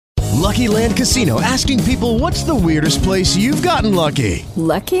Lucky Land Casino, asking people, what's the weirdest place you've gotten lucky?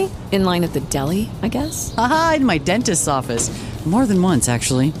 Lucky? In line at the deli, I guess? Aha, in my dentist's office. More than once,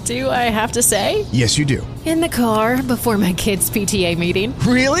 actually. Do I have to say? Yes, you do. In the car before my kids' PTA meeting.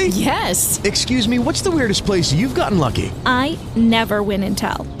 Really? Yes. Excuse me, what's the weirdest place you've gotten lucky? I never win and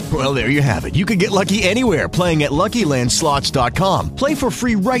tell. Well, there you have it. You can get lucky anywhere, playing at LuckyLandSlots.com. Play for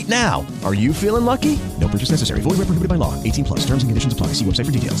free right now. Are you feeling lucky? No purchase necessary. Void where prohibited by law. 18 plus. Terms and conditions apply. See website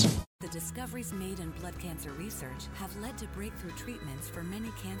for details. The discoveries made in blood cancer research have led to breakthrough treatments for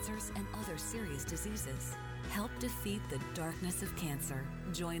many cancers and other serious diseases. Help defeat the darkness of cancer.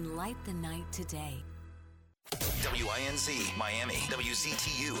 Join Light the Night today. WINZ Miami,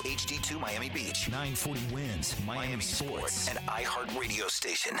 WZTU HD2 Miami Beach, 940 Winds Miami Sports, and iHeart Radio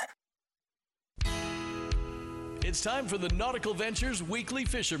Station. It's time for the Nautical Ventures Weekly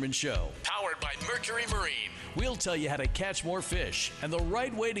Fisherman Show, powered by Mercury Marine. We'll tell you how to catch more fish and the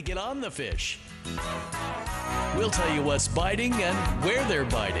right way to get on the fish. We'll tell you what's biting and where they're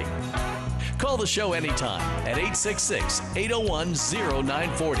biting. Call the show anytime at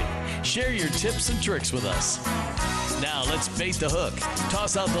 866-801-0940. Share your tips and tricks with us. Now let's bait the hook,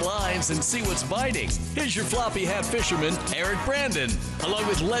 toss out the lines, and see what's biting. Here's your floppy hat fisherman, Eric Brandon, along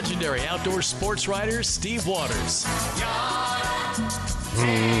with legendary outdoor sports writer Steve Waters.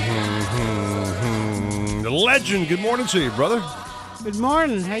 The legend, good morning to you, brother. Good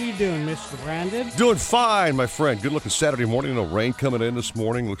morning. How you doing, Mr. Brandon? Doing fine, my friend. Good looking Saturday morning. No rain coming in this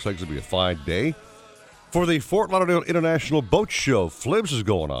morning. Looks like it's going to be a fine day. For the Fort Lauderdale International Boat Show, FLIBS is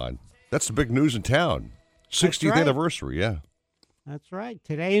going on. That's the big news in town. 60th anniversary, yeah. That's right.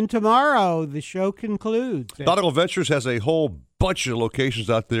 Today and tomorrow, the show concludes. Nautical Ventures has a whole bunch of locations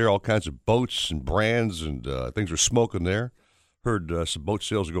out there, all kinds of boats and brands, and things are smoking there. Heard some boat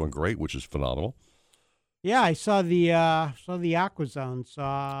sales are going great, which is phenomenal. Yeah, I saw the AquaZone,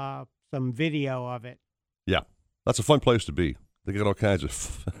 saw some video of it. Yeah, that's a fun place to be. They got all kinds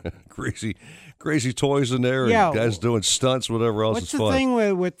of crazy toys in there, and guys doing stunts, whatever else is fun. What's the thing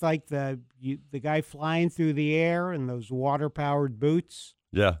with like the guy flying through the air and those water-powered boots?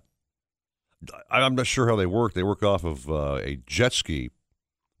 Yeah. I'm not sure how they work. They work off of a jet ski,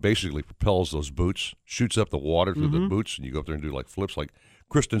 basically propels those boots, shoots up the water through the boots, and you go up there and do like flips like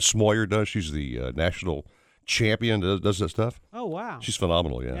Kristen Smoyer does. She's the national champion, does that stuff. Oh, wow. She's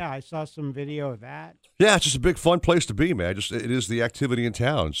phenomenal, yeah. Yeah, I saw some video of that. Yeah, it's just a big, fun place to be, man. It is the activity in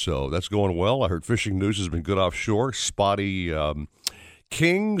town, so that's going well. I heard fishing news has been good offshore. Spotty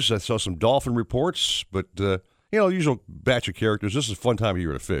kings. I saw some dolphin reports, but, usual batch of characters. This is a fun time of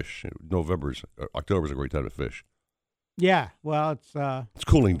year to fish. October's a great time to fish. Yeah, well, it's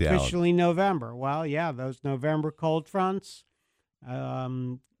cooling down. Officially November. Well, yeah, those November cold fronts.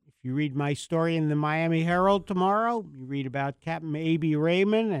 If you read my story in the Miami Herald tomorrow, you read about Captain A.B.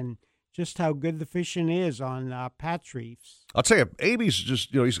 Raymond and just how good the fishing is on patch reefs. I'll tell you, A.B.'s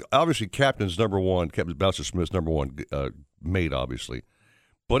just, he's obviously Captain Bouncer Smith's number one mate, obviously.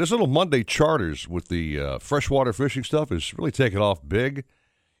 But his little Monday charters with the freshwater fishing stuff is really taking off big.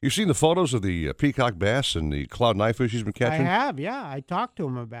 You've seen the photos of the peacock bass and the cloud knifefish he's been catching? I have, yeah. I talked to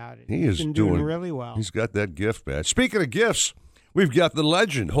him about it. He's been doing really well. He's got that gift, man. Speaking of gifts, we've got the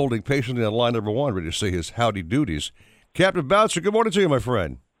legend holding patiently on line number one, ready to say his howdy doodies. Captain Bouncer, good morning to you, my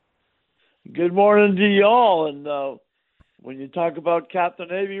friend. Good morning to you all. And when you talk about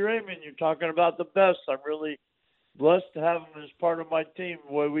Captain A.B. Raymond, you're talking about the best. I'm really blessed to have him as part of my team.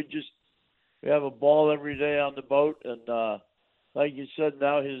 Boy, we have a ball every day on the boat. And like you said,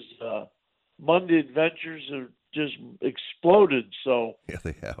 now his Monday adventures have just exploded. So yeah,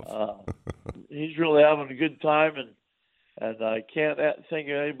 they have. He's really having a good time, and I can't think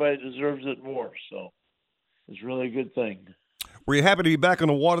of anybody deserves it more. So it's really a good thing. Were you happy to be back on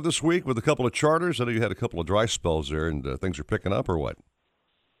the water this week with a couple of charters? I know you had a couple of dry spells there, and things are picking up, or what?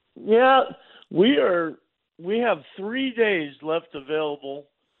 Yeah, we have 3 days left available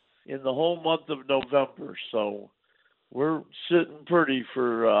in the whole month of November. So we're sitting pretty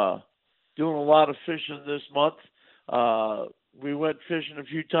for doing a lot of fishing this month. We went fishing a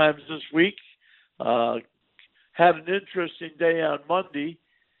few times this week. Had an interesting day on Monday.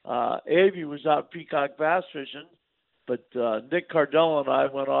 Avy was out peacock bass fishing, but Nick Cardell and I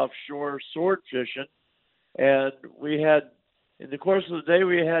went offshore sword fishing, and we had, in the course of the day,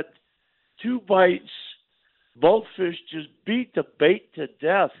 we had 2 bites. Both fish just beat the bait to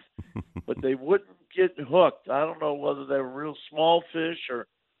death, but they wouldn't get hooked. I don't know whether they were real small fish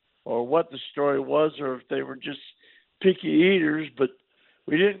or what the story was, or if they were just picky eaters, but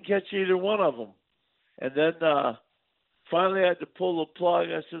we didn't catch either one of them. And then finally I had to pull the plug.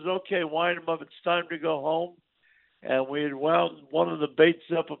 I said, okay, wind them up. It's time to go home. and we had wound one of the baits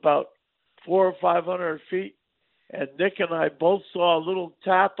up about 400 or 500 feet, and Nick and I both saw a little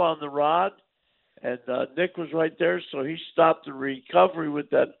tap on the rod, and Nick was right there, so he stopped the recovery with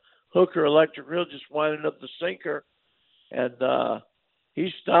that hooker electric reel, just winding up the sinker, and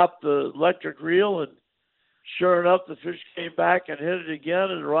he stopped the electric reel, and sure enough, the fish came back and hit it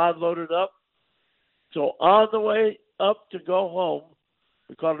again, and the rod loaded up. So on the way up to go home,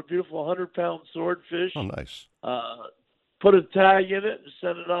 we caught a beautiful 100-pound swordfish. Oh, nice. Put a tag in it and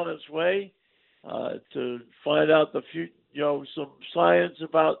sent it on its way to find out some science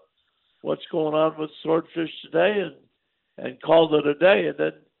about what's going on with swordfish today, and called it a day. And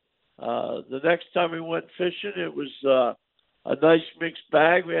then the next time we went fishing, it was a nice mixed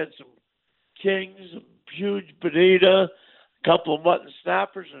bag. We had some kings, some huge bonita, a couple of mutton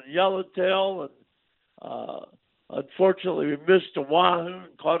snappers and yellowtail, and unfortunately we missed a wahoo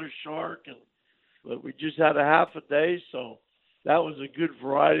and caught a shark, but we just had a half a day, so that was a good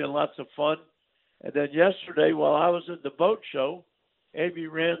variety and lots of fun. And then yesterday, while I was at the boat show, Amy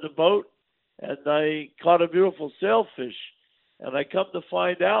ran the boat, and I caught a beautiful sailfish. And I come to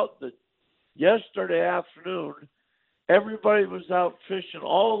find out that yesterday afternoon, everybody was out fishing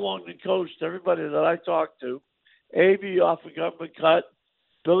all along the coast, everybody that I talked to. Amy off a Government Cut,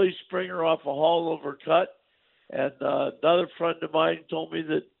 Billy Springer off a Haulover Cut, and another friend of mine told me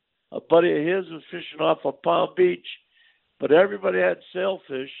that a buddy of his was fishing off of Palm Beach, but everybody had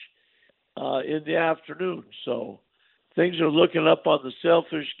sailfish in the afternoon. So things are looking up on the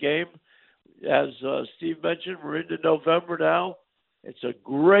sailfish game. As Steve mentioned, we're into November now. It's a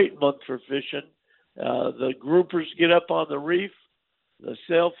great month for fishing. The groupers get up on the reef. The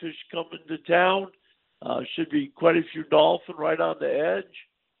sailfish come into town. Should be quite a few dolphin right on the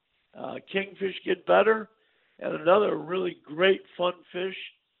edge. Kingfish get better. And another really great fun fish,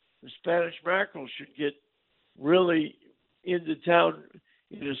 the Spanish mackerel, should get really into town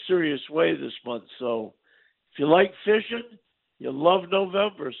in a serious way this month. So if you like fishing, you love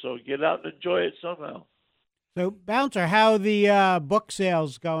November, so get out and enjoy it somehow. So, Bouncer, how are the book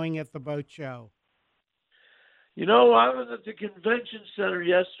sales going at the boat show? You know, I was at the convention center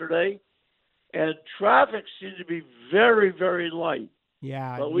yesterday, and traffic seemed to be very, very light.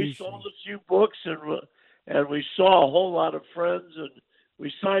 Yeah, but we sold a few books, and we saw a whole lot of friends, and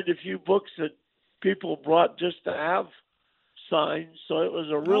we signed a few books that people brought just to have signed. So it was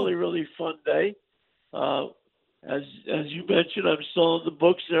a really, really fun day. As you mentioned, I'm selling the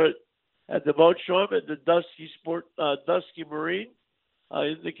books there at the boat show. I'm at the Dusky Marine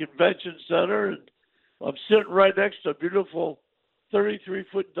in the convention center, and I'm sitting right next to a beautiful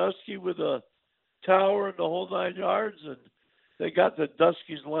 33-foot Dusky with a tower and the whole 9 yards, and they got the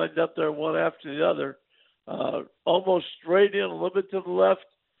Duskies lined up there one after the other, almost straight in, a little bit to the left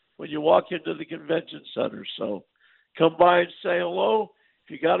when you walk into the convention center. So come by and say hello.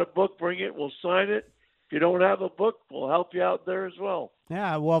 If you got a book, bring it. We'll sign it. If you don't have a book, we'll help you out there as well.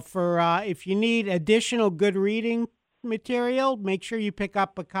 Yeah, well, for if you need additional good reading material, make sure you pick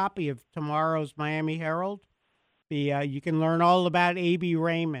up a copy of tomorrow's Miami Herald. You can learn all about A.B.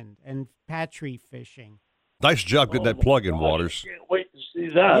 Raymond and Patry fishing. Nice job getting that plug in, Waters. I can't wait to see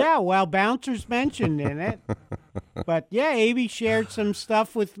that. Yeah, well, Bouncer's mentioned in it. But, yeah, A.B. shared some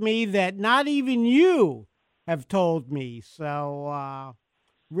stuff with me that not even you have told me. So,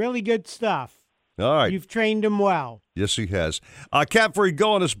 really good stuff. All right. You've trained him well. Yes, he has. Cap, before you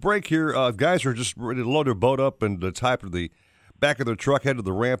go on this break here, guys are just ready to load their boat up and tie it to the back of their truck, head to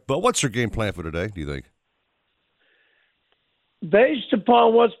the ramp. But what's their game plan for today, do you think? Based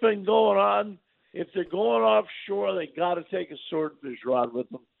upon what's been going on, if they're going offshore, they got to take a swordfish rod with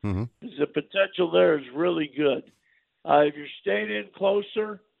them. Mm-hmm. The potential there is really good. If you're staying in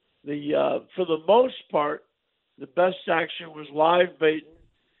closer, for the most part, the best action was live baiting,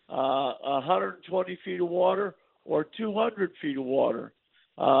 120 feet of water or 200 feet of water.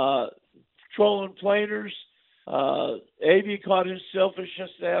 Trolling planers. A.B. caught his sailfish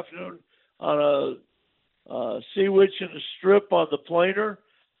yesterday afternoon on a sea witch and a strip on the planer.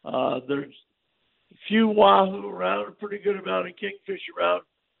 There's a few wahoo around, a pretty good amount of kingfish around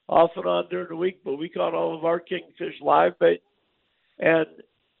off and on during the week, but we caught all of our kingfish live bait. And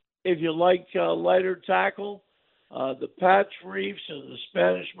if you like lighter tackle, the patch reefs and the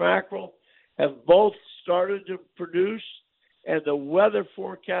Spanish mackerel have both started to produce, and the weather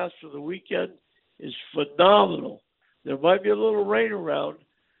forecast for the weekend is phenomenal. There might be a little rain around,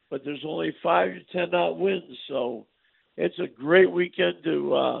 but there's only 5 to 10 knot winds, so it's a great weekend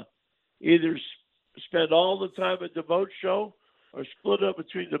to either spend all the time at the boat show or split up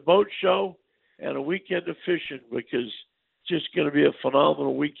between the boat show and a weekend of fishing, because it's just going to be a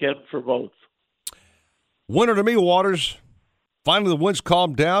phenomenal weekend for both. Winter to me, Waters. Finally, the winds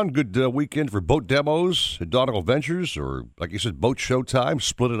calmed down. Good weekend for boat demos at Nautical Ventures, or like you said, boat show time.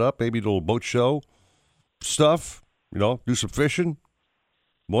 Split it up, maybe a little boat show stuff. Do some fishing,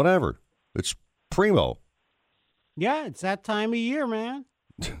 whatever. It's primo. Yeah, it's that time of year, man.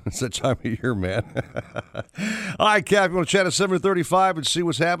 It's that time of year, man. All right, Cap, you want to chat at 7:35 and see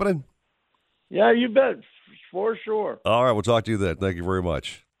what's happening? Yeah, you bet, for sure. All right, we'll talk to you then. Thank you very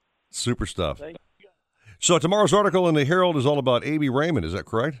much. Super stuff. Thank you. So tomorrow's article in the Herald is all about A.B. Raymond. Is that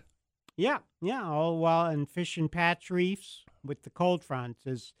correct? Yeah, all while in fishing patch reefs with the cold fronts.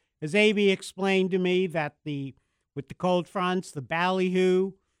 As A.B. explained to me that with the cold fronts, the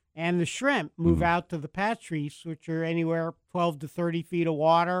ballyhoo and the shrimp move out to the patch reefs, which are anywhere 12 to 30 feet of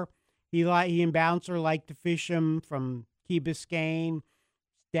water. He and Bouncer like to fish them from Key Biscayne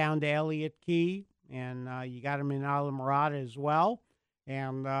down to Elliott Key, and you got them in Islamorada as well.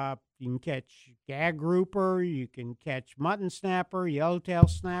 And you can catch gag grouper, you can catch mutton snapper, yellowtail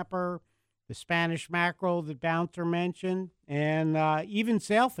snapper, the Spanish mackerel that Bouncer mentioned, and even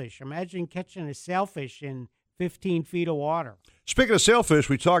sailfish. Imagine catching a sailfish in 15 feet of water. Speaking of sailfish,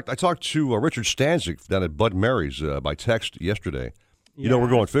 I talked to Richard Stanzik down at Bud Mary's by text yesterday. Yeah. We're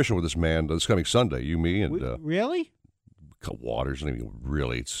going fishing with this man this coming Sunday. You, me, and really? Waters. I mean,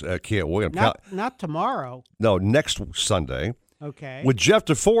 really, it's can't wait. Not tomorrow. No, next Sunday. Okay. With Jeff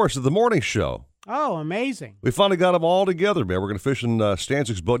DeForest at the morning show. Oh, amazing! We finally got them all together, man. We're going to fish in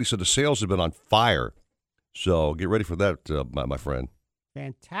Stanzik's boat. He said the sails have been on fire, so get ready for that, my friend.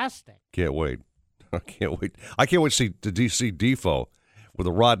 Fantastic! Can't wait. I can't wait. I can't wait to see Defoe with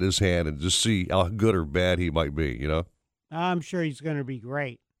a rod in his hand and just see how good or bad he might be. I'm sure he's going to be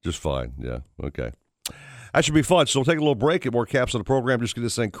great. Just fine. Yeah. Okay. That should be fun. So we'll take a little break. Get more caps on the program. Just get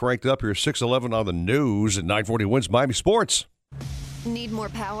this thing cranked up here. 6:11 on the news at 9:40 Wins Miami Sports. Need more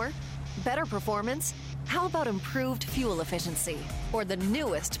power? Better performance? How about improved fuel efficiency or the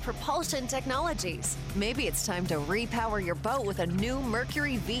newest propulsion technologies? Maybe it's time to repower your boat with a new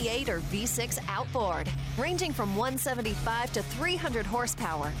Mercury V8 or V6 outboard. Ranging from 175 to 300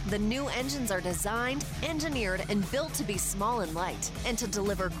 horsepower, the new engines are designed, engineered, and built to be small and light and to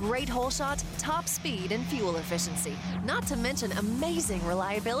deliver great hole shot, top speed, and fuel efficiency. Not to mention amazing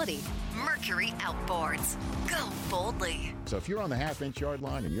reliability. Mercury Outboards. Go boldly. So if you're on the half-inch yard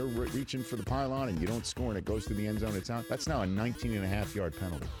line and you're reaching for the pylon and you don't score and it goes to the end zone, it's out. That's now a 19.5-yard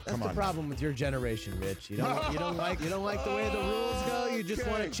penalty. That's Come on. the problem with your generation, Rich. You don't like the way the rules go. You just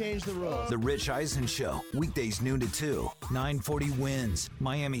want to change the rules. The Rich Eisen Show, weekdays noon to 2, 9:40 Wins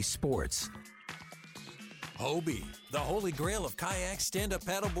Miami Sports. Hobie, the holy grail of kayaks, stand-up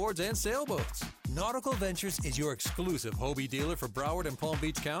paddleboards, and sailboats. Nautical Ventures is your exclusive Hobie dealer for Broward and Palm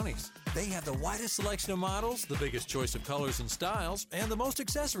Beach counties. They have the widest selection of models, the biggest choice of colors and styles, and the most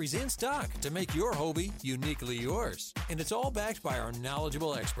accessories in stock to make your Hobie uniquely yours. And it's all backed by our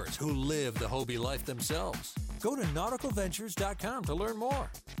knowledgeable experts who live the Hobie life themselves. Go to nauticalventures.com to learn more.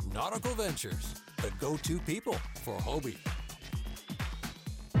 Nautical Ventures, the go-to people for Hobie.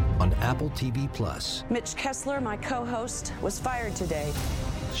 On Apple TV Plus, Mitch Kessler, my co-host, was fired today.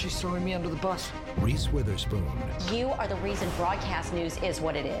 She's throwing me under the bus. Reese Witherspoon. You are the reason broadcast news is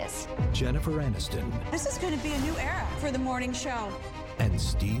what it is. Jennifer Aniston. This is going to be a new era for the morning show. And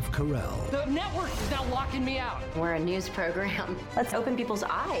Steve Carell. The network is now locking me out. We're a news program. Let's open people's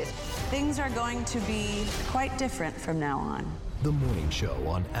eyes. Things are going to be quite different from now on. The Morning Show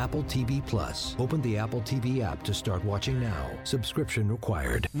on Apple TV Plus. Open the Apple TV app to start watching now. Subscription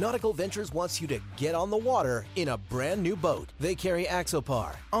required. Nautical Ventures wants you to get on the water in a brand new boat. They carry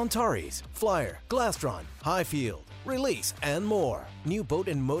Axopar, Antares, Flyer, Glastron, Highfield, Release, and more. New boat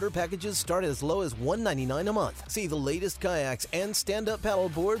and motor packages start as low as $199 a month. See the latest kayaks and stand-up paddle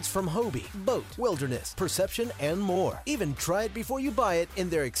boards from Hobie, Boat, Wilderness, Perception, and more. Even try it before you buy it in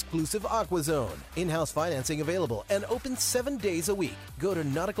their exclusive Aqua Zone. In-house financing available and open 7 days a week. Go to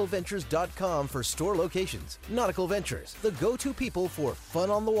nauticalventures.com for store locations. Nautical Ventures, the go-to people for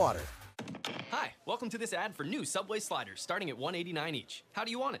fun on the water. Hi, welcome to this ad for new Subway sliders starting at $1.89 each. How do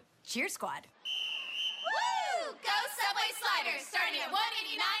you want it? Cheer Squad. Woo! Go Subway sliders starting at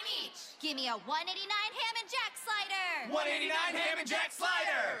 $1.89 each. Give me a $1.89 ham and jack slider. $1.89 ham and jack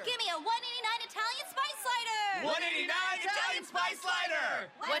slider. Give me a $1.89 Italian spice slider. $1.89 Italian spice slider.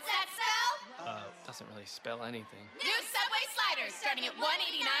 What's that spell? Doesn't really spell anything. New Subway sliders starting at $1.89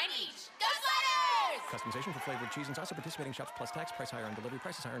 each. Go Sliders! Customization for flavored cheese and sauce at participating shops plus tax. Price higher on delivery.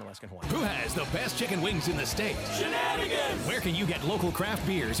 Prices higher in Alaska and Hawaii. Who has the best chicken wings in the state? Shenanigans! Where can you get local craft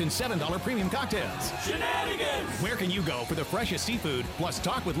beers and $7 premium cocktails? Shenanigans! Where can you go for the freshest seafood plus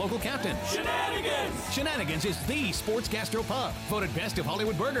talk with local captains? Shenanigans! Shenanigans is the sports gastro pub, voted best of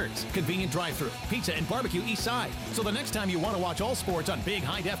Hollywood burgers, convenient drive-thru, pizza and barbecue east side. So the next time you want to watch all sports on big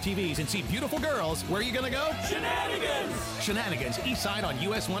high-def TVs and see beautiful girls, where are you going to go? Shenanigans! Shenanigans east side on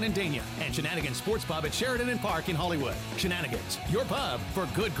US 1 in Dania, and Shenanigans Sports Pub at Sheridan and Park in Hollywood. Shenanigans, your pub for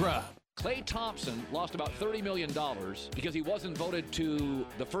good grub. Klay Thompson lost about $30 million because he wasn't voted to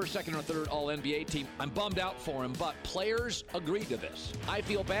the first, second, or third All-NBA team. I'm bummed out for him, but players agreed to this. I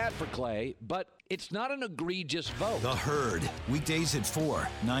feel bad for Klay, but it's not an egregious vote. The Herd, weekdays at 4,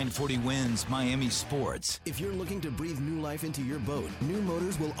 940 Wins, Miami Sports. If you're looking to breathe new life into your boat, new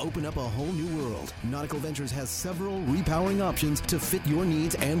motors will open up a whole new world. Nautical Ventures has several repowering options to fit your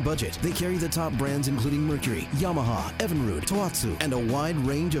needs and budget. They carry the top brands including Mercury, Yamaha, Evinrude, Tohatsu, and a wide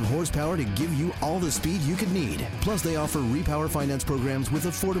range of horsepower to give you all the speed you could need. Plus, they offer repower finance programs with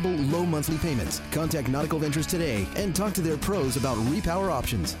affordable, low monthly payments. Contact Nautical Ventures today and talk to their pros about repower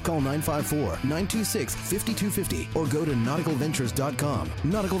options. Call 954-926-5250 or go to nauticalventures.com.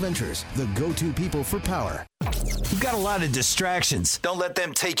 Nautical Ventures, the go-to people for power. You've got a lot of distractions. Don't let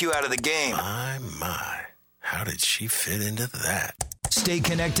them take you out of the game. My. How did she fit into that? Stay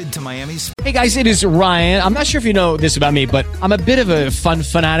connected to Miami's. Hey guys, it is Ryan. I'm not sure if you know this about me, but I'm a bit of a fun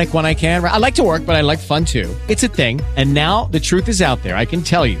fanatic when I can. I like to work, but I like fun too. It's a thing. And now the truth is out there. I can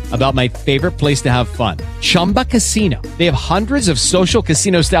tell you about my favorite place to have fun. Chumba Casino. They have hundreds of social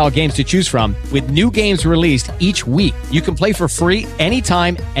casino style games to choose from with new games released each week. You can play for free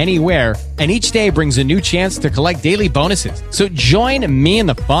anytime, anywhere. And each day brings a new chance to collect daily bonuses. So join me in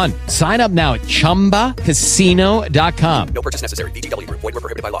the fun. Sign up now at ChumbaCasino.com. No purchase necessary. VGW. Void where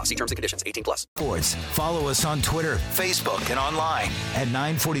prohibited by law. See terms and conditions. 18+. Sports. Follow us on Twitter, Facebook, and online at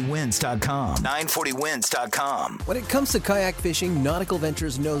 940wins.com. 940wins.com. When it comes to kayak fishing, Nautical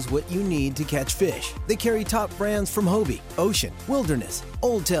Ventures knows what you need to catch fish. They carry top brands from Hobie, Ocean, Wilderness,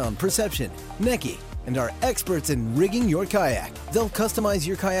 Old Town, Perception, Necky, and are experts in rigging your kayak. They'll customize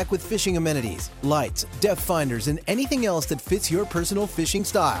your kayak with fishing amenities, lights, depth finders, and anything else that fits your personal fishing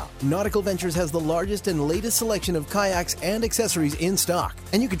style. Nautical Ventures has the largest and latest selection of kayaks and accessories in stock,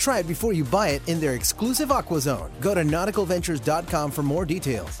 and you can try it before you buy it in their exclusive Aqua Zone. Go to nauticalventures.com for more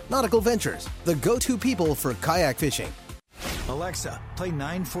details. Nautical Ventures, the go-to people for kayak fishing. Alexa, play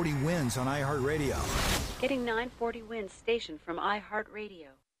 940 Wins on iHeartRadio. Getting 940 Wins station from iHeartRadio.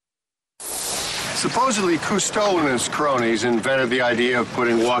 Supposedly, Cousteau and his cronies invented the idea of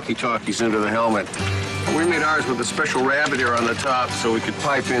putting walkie-talkies into the helmet. We made ours with a special rabbit ear on the top so we could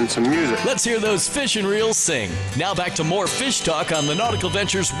pipe in some music. Let's hear those fish and reels sing. Now back to more fish talk on the Nautical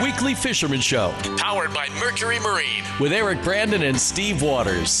Ventures Weekly Fisherman Show. Powered by Mercury Marine with Eric Brandon and Steve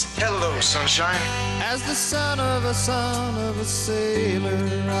Waters. Hello, sunshine. As the son of a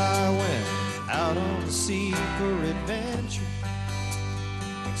sailor, I went out on the sea for adventure.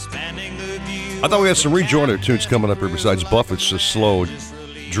 Expanding the view. I thought we had some rejoiner tunes coming up here besides Buffett's slow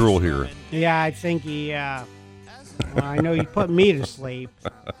drool here. Yeah, I think he, well, I know he put me to sleep.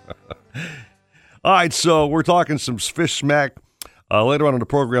 All right, so we're talking some fish smack. Later on in the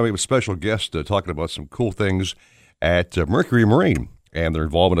program, we have a special guest talking about some cool things at Mercury Marine and their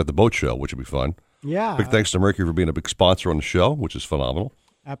involvement at the boat show, which will be fun. Yeah. Big thanks to Mercury for being a big sponsor on the show, which is phenomenal.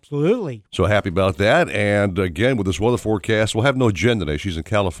 Absolutely. So happy about that. And again, with this weather forecast, we'll have no Jen today. She's in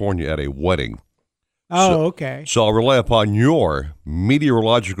California at a wedding. Oh, okay. So I'll rely upon your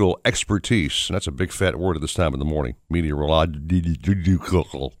meteorological expertise. And that's a big fat word at this time of the morning.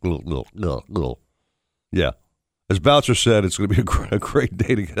 Meteorological. Yeah. As Bouncer said, it's going to be a great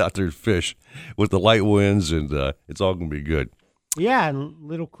day to get out there and fish with the light winds, and it's all going to be good. Yeah, and a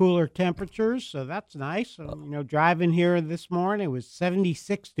little cooler temperatures, so that's nice. So, driving here this morning, it was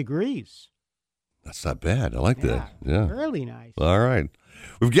 76 degrees. That's not bad. I like that. Yeah. Really nice. All right.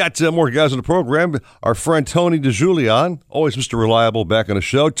 We've got more guys on the program. Our friend Tony DeJulian, always Mr. Reliable, back on the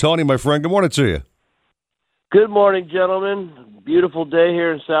show. Tony, my friend, good morning to you. Good morning, gentlemen. Beautiful day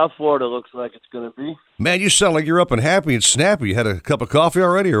here in South Florida, looks like it's going to be. Man, you sound like you're up and happy and snappy. You had a cup of coffee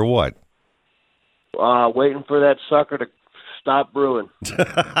already or what? Waiting for that sucker to stop brewing. So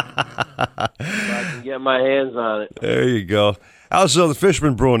I can get my hands on it. There you go. How's the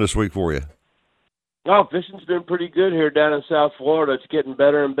Fishman brewing this week for you? Oh, fishing's been pretty good here down in South Florida. It's getting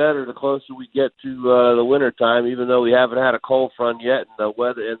better and better the closer we get to the winter time, even though we haven't had a cold front yet, and the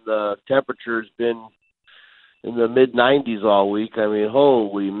weather and the temperature's been in the mid-90s all week. I mean,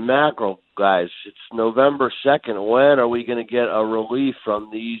 holy mackerel, guys. It's November 2nd. When are we going to get a relief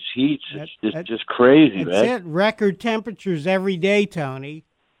from these heats? It's just crazy, That's man. it. Record temperatures every day, Tony.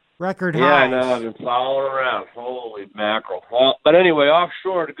 Record Yeah, highs. I know. I've been following around. Holy mackerel. Well, but anyway,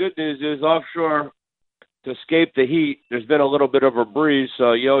 offshore, the good news is offshore, to escape the heat, there's been a little bit of a breeze,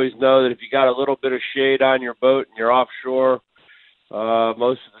 so you always know that if you got a little bit of shade on your boat and you're offshore,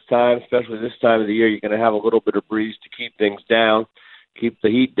 most of the time, especially this time of the year, you're going to have a little bit of breeze to keep things down, keep the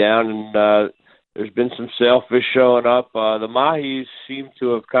heat down, and there's been some sailfish showing up. The mahis seem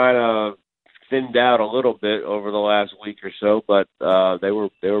to have kind of thinned out a little bit over the last week or so, but they were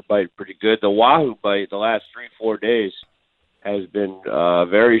biting pretty good. The wahoo bite the last 3-4 days has been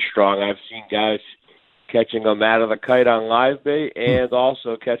very strong. I've seen guys catching them out of the kite on live bait and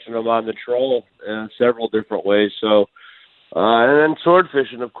also catching them on the troll in several different ways. So, and then sword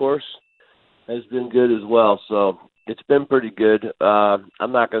fishing, of course, has been good as well. So it's been pretty good.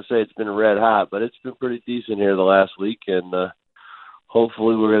 I'm not going to say it's been red hot, but it's been pretty decent here the last week, and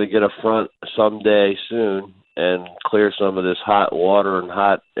hopefully we're going to get a front someday soon and clear some of this hot water and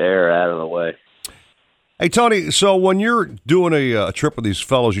hot air out of the way. Hey, Tony, so when you're doing a trip with these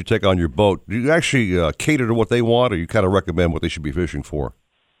fellows you take on your boat, do you actually cater to what they want, or you kind of recommend what they should be fishing for?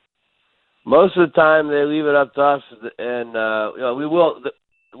 Most of the time they leave it up to us, and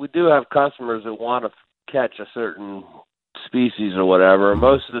we do have customers that want to catch a certain species or whatever.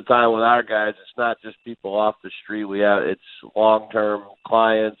 Most of the time with our guys, it's not just people off the street. It's long-term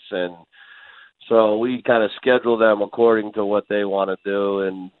clients, and so we kind of schedule them according to what they want to do.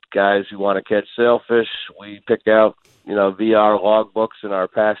 And guys who want to catch sailfish, we pick out, via our logbooks and our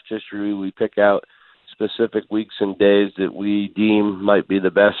past history, we pick out specific weeks and days that we deem might be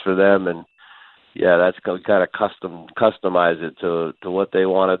the best for them. And yeah, that's we kind of customize it to what they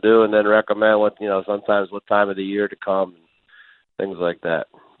want to do, and then recommend sometimes what time of the year to come, and things like that.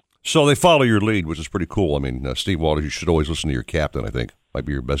 So they follow your lead, which is pretty cool. I mean, Steve Waters, you should always listen to your captain, I think. Might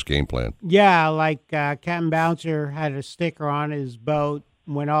be your best game plan. Yeah, like Captain Bouncer had a sticker on his boat.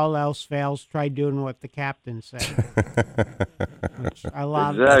 When all else fails, try doing what the captain said. Which I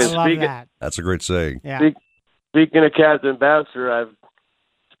love, exactly. I love that. That's a great saying. Yeah. Speaking of Captain Bouncer, I've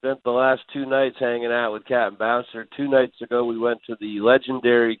spent the last 2 nights hanging out with Captain Bouncer. 2 nights ago, we went to the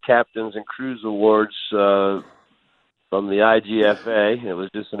legendary Captains and Crews Awards from the IGFA. It was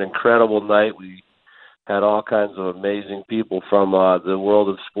just an incredible night. We had all kinds of amazing people from the world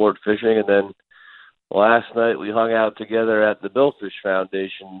of sport fishing. And then last night, we hung out together at the Billfish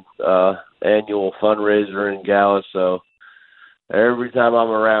Foundation annual fundraiser in Gala. So every time I'm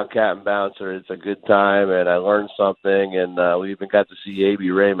around Captain Bouncer, it's a good time, and I learned something. And we even got to see A.B.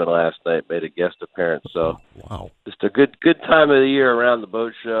 Raymond last night, made a guest appearance. So wow, just a good time of the year around the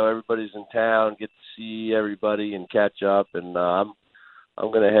boat show. Everybody's in town, get to see everybody and catch up. And I'm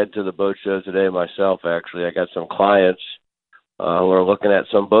going to head to the boat show today myself, actually. I got some clients who are looking at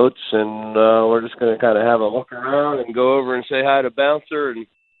some boats, and we're just going to kind of have a look around and go over and say hi to Bouncer and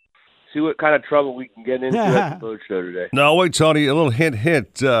see what kind of trouble we can get into at the boat show today. Now, wait, Tony, a little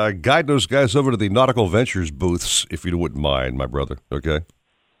hint. Guide those guys over to the Nautical Ventures booths, if you wouldn't mind, my brother, okay?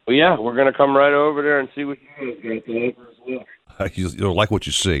 Well, yeah, we're going to come right over there and see what you guys got to offer as well. You'll like what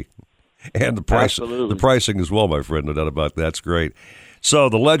you see. And the price, the pricing as well, my friend, no doubt about that. That's great. So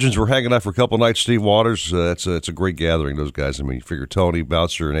the legends were hanging out for a couple of nights. Steve Waters, it's a great gathering, those guys. I mean, you figure Tony,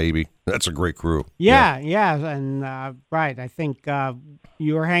 Bouncer, and A.B., that's a great crew. Yeah. And right, I think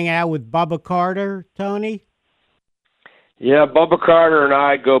you were hanging out with Bubba Carter, Tony? Yeah, Bubba Carter and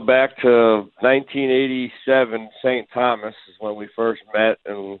I go back to 1987. St. Thomas is when we first met,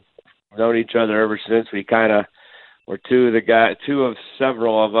 and known each other ever since. We kind of were two of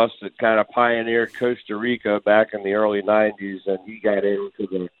several of us that kind of pioneered Costa Rica back in the early 90s, and he got into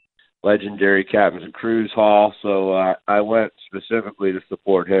the legendary Captains and Crews Hall, so I went specifically to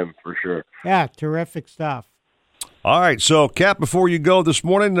support him for sure. Yeah, terrific stuff. All right, so Cap, before you go this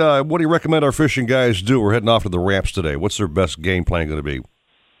morning, what do you recommend our fishing guys do? We're heading off to the ramps today. What's their best game plan going to be?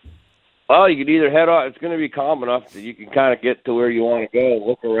 Well, you can either head off. It's going to be calm enough that you can kind of get to where you want to go and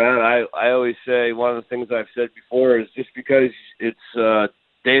look around. I always say one of the things I've said before is just because it's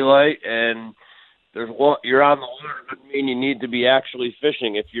daylight and you're on the water doesn't mean you need to be actually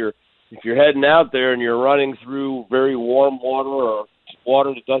fishing. If you're heading out there and you're running through very warm water or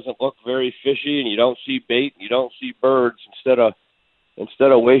water that doesn't look very fishy and you don't see bait and you don't see birds, instead of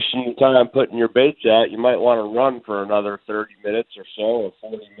wasting your time putting your baits out, you might want to run for another 30 minutes or so, or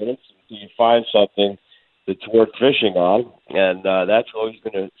 40 minutes until you find something that's worth fishing on. And that's always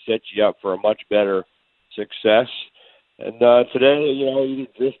going to set you up for a much better success. And today, you're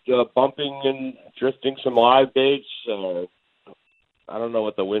just bumping and drifting some live baits, I don't know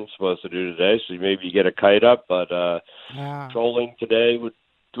what the wind's supposed to do today, so maybe you get a kite up, but trolling today would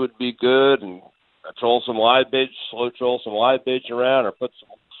be good, and troll some live baits, slow troll some live baits around, or put some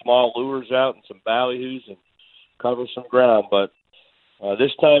small lures out and some ballyhoos and cover some ground. But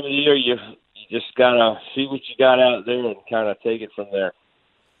this time of the year, you just got to see what you got out there and kind of take it from there.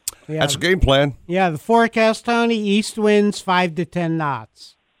 Yeah. That's a game plan. Yeah, the forecast, Tony, east winds 5 to 10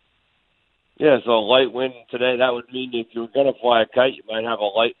 knots. Yeah, so light wind today, that would mean if you were going to fly a kite, you might have a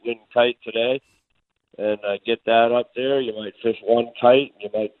light wind kite today and get that up there. You might fish one kite.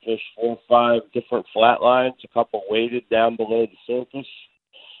 You might fish 4 or 5 different flat lines, a couple weighted down below the surface.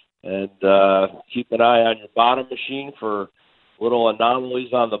 And keep an eye on your bottom machine for little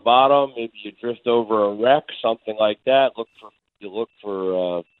anomalies on the bottom. Maybe you drift over a wreck, something like that. You look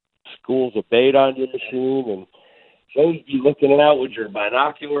for schools of bait on your machine, and always be looking out with your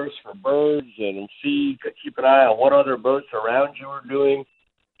binoculars for birds and keep an eye on what other boats around you are doing. You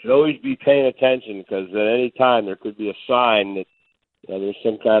should always be paying attention, because at any time there could be a sign that there's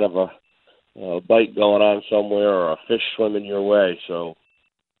some kind of a bite going on somewhere or a fish swimming your way. So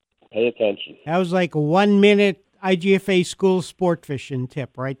pay attention. That was like a 1-minute IGFA school sport fishing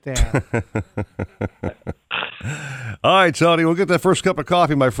tip right there. All right, Tony, we'll get that first cup of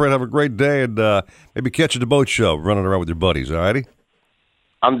coffee, my friend. Have a great day, and maybe catch you at the boat show, running around with your buddies, all righty?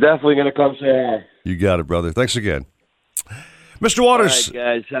 I'm definitely going to come say hi. You got it, brother. Thanks again. Mr. Waters. All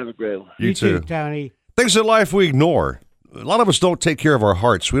right, guys, have a great one. You too, Tony. Things in life we ignore. A lot of us don't take care of our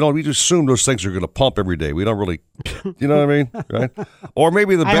hearts. We just assume those things are going to pump every day. We don't really, you know what I mean? Right? Or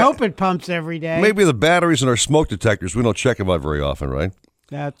maybe I hope it pumps every day. Maybe the batteries in our smoke detectors, we don't check them out very often, right?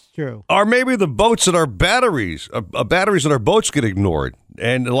 That's true. Or maybe the boats in our batteries in our boats get ignored.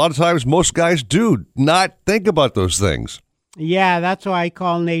 And a lot of times most guys do not think about those things. Yeah, that's why I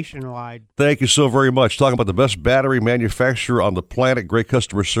call Nationwide. Thank you so very much. Talking about the best battery manufacturer on the planet, great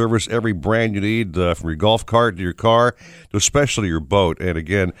customer service, every brand you need, from your golf cart to your car to especially your boat. And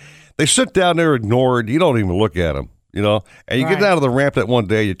again, they sit down there ignored. You don't even look at them, And you get down to the ramp that one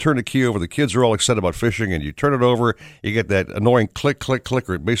day, you turn the key over, the kids are all excited about fishing, and you turn it over, you get that annoying click, click, click,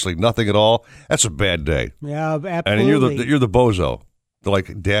 or basically nothing at all. That's a bad day. Yeah, absolutely. And you're the bozo. They're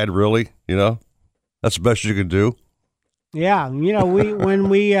like, Dad, really? That's the best you can do. Yeah, I know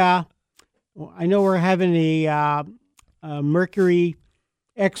we're having a Mercury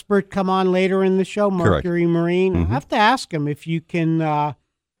expert come on later in the show, Mercury Correct. Marine. Mm-hmm. I have to ask him if you can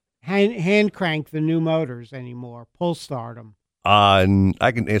hand crank the new motors anymore, pull start them.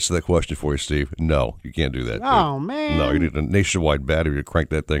 I can answer that question for you, Steve. No, you can't do that. Oh, dude. man. No, you need a Nationwide battery to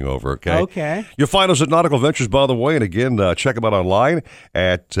crank that thing over, okay? Okay. You'll find us at Nautical Ventures, by the way. And again, check them out online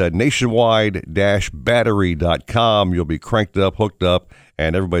at nationwide-battery.com. You'll be cranked up, hooked up,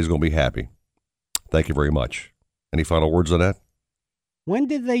 and everybody's going to be happy. Thank you very much. Any final words on that? When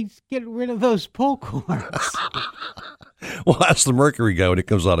did they get rid of those pull cords? Well, that's the Mercury guy when it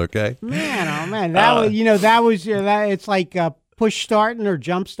comes out, okay? Man, oh man, it's like push starting or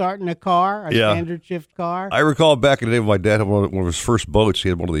jump starting a car, a standard shift car. I recall back in the day when my dad had one of his first boats. He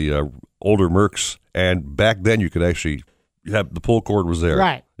had one of the older Mercs, and back then you could actually have the pull cord was there,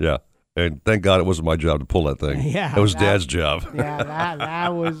 right? Yeah, and thank God it wasn't my job to pull that thing. Yeah, it was Dad's job. Yeah,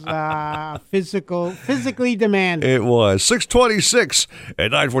 that was physically demanding. It was 6:26 at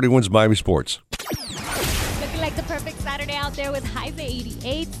 940 Wins Miami Sports. Looking like the perfect Saturday out there with highs of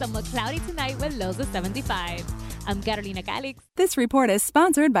 88, somewhat cloudy tonight with lows of 75. I'm Carolina Calix. This report is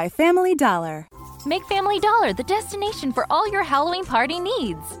sponsored by Family Dollar. Make Family Dollar the destination for all your Halloween party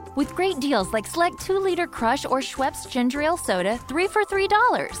needs. With great deals like select 2-liter Crush or Schweppes Ginger Ale Soda, 3 for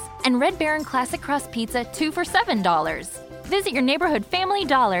 $3. And Red Baron Classic Crust Pizza, 2 for $7. Visit your neighborhood Family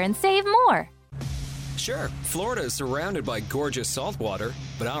Dollar and save more. Sure, Florida is surrounded by gorgeous saltwater,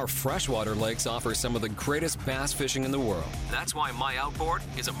 but our freshwater lakes offer some of the greatest bass fishing in the world. That's why my outboard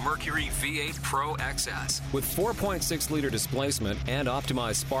is a Mercury V8 Pro XS. With 4.6-liter displacement and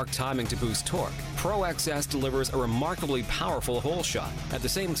optimized spark timing to boost torque, Pro XS delivers a remarkably powerful hole shot. At the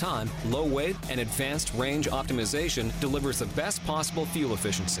same time, low weight and advanced range optimization delivers the best possible fuel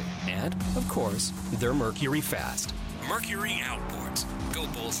efficiency. And, of course, they're Mercury fast. Mercury outboards. Go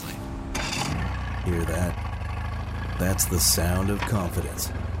Bullsley. Hear that? That's the sound of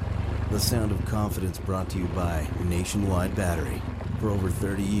confidence. The sound of confidence brought to you by Nationwide Battery. For over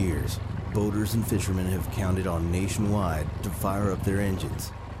 30 years, boaters and fishermen have counted on Nationwide to fire up their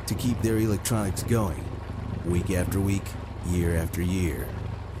engines, to keep their electronics going, week after week, year after year.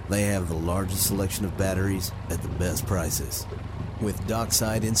 They have the largest selection of batteries at the best prices, with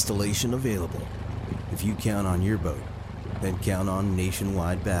dockside installation available. If you count on your boat, then count on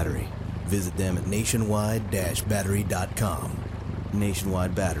Nationwide Battery. Visit them at nationwide-battery.com.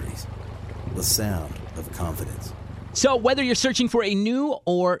 Nationwide Batteries. The sound of confidence. So whether you're searching for a new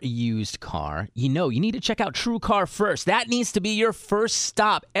or used car, you need to check out TrueCar first. That needs to be your first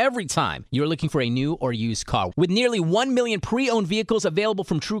stop every time you're looking for a new or used car. With nearly 1 million pre-owned vehicles available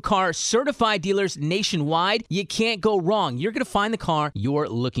from TrueCar certified dealers nationwide, you can't go wrong. You're going to find the car you're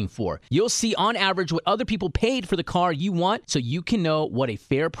looking for. You'll see on average what other people paid for the car you want, so you can know what a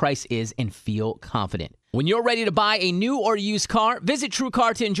fair price is and feel confident. When you're ready to buy a new or used car, visit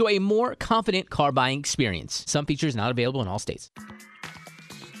TrueCar to enjoy a more confident car buying experience. Some features not available in all states.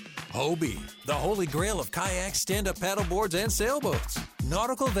 Hobie, the holy grail of kayaks, stand-up paddleboards, and sailboats.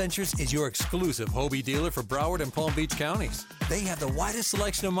 Nautical Ventures is your exclusive Hobie dealer for Broward and Palm Beach counties. They have the widest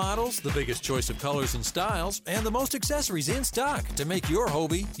selection of models, the biggest choice of colors and styles, and the most accessories in stock to make your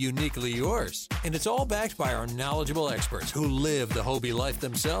Hobie uniquely yours. And it's all backed by our knowledgeable experts who live the Hobie life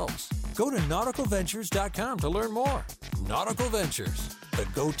themselves. Go to nauticalventures.com to learn more. Nautical Ventures, the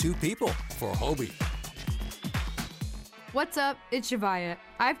go-to people for Hobie. What's up? It's Shavaya.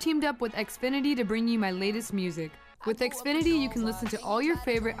 I've teamed up with Xfinity to bring you my latest music. With Xfinity, you can listen to all your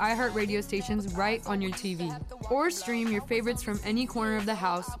favorite iHeartRadio stations right on your TV. Or stream your favorites from any corner of the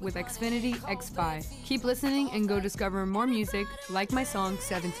house with Xfinity X5. Keep listening and go discover more music like my song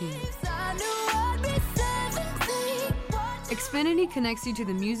 17. Xfinity connects you to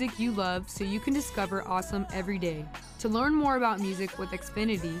the music you love so you can discover awesome every day. To learn more about music with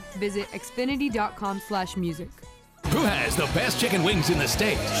Xfinity, visit xfinity.com/music. Who has the best chicken wings in the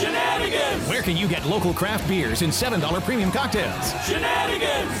state? Shenanigans! Where can you get local craft beers and $7 premium cocktails?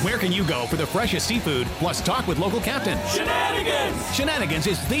 Shenanigans! Where can you go for the freshest seafood plus talk with local captains? Shenanigans! Shenanigans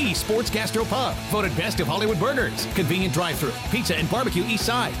is the sports gastro pub, voted best of Hollywood Burgers, convenient drive-thru, pizza and barbecue east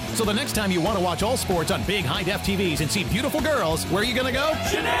side. So the next time you want to watch all sports on big high-def TVs and see beautiful girls, where are you going to go?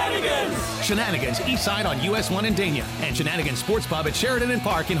 Shenanigans! Shenanigans east side on US 1 in Dania, and Shenanigans Sports Pub at Sheridan and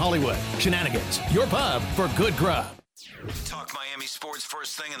Park in Hollywood. Shenanigans, your pub for good grub. Talk Miami sports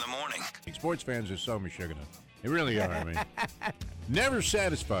first thing in the morning. Sports fans are so Michigan. They really are. I mean, never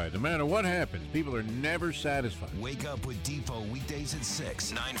satisfied. No matter what happens, people are never satisfied. Wake up with Depot weekdays at 6.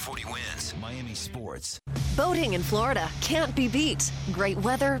 940 wins. Miami Sports. Boating in Florida can't be beat. Great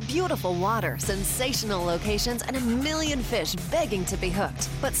weather, beautiful water, sensational locations, and a million fish begging to be hooked.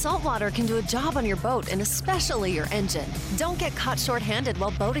 But saltwater can do a job on your boat and especially your engine. Don't get caught short-handed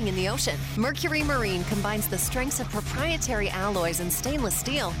while boating in the ocean. Mercury Marine combines the strengths of proprietary alloys and stainless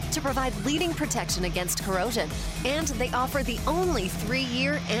steel to provide leading protection against corrosion. And they offer the only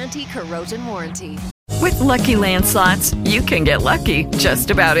 3-year anti-corrosion warranty. With Lucky Land Slots, you can get lucky just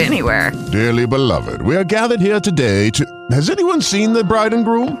about anywhere. Dearly beloved, we are gathered here today to... Has anyone seen the bride and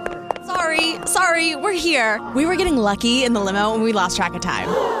groom? Sorry, we're here. We were getting lucky in the limo and we lost track of time.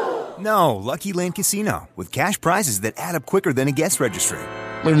 No, Lucky Land Casino, with cash prizes that add up quicker than a guest registry.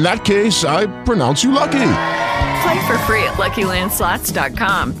 In that case, I pronounce you lucky. Play for free at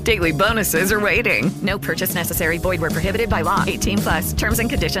LuckyLandSlots.com. Daily bonuses are waiting. No purchase necessary. Void where prohibited by law. 18+. Terms and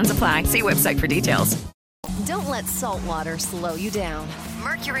conditions apply. See website for details. Don't let saltwater slow you down.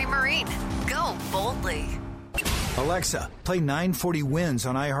 Mercury Marine. Go boldly. Alexa, play 940 Wins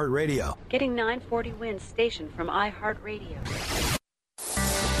on iHeartRadio. Getting 940 Wins station from iHeartRadio.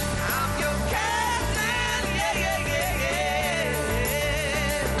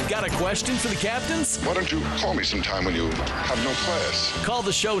 Got a question for the captains? Why don't you call me sometime when you have no class? Call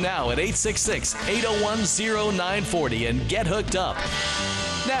the show now at 866-801-0940 and get hooked up.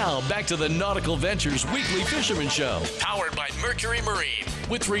 Now, back to the Nautical Ventures Weekly Fisherman Show, powered by Mercury Marine,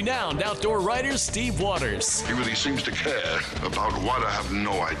 with renowned outdoor writer Steve Waters. He really seems to care about what I have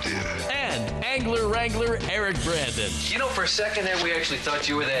no idea. And angler wrangler Eric Brandon. You know, for a second there, we actually thought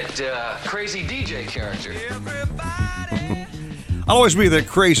you were that crazy DJ character. I'll always be that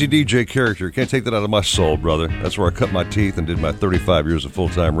crazy DJ character. Can't take that out of my soul, brother. That's where I cut my teeth and did my 35 years of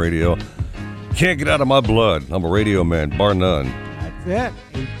full-time radio. Can't get out of my blood. I'm a radio man, bar none. That's it.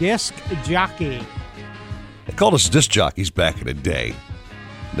 A disc jockey. They called us disc jockeys back in the day.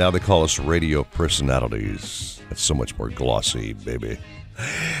 Now they call us radio personalities. That's so much more glossy, baby.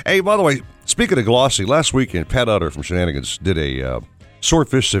 Hey, by the way, speaking of glossy, last weekend, Pat Utter from Shenanigans did a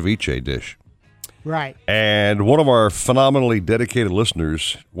swordfish ceviche dish. Right. And one of our phenomenally dedicated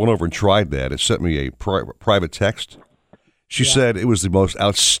listeners went over and tried that. It sent me a private text. She said it was the most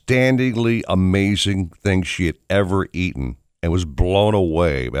outstandingly amazing thing she had ever eaten and was blown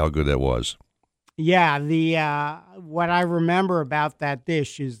away by how good that was. Yeah, the what I remember about that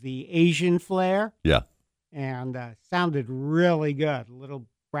dish is the Asian flair. Yeah. And sounded really good. A little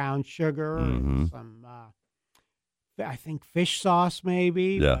brown sugar, and some, I think, fish sauce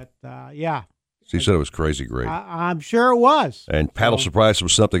maybe. Yeah. But, yeah. He said it was crazy great. I'm sure it was. And paddle surprised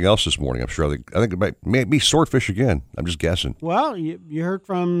with something else this morning. I'm sure. I think it may be swordfish again. I'm just guessing. Well, you heard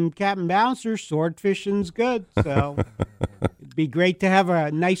from Captain Bouncer, swordfishing's good. So it'd be great to have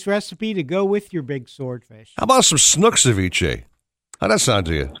a nice recipe to go with your big swordfish. How about some snook ceviche? How'd that sound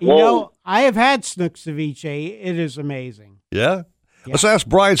to you? You know, I have had snook ceviche. It is amazing. Yeah? Let's ask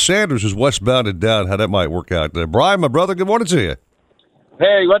Brian Sanders, who's westbound and down, how that might work out. Brian, my brother, good morning to you.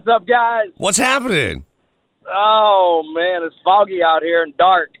 Hey, what's up, guys? What's happening? Oh, man, it's foggy out here and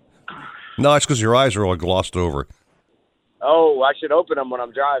dark. No, it's because your eyes are all glossed over. Oh, I should open them when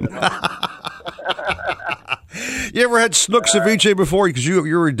I'm driving. You ever had snook ceviche before? Because you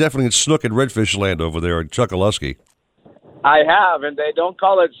were definitely in snook and redfish land over there in Chuckaluski. I have, and they don't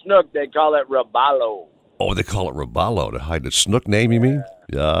call it snook. They call it robalo. Oh, they call it robalo to hide the snook name, you mean?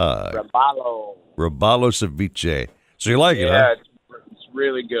 Yeah. Robalo. Robalo ceviche. So you like it, huh? Yeah, it's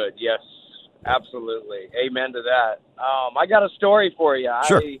really good. Yes, absolutely. Amen to that. I got a story for you.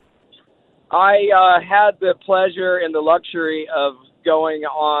 Sure. I had the pleasure and the luxury of going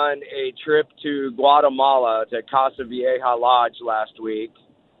on a trip to Guatemala to Casa Vieja Lodge last week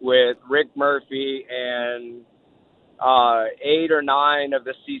with Rick Murphy and 8 or 9 of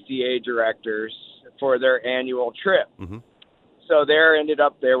the CCA directors for their annual trip. Mm-hmm. So there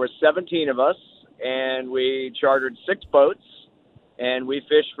was 17 of us, and we chartered 6 boats, and we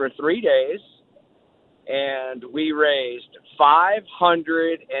fished for 3 days, and we raised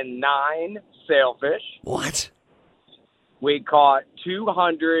 509 sailfish. What? We caught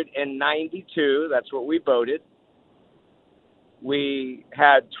 292. That's what we boated. We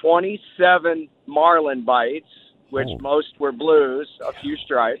had 27 marlin bites, which most were blues, a few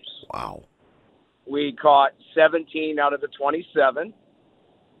stripes. Wow. We caught 17 out of the 27.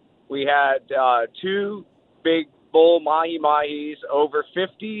 We had 2 big bull mahi-mahis over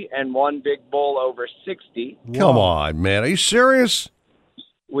 50 and 1 big bull over 60. Come on, man. Are you serious?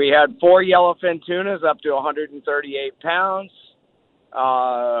 We had 4 yellowfin tunas up to 138 pounds.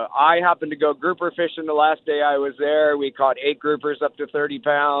 I happened to go grouper fishing the last day I was there. We caught 8 groupers up to 30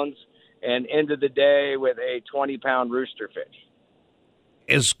 pounds and ended the day with a 20-pound rooster fish.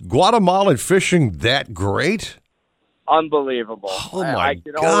 Is Guatemalan fishing that great? Unbelievable. Oh, my I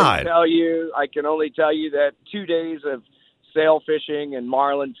can only tell you that 2 days of sail fishing and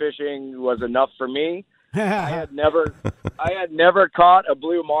marlin fishing was enough for me. I had never caught a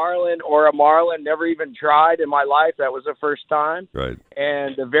blue marlin or a marlin, never even tried in my life. That was the first time. Right.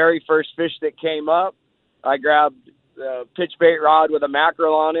 And the very first fish that came up, I grabbed the pitch bait rod with a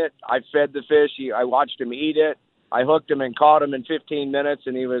mackerel on it. I fed the fish. I watched him eat it. I hooked him and caught him in 15 minutes,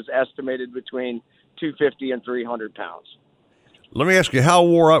 and he was estimated between 250 and 300 pounds. Let me ask you, how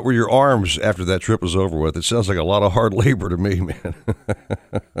wore out were your arms after that trip was over with? It sounds like a lot of hard labor to me, man.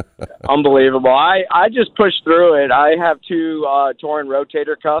 Unbelievable. I just pushed through it. I have 2 torn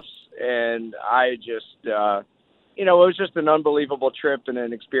rotator cuffs, and I just, it was just an unbelievable trip and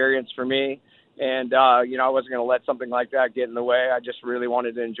an experience for me. And, I wasn't going to let something like that get in the way. I just really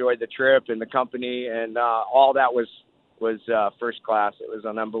wanted to enjoy the trip and the company, and all that was first class. It was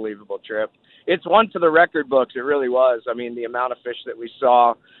an unbelievable trip. It's one for the record books. It really was. I mean, the amount of fish that we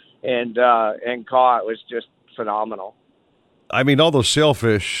saw and caught was just phenomenal. I mean, all those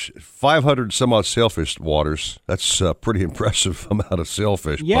sailfish, 500 some odd sailfish waters. That's a pretty impressive amount of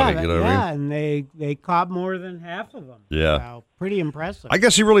sailfish, buddy. You know what I mean? And they caught more than half of them. Yeah. So, pretty impressive. I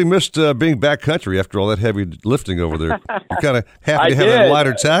guess he really missed being backcountry after all that heavy lifting over there. You're kind of happy to have that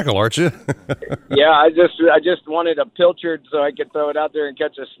lighter tackle, aren't you? Yeah, I just wanted a pilchard so I could throw it out there and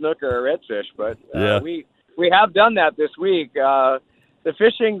catch a snook or a redfish. But we have done that this week. The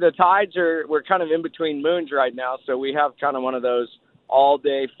fishing, the tides we're kind of in between moons right now, so we have kind of one of those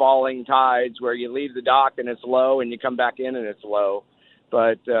all-day falling tides where you leave the dock and it's low and you come back in and it's low.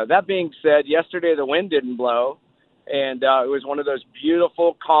 But that being said, yesterday the wind didn't blow, and it was one of those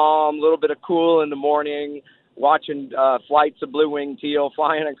beautiful, calm, little bit of cool in the morning, watching flights of blue-winged teal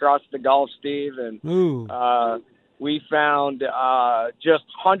flying across the Gulf, Steve, and we found just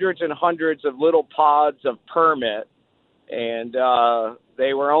hundreds and hundreds of little pods of permit, and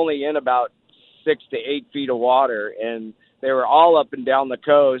they were only in about 6 to 8 feet of water, and they were all up and down the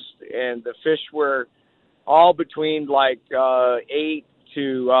coast, and the fish were all between like 8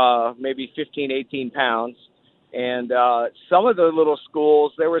 to maybe 15, 18 pounds. And some of the little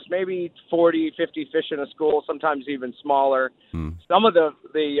schools, there was maybe 40, 50 fish in a school, sometimes even smaller. Some of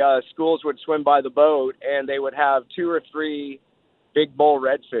the schools would swim by the boat, and they would have 2 or 3 big bull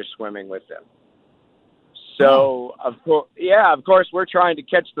redfish swimming with them. So, of course, we're trying to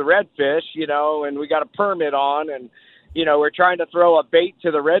catch the redfish, and we got a permit on, and we're trying to throw a bait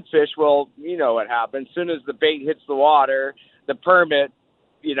to the redfish. Well, you know what happens. As soon as the bait hits the water, the permit,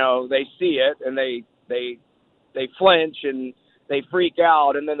 they see it and they flinch and they freak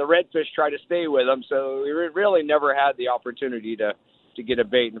out, and then the redfish try to stay with them. So we really never had the opportunity to get a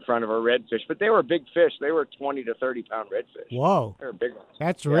bait in front of a redfish. But they were big fish. They were 20 to 30 pound redfish. Whoa. They were big ones.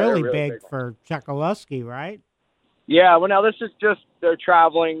 That's really big for Chokoloskee, right? Yeah, well, now this is just they're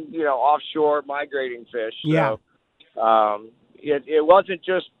traveling, offshore migrating fish. So, yeah. It wasn't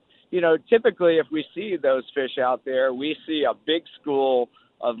just, typically if we see those fish out there, we see a big school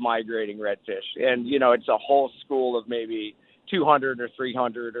of migrating redfish. And, it's a whole school of maybe 200 or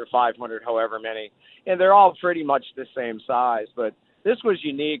 300 or 500, however many. And they're all pretty much the same size. But this was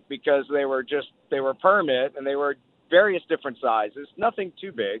unique because they were permit and they were various different sizes, nothing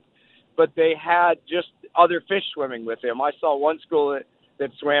too big. But they had just other fish swimming with them. I saw one school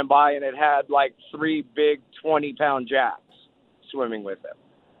that swam by, and it had like 3 big 20-pound jacks swimming with them.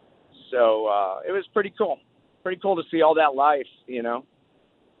 So it was pretty cool. Pretty cool to see all that life,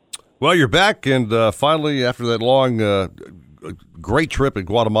 Well, you're back, and finally, after that long, great trip in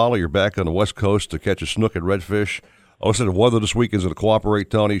Guatemala, you're back on the West Coast to catch a snook and redfish. I said the weather this week is going to cooperate,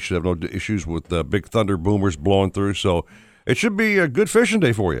 Tony. You should have no issues with big thunder boomers blowing through. So it should be a good fishing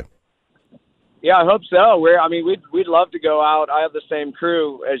day for you. Yeah, I hope so. We'd love to go out. I have the same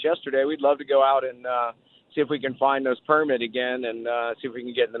crew as yesterday. We'd love to go out and see if we can find those permit again and see if we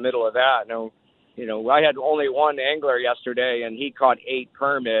can get in the middle of that. I had only one angler yesterday, and he caught 8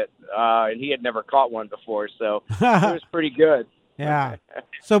 permit, and he had never caught one before, so it was pretty good. Yeah.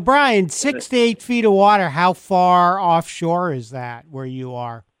 So, Brian, 6 to 8 feet of water, how far offshore is that where you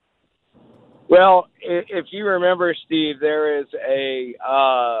are? Well, if you remember, Steve, there is a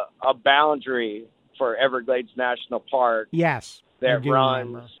boundary for Everglades National Park. Yes. That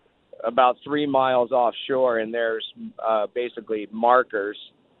runs about 3 miles offshore, and there's basically markers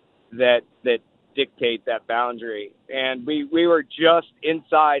that dictate that boundary. And we were just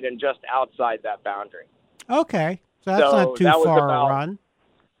inside and just outside that boundary. Okay. So that's not too far a run.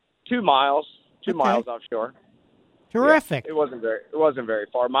 2 miles. 2 miles offshore. Terrific. Yeah, it wasn't very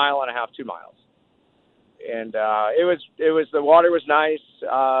far. 1.5 miles, 2 miles. And it was the water was nice.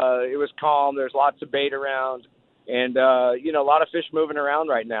 It was calm. There's lots of bait around, and a lot of fish moving around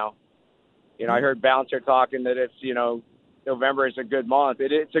right now. I heard Bouncer talking that it's November is a good month.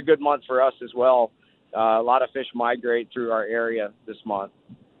 It's a good month for us as well. A lot of fish migrate through our area this month.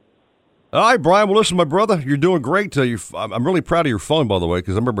 All right, Brian. Well, listen, my brother, you're doing great. I'm really proud of your phone, by the way,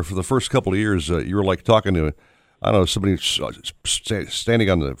 because I remember for the first couple of years you were like talking to, I don't know, somebody standing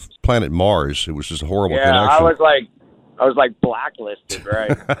on the planet Mars. It was just a horrible connection. I was like blacklisted,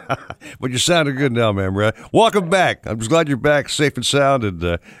 right? But you sounded good now, man, Brad. Welcome back. I'm just glad you're back, safe and sound,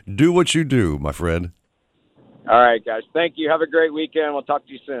 and do what you do, my friend. All right, guys. Thank you. Have a great weekend. We'll talk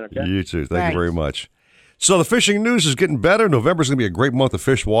to you soon, okay? You too. Thank you very much. So the fishing news is getting better. November's going to be a great month of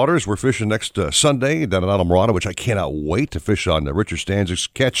fish waters. We're fishing next Sunday down in Islamorada, which I cannot wait to fish on Richard Stanczyk's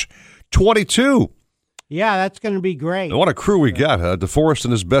Catch 22. Yeah, that's going to be great. And what a crew we got, huh? DeForest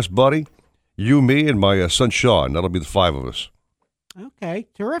and his best buddy, you, me, and my son Sean. That'll be the 5 of us. Okay,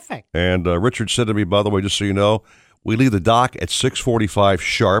 terrific. And Richard said to me, by the way, just so you know, we leave the dock at 6:45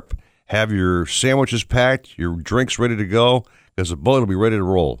 sharp. Have your sandwiches packed, your drinks ready to go, because the boat will be ready to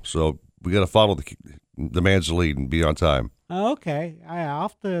roll. So we got to follow the man's lead and be on time. Okay, I'll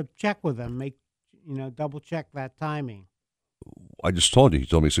have to check with them. Double check that timing. I just told you. He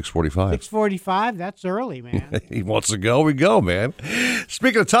told me 6:45. 6:45? That's early, man. He wants to go. We go, man.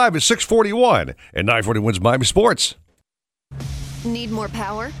 Speaking of time, it's 6:41, and 940 wins Miami Sports. Need more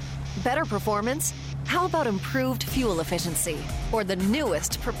power? Better performance? How about improved fuel efficiency? Or the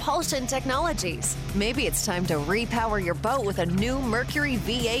newest propulsion technologies? Maybe it's time to repower your boat with a new Mercury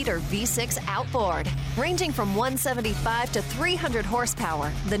V8 or V6 outboard. Ranging from 175 to 300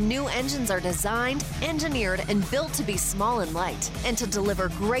 horsepower, the new engines are designed, engineered, and built to be small and light, and to deliver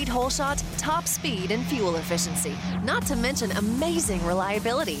great hole shot, top speed, and fuel efficiency. Not to mention amazing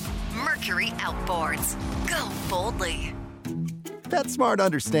reliability. Mercury Outboards. Go boldly. PetSmart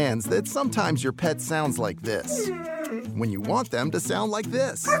understands that sometimes your pet sounds like this when you want them to sound like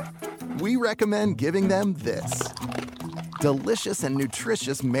this. We recommend giving them this. Delicious and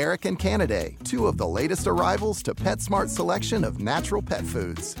nutritious American Canidae, 2 of the latest arrivals to PetSmart's selection of natural pet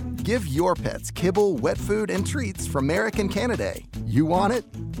foods. Give your pets kibble, wet food, and treats from American Canidae. You want it?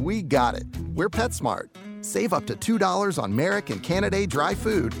 We got it. We're PetSmart. Save up to $2 on American Canidae dry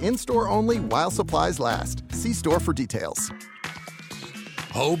food, in-store only while supplies last. See store for details.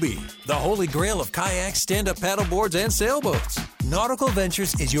 Hobie, the holy grail of kayaks, stand-up paddleboards, and sailboats. Nautical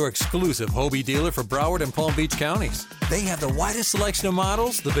Ventures is your exclusive Hobie dealer for Broward and Palm Beach counties. They have the widest selection of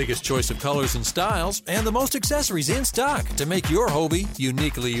models, the biggest choice of colors and styles, and the most accessories in stock to make your Hobie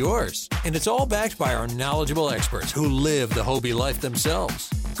uniquely yours. And it's all backed by our knowledgeable experts who live the Hobie life themselves.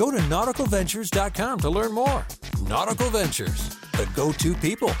 Go to nauticalventures.com to learn more. Nautical Ventures, the go-to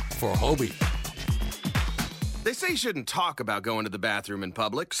people for Hobie. They say you shouldn't talk about going to the bathroom in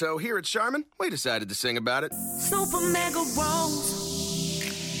public, so here at Charmin, we decided to sing about it. Super mega rolls,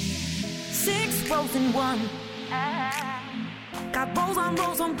 6 rolls in one. Got rolls on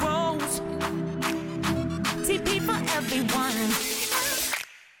rolls on rolls. TP for everyone.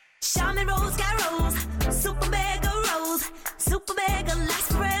 Charmin rolls got rolls, super mega rolls. Super mega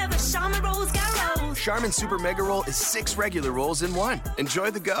lasts forever. Charmin rolls got rolls. Charmin Super Mega Roll is 6 regular rolls in one.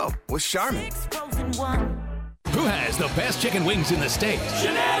 Enjoy the go with Charmin. 6 rolls in one. Who has the best chicken wings in the state?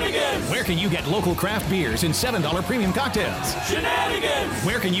 Shenanigans! Where can you get local craft beers and $7 premium cocktails? Shenanigans!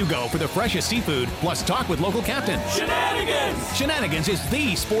 Where can you go for the freshest seafood, plus talk with local captains? Shenanigans! Shenanigans is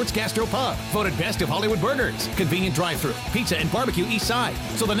the sports gastro pub, voted best of Hollywood burgers, convenient drive-thru, pizza and barbecue east side.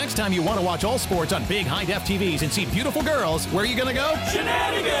 So the next time you want to watch all sports on big high-def TVs and see beautiful girls, where are you going to go?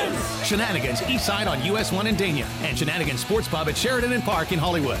 Shenanigans! Shenanigans east side on US 1 in Dania, and Shenanigans Sports Pub at Sheridan and Park in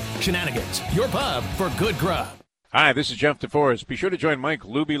Hollywood. Shenanigans, your pub for good grub. Hi, this is Jeff DeForest. Be sure to join Mike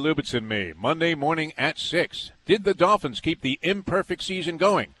Luby Lubitz and me Monday morning at 6. Did the Dolphins keep the imperfect season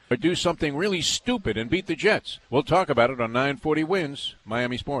going or do something really stupid and beat the Jets? We'll talk about it on 940 Wins,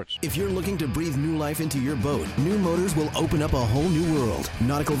 Miami Sports. If you're looking to breathe new life into your boat, New Motors will open up a whole new world.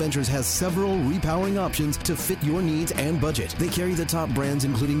 Nautical Ventures has several repowering options to fit your needs and budget. They carry the top brands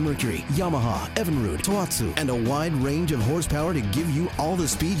including Mercury, Yamaha, Evinrude, Tohatsu, and a wide range of horsepower to give you all the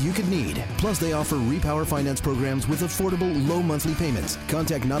speed you could need. Plus, they offer repower finance programs with affordable low monthly payments.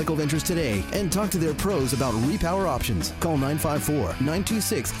 Contact Nautical Ventures today and talk to their pros about repower options. Call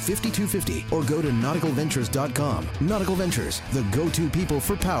 954-926-5250 or go to nauticalventures.com. Nautical Ventures, the go-to people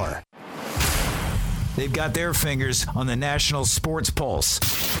for power. They've got their fingers on the national sports pulse.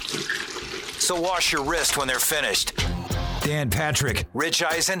 So wash your wrist when they're finished. Dan Patrick, Rich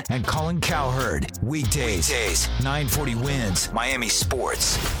Eisen, and Colin Cowherd. Weekdays, 940 Wins, Miami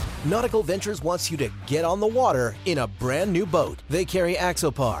Sports. Nautical Ventures wants you to get on the water in a brand new boat. They carry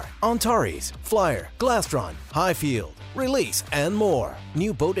Axopar, Antares, Flyer, Glastron, Highfield, Release, and more.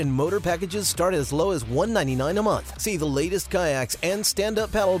 New boat and motor packages start as low as $199 a month. See the latest kayaks and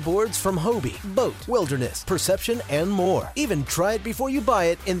stand-up paddle boards from Hobie, Boat, Wilderness, Perception, and more. Even try it before you buy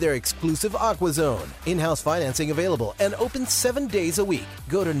it in their exclusive Aqua Zone. In-house financing available and open 7 days a week.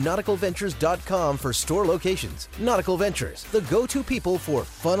 Go to nauticalventures.com for store locations. Nautical Ventures, the go-to people for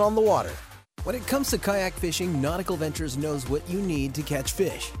fun on the water. When it comes to kayak fishing, Nautical Ventures knows what you need to catch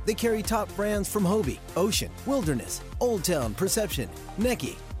fish. They carry top brands from Hobie, Ocean, Wilderness, Old Town, Perception,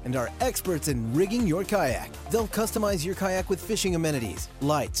 Necky, and are experts in rigging your kayak. They'll customize your kayak with fishing amenities,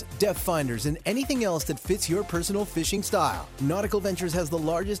 lights, depth finders, and anything else that fits your personal fishing style. Nautical Ventures has the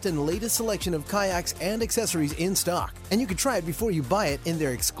largest and latest selection of kayaks and accessories in stock, and you can try it before you buy it in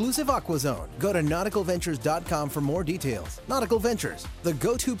their exclusive Aqua Zone. Go to nauticalventures.com for more details. Nautical Ventures, the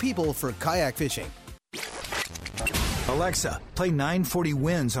go-to people for kayak fishing. Alexa, play 940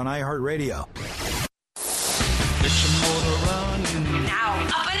 Wins on iHeartRadio. Now,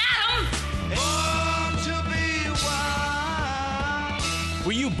 up and at 'em!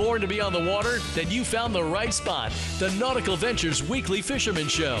 Were you born to be on the water? Then you found the right spot. The Nautical Ventures Weekly Fisherman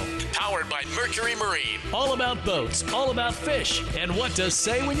Show. Powered by Mercury Marine. All about boats, all about fish, and what to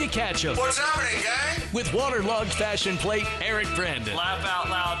say when you catch them. What's happening, gang? With waterlogged fashion plate, Eric Brandon. Laugh out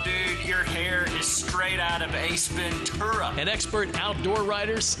loud, dude. Your hair is straight out of Ace Ventura. And expert outdoor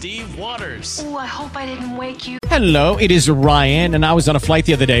rider, Steve Waters. Ooh, I hope I didn't wake you. Hello, it is Ryan, and I was on a flight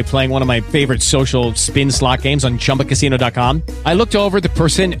the other day playing one of my favorite social spin slot games on ChumbaCasino.com. I looked over at the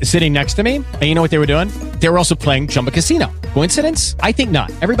person sitting next to me, and you know what they were doing? They were also playing Chumba Casino. Coincidence? I think not.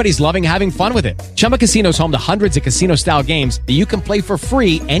 Everybody's loving having fun with it. Chumba Casino is home to hundreds of casino-style games that you can play for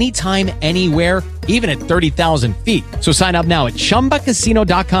free anytime, anywhere, even at 30,000 feet. So sign up now at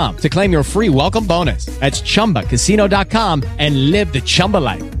ChumbaCasino.com to claim your free welcome bonus. That's ChumbaCasino.com and live the Chumba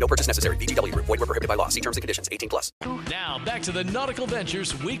life. No purchase necessary. VGW. Void where prohibited by law. See terms and conditions. 18+. Now, back to the Nautical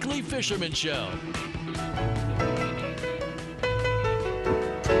Ventures Weekly Fisherman Show.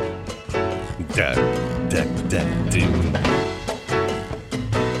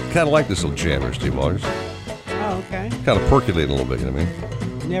 Kind of like this little jammer, Steve Waters. Oh, okay. Kind of percolating a little bit, you know what I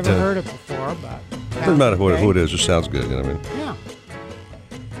mean? Never heard it before, but... Doesn't matter who it is, just sounds good, you know what I mean? Yeah.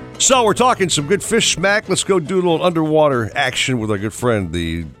 So we're talking some good fish smack. Let's go do a little underwater action with our good friend,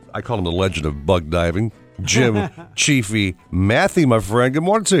 I call him the legend of bug diving, Jim Chiefy Matthew, my friend. Good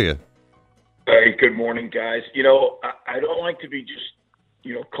morning to you. Hey, good morning, guys. I don't like to be just,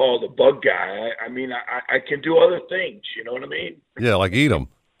 called a bug guy. I mean, I can do other things. You know what I mean? Yeah, like eat them.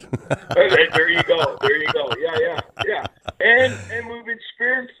 There you go. Yeah. And we've been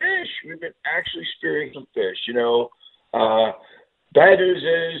spearing fish. We've been actually spearing some fish. Bad news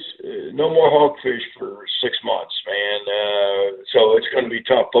is no more hogfish for 6 months, man. So it's going to be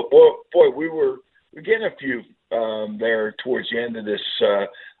tough. But boy, we're getting a few there towards the end of this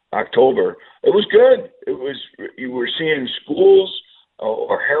October. It was good. You were seeing schools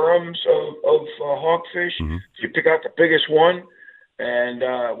or harems of hogfish. Mm-hmm. You pick out the biggest one, and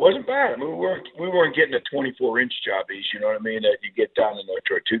it wasn't bad. I mean, we weren't getting the 24-inch jobbies, you know what I mean, that you get down in the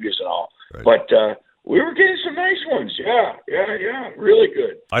Tortugas and all. Right. But we were getting some nice ones. Yeah, really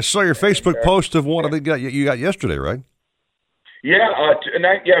good. I saw your Facebook post of one that you got yesterday, right? Yeah,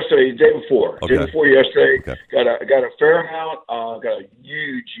 not yesterday, the day before. Okay. Day before yesterday, Okay. got a fair amount. Got a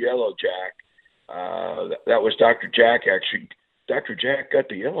huge yellow jack. That was Dr. Jack, actually. Dr. Jack got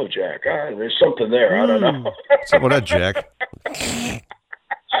the yellow jack. There's something there. I don't know. Something with that Jack. I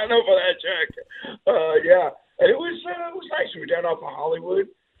don't know about that Jack. Yeah, and it was nice. We were down off of Hollywood,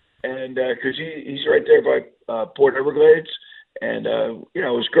 and because he's right there by Port Everglades, and it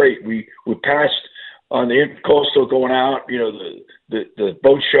was great. We passed on the Intercoastal going out, the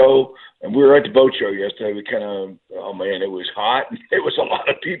boat show, and we were at the boat show yesterday. We kind of, it was hot. It was a lot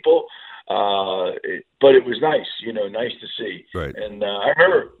of people, but it was nice, nice to see. Right. And I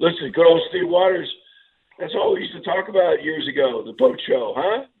remember, listen, good old Steve Waters, that's all we used to talk about years ago, the boat show,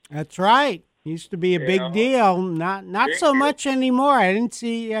 huh? That's right. Used to be a big deal. Not so much anymore. I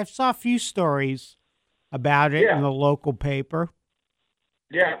saw a few stories about it in the local paper.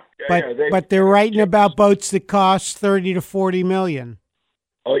 But they're writing about boats that cost $30 to $40 million.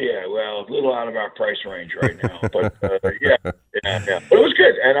 Oh yeah, well, a little out of our price range right now, but yeah. But it was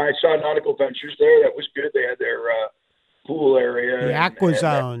good, and I saw Nautical Ventures there. That was good. They had their pool area, the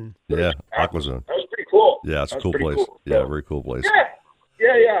Aquazone. Yeah, Aquazone. That was pretty cool. Yeah, it's a cool pretty place. Cool. Yeah, very cool place. Yeah.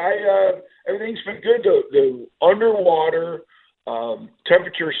 Everything's been good. The underwater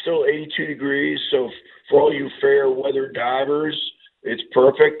temperature is still 82 degrees, so for all you fair weather divers, it's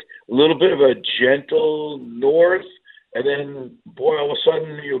perfect. A little bit of a gentle north, and then, boy, all of a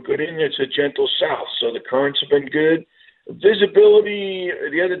sudden you'll get in, it's a gentle south. So the currents have been good. Visibility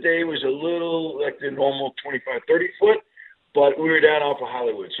the other day was a little like the normal 25, 30 foot, but we were down off of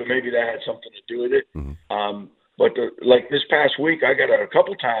Hollywood, so maybe that had something to do with it. Mm-hmm. But like this past week, I got out a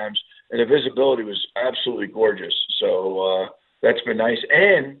couple times, and the visibility was absolutely gorgeous. So that's been nice.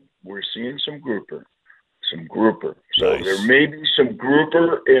 And we're seeing some grouper. So nice. There may be some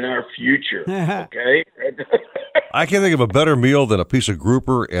grouper in our future, okay? I can't think of a better meal than a piece of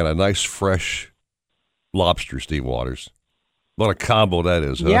grouper and a nice fresh lobster, Steve Waters. What a combo that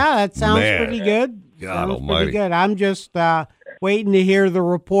is, huh? Yeah, that sounds pretty good. God sounds almighty. Pretty good. I'm just waiting to hear the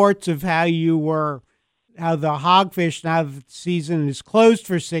reports of how the hogfish, now that the season is closed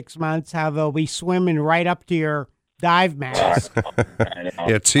for 6 months, how they'll be swimming right up to your dive mask.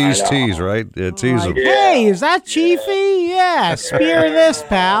 Yeah, tease, right? Yeah, tease them. Hey, is that Chiefy? Yeah, spear this,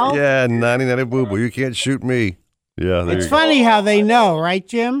 pal. Yeah, 99 boo-boo. You can't shoot me. Yeah, it's funny how they know, right,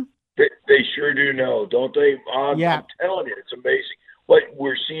 Jim? They sure do know, don't they? I'm telling you, it's amazing. But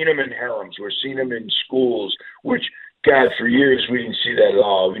we're seeing them in harems. We're seeing them in schools, which, God, for years we didn't see that at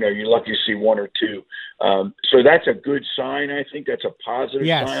all. You're lucky to see one or two. So that's a good sign, I think. That's a positive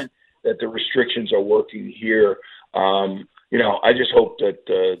sign that the restrictions are working here. I just hope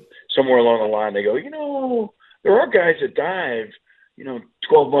that somewhere along the line they go, there are guys that dive,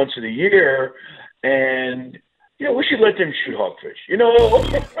 12 months of the year, and, we should let them shoot hogfish. Even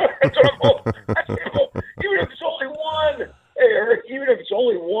if it's only one. Hey, Eric, even if it's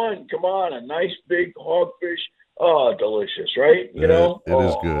only one, come on, a nice big hogfish. Oh, delicious, right? It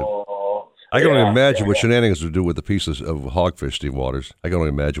is good. I can only imagine what Shenanigans would do with the pieces of hogfish, Steve Waters. I can only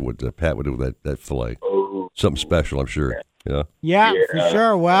imagine what Pat would do with that fillet. Something special, I'm sure. Yeah, for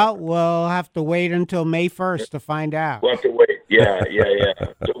sure. Well, we'll have to wait until May 1st to find out. We'll have to wait. Yeah.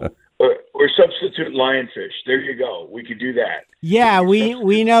 Or substitute lionfish. There you go. We could do that. Yeah,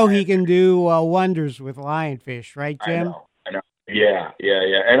 we know he can do wonders with lionfish, right, Jim? I know. Yeah.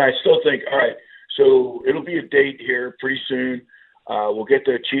 And I still think, all right, so it'll be a date here pretty soon. We'll get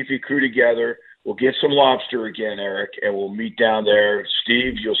the Chiefy crew together. We'll get some lobster again, Eric, and we'll meet down there.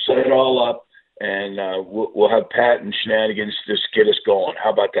 Steve, you'll set it all up, and we'll have Pat and Shenanigans just get us going.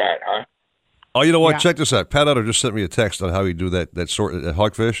 How about that, huh? Oh, you know what? Yeah. Check this out. Pat Utter just sent me a text on how he do that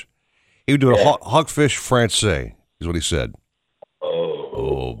hogfish. He would do a hogfish français, is what he said.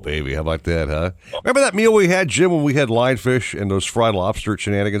 Oh, baby. How about that, huh? Remember that meal we had, Jim, when we had lionfish and those fried lobster at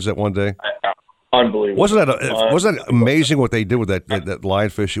Shenanigans that one day? Unbelievable. Wasn't that amazing what they did with that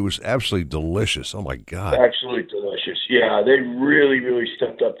lionfish? It was absolutely delicious. Oh my God. Absolutely delicious. Yeah, they really, really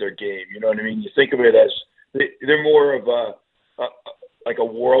stepped up their game. You know what I mean? You think of it as they're more of a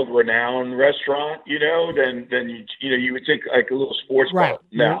world-renowned restaurant, than you would think like a little sports bar.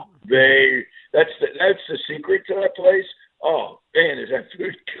 No, that's the secret to that place. Oh man, is that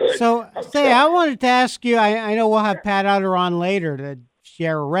food good? So, I wanted to ask you. I know we'll have Pat Utter on later to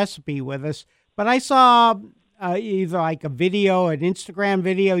share a recipe with us, but I saw either like a video, an Instagram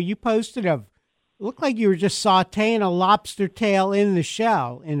video you posted of. It looked like you were just sautéing a lobster tail in the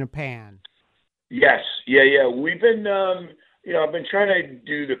shell in a pan. Yes, yeah. We've been, I've been trying to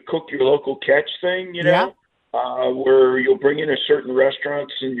do the cook your local catch thing, where you'll bring in a certain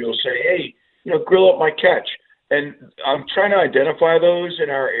restaurants and you'll say, hey, grill up my catch. And I'm trying to identify those in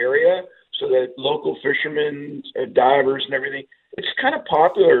our area so that local fishermen, divers and everything, it's kind of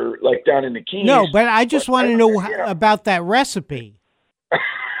popular like down in the Keys. No, but I just want to know about that recipe.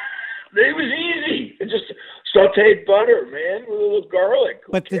 It was easy. It just sauteed butter, man, with a little garlic.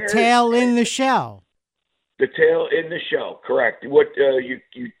 But the tail in the shell. The tail in the shell, correct. What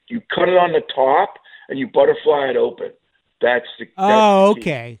you cut it on the top and you butterfly it open. That's the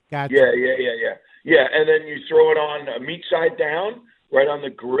okay. Gotcha. Yeah, and then you throw it on meat side down, right on the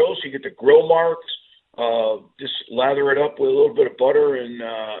grill, so you get the grill marks. Just lather it up with a little bit of butter, and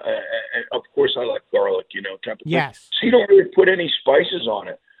of course I like garlic, Yes. So you don't really put any spices on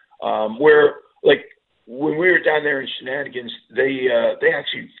it. Where like when we were down there in Shenanigans, they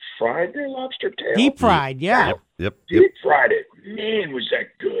actually fried their lobster tail. Deep fried, yeah. Yep. Deep fried it. Man, was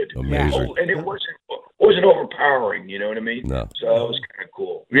that good. Amazing. And it wasn't overpowering, you know what I mean? No. So it was kind of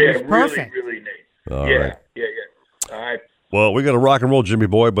cool. Yeah, perfect. Really neat. All yeah, right. Yeah. All right. Well, we got to rock and roll, Jimmy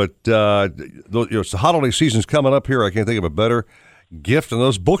boy, but it's the holiday season's coming up here. I can't think of a better gift than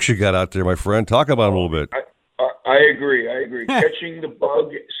those books you got out there, my friend. Talk about them a little bit. I agree. Catching the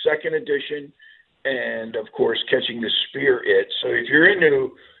Bug, second edition, and of course, Catching the Spear It. So if you're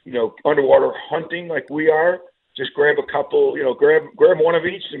into, underwater hunting like we are, just grab a couple, grab one of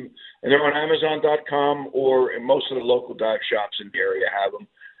each, and they're on Amazon.com or in most of the local dive shops in the area have them.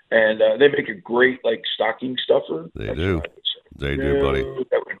 And they make a great, stocking stuffer. They do. They do, buddy.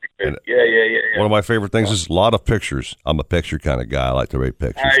 That would be good. Yeah. One of my favorite things is a lot of pictures. I'm a picture kind of guy. I like to rate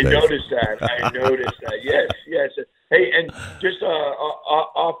pictures. I noticed that. Yes. Hey, and just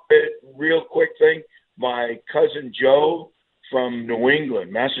off it, real quick thing. My cousin Joe from New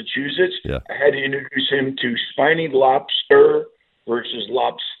England, Massachusetts, I had to introduce him to spiny lobster versus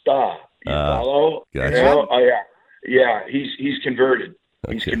lobster. You follow? Gotcha. Yeah. He's converted.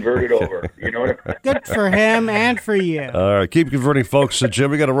 He's converted over. You know what I mean? Good for him and for you. All right. Keep converting, folks.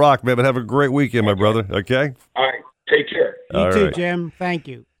 Jim, we got to rock, man. But have a great weekend, my brother. Okay? All right. Take care. You too, Jim. Thank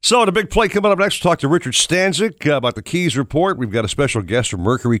you. So, the big play coming up next, we'll talk to Richard Stanczyk about the Keys Report. We've got a special guest from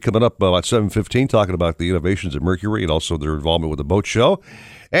Mercury coming up about 7:15, talking about the innovations at Mercury and also their involvement with the boat show.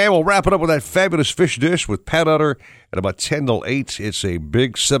 And we'll wrap it up with that fabulous fish dish with Pat Utter at about 10 till 8. It's a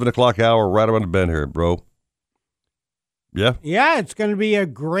big 7 o'clock hour right around the bend here, bro. Yeah? Yeah, it's going to be a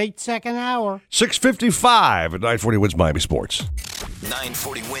great second hour. 6:55 at 940 Wins Miami Sports.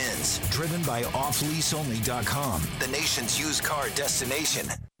 940 Wins, driven by offleaseonly.com, the nation's used car destination.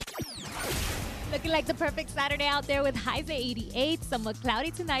 Looking like the perfect Saturday out there with highs at 88, somewhat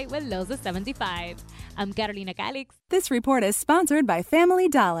cloudy tonight with lows of 75. I'm Carolina Calix. This report is sponsored by Family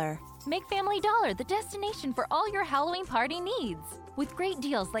Dollar. Make Family Dollar the destination for all your Halloween party needs. With great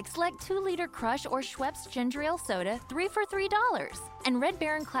deals like select 2-liter Crush or Schweppes Ginger Ale Soda, 3 for $3. And Red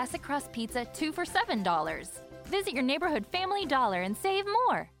Baron Classic Crust Pizza, 2 for $7. Visit your neighborhood Family Dollar and save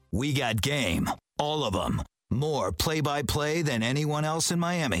more. We got game. All of them. More play-by-play than anyone else in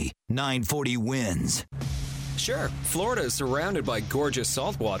Miami. 940 Wins. Sure, Florida is surrounded by gorgeous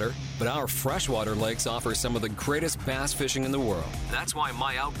saltwater, but our freshwater lakes offer some of the greatest bass fishing in the world. That's why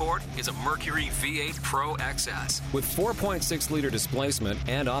my outboard is a Mercury V8 Pro XS. With 4.6-liter displacement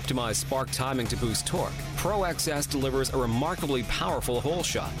and optimized spark timing to boost torque, Pro XS delivers a remarkably powerful hole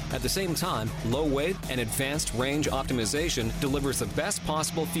shot. At the same time, low weight and advanced range optimization delivers the best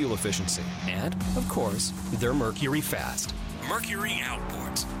possible fuel efficiency. And, of course, they're Mercury fast. Mercury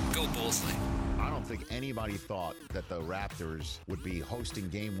outboards. Go Bullsley. I don't think anybody thought that the Raptors would be hosting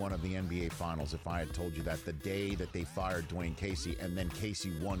Game 1 of the NBA Finals if I had told you that the day that they fired Dwayne Casey and then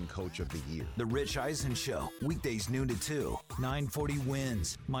Casey won Coach of the Year. The Rich Eisen Show, weekdays noon to 2, 940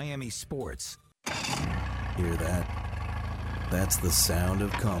 Wins, Miami Sports. Hear that? That's the sound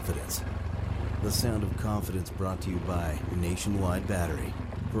of confidence. The sound of confidence brought to you by Nationwide Battery.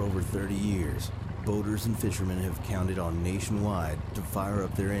 For over 30 years, boaters and fishermen have counted on Nationwide to fire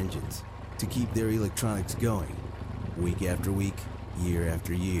up their engines, to keep their electronics going. Week after week, year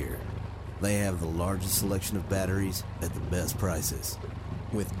after year. They have the largest selection of batteries at the best prices,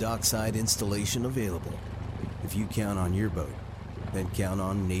 with dockside installation available. If you count on your boat, then count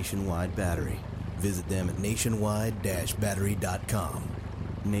on Nationwide Battery. Visit them at nationwide-battery.com.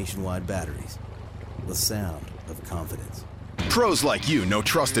 Nationwide Batteries, the sound of confidence. Pros like you know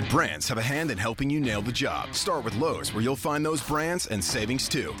trusted brands have a hand in helping you nail the job. Start with Lowe's, where you'll find those brands and savings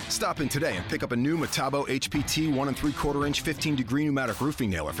too. Stop in today and pick up a new Metabo HPT 1 3/4-inch 15-degree pneumatic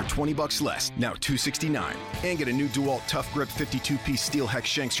roofing nailer for $20 less, now $269. And get a new DeWalt Tough Grip 52-piece steel hex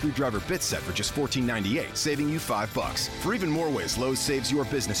shank screwdriver bit set for just $14.98, saving you $5. For even more ways Lowe's saves your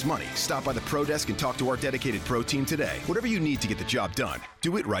business money, stop by the Pro Desk and talk to our dedicated Pro team today. Whatever you need to get the job done,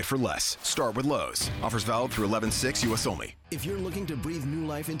 do it right for less. Start with Lowe's. Offers valid through 11/6 U.S. only. If you're looking to breathe new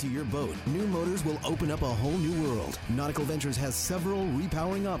life into your boat, New Motors will open up a whole new world. Nautical Ventures has several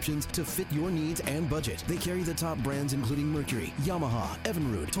repowering options to fit your needs and budget. They carry the top brands including Mercury, Yamaha,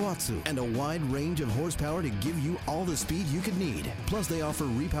 Evinrude, Tohatsu, and a wide range of horsepower to give you all the speed you could need. Plus, they offer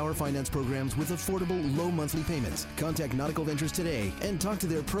repower finance programs with affordable, low monthly payments. Contact Nautical Ventures today and talk to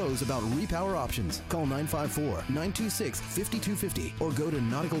their pros about repower options. Call 954-926-5250 or go to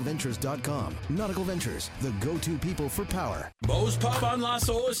nauticalventures.com. Nautical Ventures, the go-to people for power. Bo's Pub on Las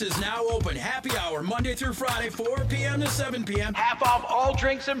Olas is now open. Happy hour Monday through Friday, 4 p.m. to 7 p.m. Half off all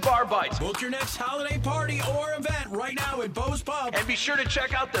drinks and bar bites. Book your next holiday party or event right now at Bo's Pub. And be sure to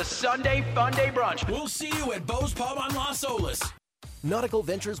check out the Sunday Fun Day Brunch. We'll see you at Bo's Pub on Las Olas. Nautical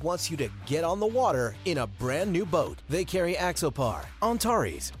Ventures wants you to get on the water in a brand new boat. They carry Axopar,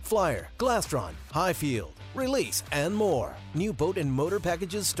 Antares, Flyer, Glastron, Highfield, Release, and more. New boat and motor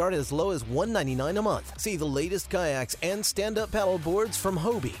packages start as low as $199 a month. See the latest kayaks and stand-up paddle boards from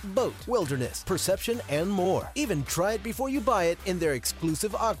Hobie, Boat, Wilderness, Perception, and more. Even try it before you buy it in their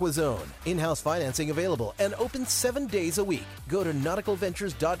exclusive Aqua Zone. In-house financing available and open 7 days a week. Go to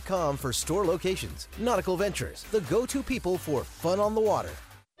nauticalventures.com for store locations. Nautical Ventures, the go-to people for fun on the water.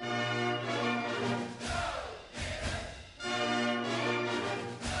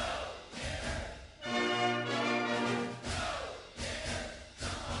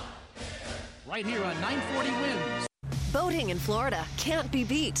 Right here on 940 Winds. Boating in Florida can't be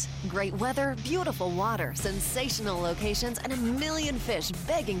beat. Great weather, beautiful water, sensational locations, and a million fish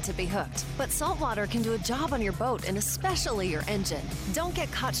begging to be hooked. But saltwater can do a job on your boat and especially your engine. Don't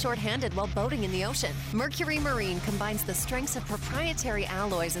get caught short-handed while boating in the ocean. Mercury Marine combines the strengths of proprietary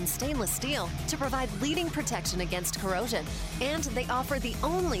alloys and stainless steel to provide leading protection against corrosion. And they offer the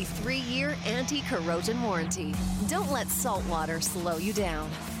only 3-year anti-corrosion warranty. Don't let saltwater slow you down.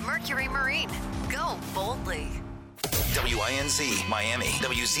 Mercury Marine. Go boldly. WINZ Miami,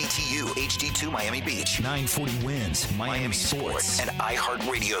 WZTU HD2 Miami Beach, 940 Winds Miami Sports, and iHeart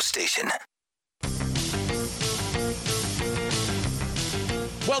Radio Station.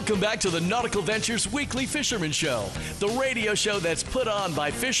 Welcome back to the Nautical Ventures Weekly Fisherman Show, the radio show that's put on by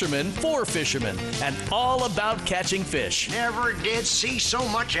fishermen for fishermen and all about catching fish. Never did see so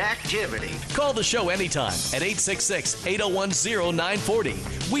much activity. Call the show anytime at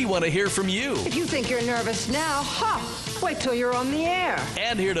 866-801-0940. We want to hear from you. If you think you're nervous now, wait till you're on the air.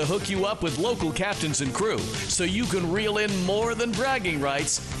 And here to hook you up with local captains and crew so you can reel in more than bragging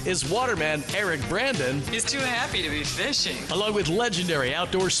rights is waterman Eric Brandon. He's too happy to be fishing. Along with legendary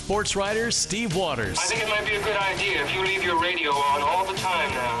outdoor sports writer Steve Waters. I think it might be a good idea if you leave your radio on all the time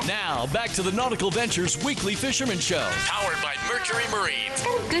now. Now, back to the Nautical Ventures Weekly Fisherman Show. Powered by Mercury Marine. It's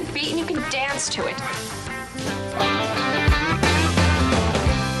got a good beat and you can dance to it.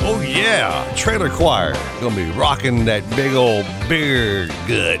 Oh yeah, Trailer Choir. Gonna be rocking that big old beer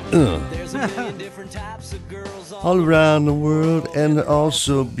gut. All around the world and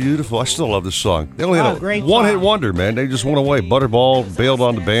also beautiful. I still love this song. They only had a one-hit wonder, man. They just went away. Butterball bailed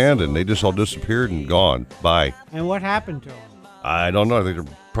on the band, and they just all disappeared and gone. Bye. And what happened to them? I don't know. I think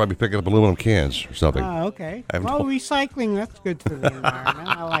they're probably picking up aluminum cans or something. Oh, okay. Well, recycling, that's good for the environment.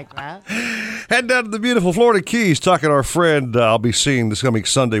 I like that. Head down to the beautiful Florida Keys, talking to our friend I'll be seeing this coming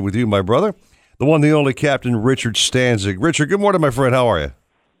Sunday with you, my brother, the one, the only Captain Richard Stanczyk. Richard, good morning, my friend. How are you?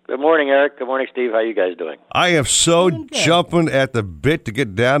 Good morning, Eric. Good morning, Steve. How you guys doing? I am so jumping at the bit to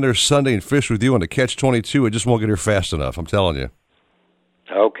get down there Sunday and fish with you on the Catch-22. I just won't get here fast enough, I'm telling you.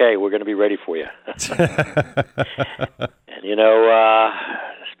 Okay, we're going to be ready for you. And,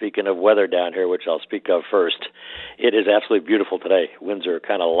 speaking of weather down here, which I'll speak of first, it is absolutely beautiful today. Winds are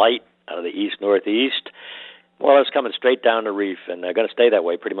kind of light out of the east-northeast. Well, it's coming straight down the reef, and they're going to stay that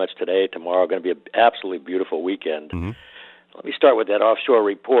way pretty much today. Tomorrow going to be an absolutely beautiful weekend. Mm-hmm. Let me start with that offshore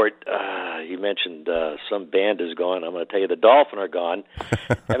report. he mentioned some band is gone. I'm going to tell you the Dolphin are gone.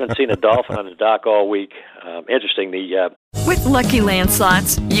 Haven't seen a dolphin on the dock all week. Interesting. With Lucky Land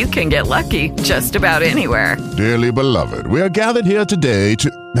Slots, you can get lucky just about anywhere. Dearly beloved, we are gathered here today to...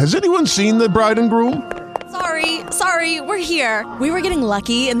 Has anyone seen the bride and groom? Sorry, we're here. We were getting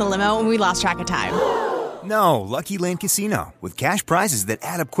lucky in the limo and we lost track of time. No, Lucky Land Casino, with cash prizes that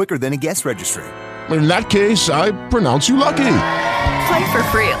add up quicker than a guest registry. In that case, I pronounce you lucky. Play for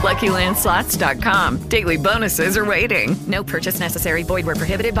free at LuckyLandSlots.com. Daily bonuses are waiting. No purchase necessary. Void where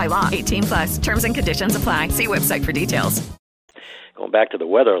prohibited by law. 18+. Terms and conditions apply. See website for details. Going back to the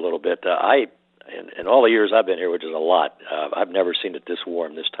weather a little bit, in all the years I've been here, which is a lot, I've never seen it this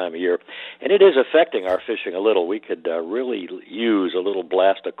warm this time of year. And it is affecting our fishing a little. We could really use a little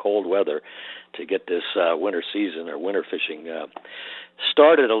blast of cold weather to get this winter season or winter fishing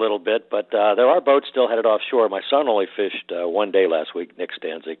started a little bit. But there are boats still headed offshore. My son only fished one day last week, Nick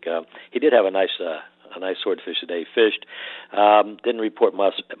Stanzik. He did have a nice swordfish today. Fished. Didn't report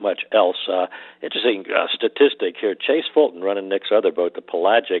much else. Interesting statistic here. Chase Fulton running Nick's other boat, the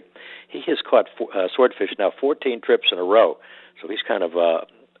Pelagic. He has caught swordfish now 14 trips in a row. So he's kind of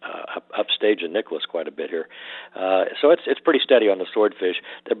upstaging Nicholas quite a bit here. So it's pretty steady on the swordfish.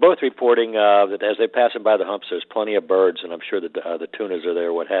 They're both reporting that as they pass them by the humps, there's plenty of birds, and I'm sure that the tunas are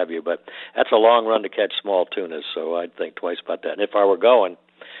there, what have you. But that's a long run to catch small tunas, so I'd think twice about that. And if I were going,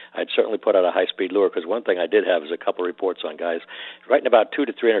 I'd certainly put out a high-speed lure, because one thing I did have is a couple reports on guys right in about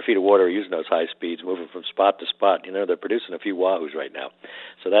 200 to 300 feet of water using those high speeds, moving from spot to spot. You know, they're producing a few wahoos right now,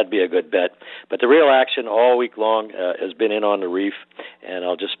 so that'd be a good bet. But the real action all week long has been in on the reef, and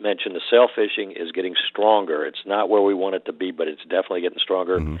I'll just mention the sail fishing is getting stronger. It's not where we want it to be, but it's definitely getting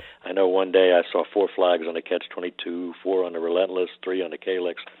stronger. Mm-hmm. I know one day I saw 4 flags on the Catch-22, 4 on the Relentless, 3 on the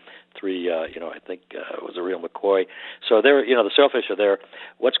Calyx. 3, I think it was a real McCoy. So there, the sailfish are there.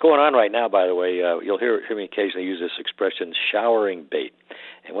 What's going on right now, by the way, you'll hear me occasionally use this expression, showering bait.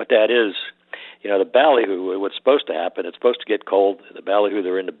 And what that is, the ballyhoo, what's supposed to happen, it's supposed to get cold. The ballyhoo,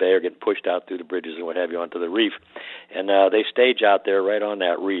 they're in the bay, are getting pushed out through the bridges and what have you onto the reef. And they stage out there right on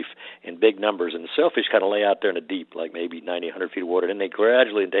that reef in big numbers. And the sailfish kind of lay out there in the deep, like maybe 90, 100 feet of water. And they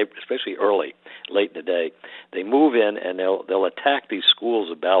gradually, especially early, late in the day, they move in and they'll attack these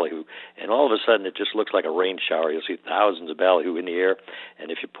schools of ballyhoo. And all of a sudden, it just looks like a rain shower. You'll see thousands of ballyhoo in the air.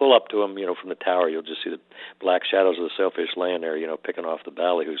 And if you pull up to them, from the tower, you'll just see the black shadows of the sailfish laying there, picking off the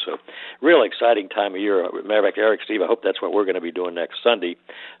ballyhoo. So real exciting time of year. Matter of fact, Eric, Steve, I hope that's what we're going to be doing next Sunday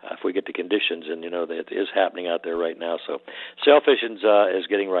if we get the conditions, and that is happening out there right now. So sailfishing is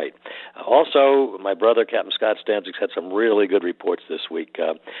getting right. Also, my brother, Captain Scott Stanzik, had some really good reports this week.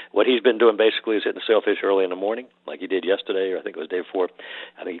 What he's been doing basically is hitting the sailfish early in the morning, like he did yesterday, or I think it was the day before.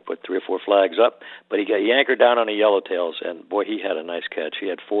 I think he put 3 or 4 flags up, but he anchored down on the yellowtails, and boy, he had a nice catch. He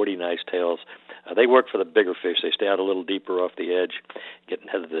had 40 nice tails. They work for the bigger fish. They stay out a little deeper off the edge, getting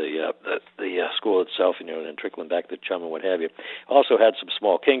ahead of the school itself, and then trickling back to chum and what have you. Also had some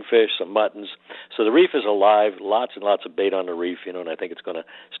small kingfish, some muttons. So the reef is alive. Lots and lots of bait on the reef, and I think it's going to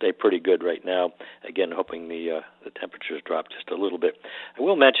stay pretty good right now. Again, hoping the temperatures drop just a little bit. I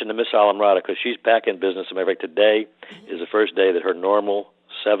will mention the Miss Alamrada, because she's back in business. As a matter of fact, today is the first day that her normal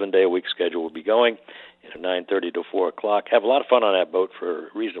 7-day-a-week schedule will be going. 9:30 to 4 o'clock. Have a lot of fun on that boat for a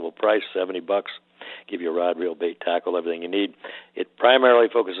reasonable price, $70. Give you a rod, reel, bait, tackle, everything you need. It primarily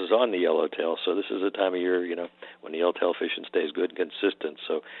focuses on the yellowtail, so this is the time of year, when the yellowtail fishing stays good and consistent.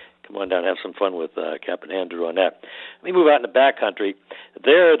 So come on down and have some fun with Captain Andrew on that. Let me move out in the backcountry.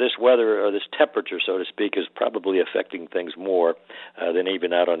 There, this weather, or this temperature, so to speak, is probably affecting things more than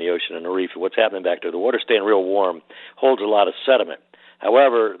even out on the ocean and the reef. What's happening back there, the water staying real warm holds a lot of sediment.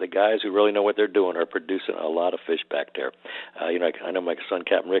 However, the guys who really know what they're doing are producing a lot of fish back there. I know my son,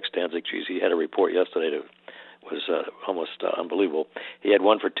 Captain Rick Stanzik, he had a report yesterday that was almost unbelievable. He had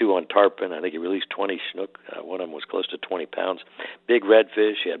 1 for 2 on tarpon. I think he released 20 snook. One of them was close to 20 pounds. Big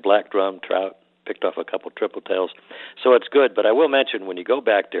redfish. He had black drum, trout, picked off a couple triple tails. So it's good. But I will mention, when you go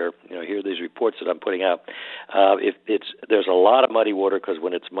back there, hear these reports that I'm putting out, there's a lot of muddy water, because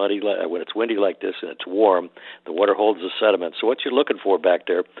when it's windy like this and it's warm, the water holds the sediment. So what you're looking for back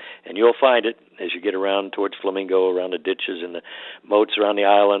there, and you'll find it as you get around towards Flamingo, around the ditches and the moats around the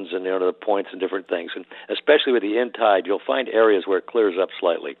islands and the points and different things. And especially with the in tide, you'll find areas where it clears up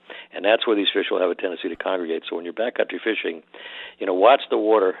slightly. And that's where these fish will have a tendency to congregate. So when you're backcountry fishing, watch the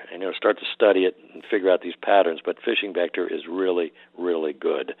water and start to study it and figure out these patterns. But fishing back there is really, really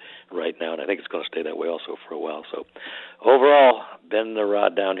good right now. And I think it's going to stay that way also for a while. So overall, bending the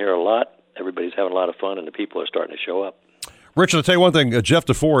rod down here a lot. Everybody's having a lot of fun, and the people are starting to show up. Richard, I'll tell you one thing. Jeff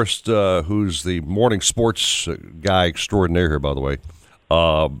DeForest, who's the morning sports guy extraordinaire here, by the way,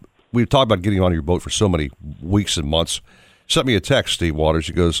 we've talked about getting on your boat for so many weeks and months. Sent me a text, Steve Waters.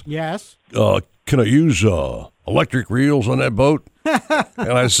 He goes, yes. Can I use electric reels on that boat?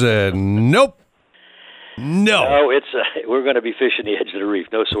 And I said, nope. No, we're going to be fishing the edge of the reef.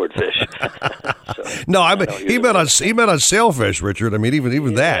 No swordfish. No, he meant on sailfish, Richard. I mean,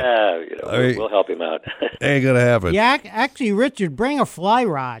 even that. Yeah, we'll help him out. Ain't gonna happen. Yeah, actually, Richard, bring a fly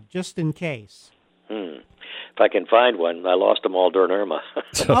rod just in case. If I can find one, I lost them all during Irma.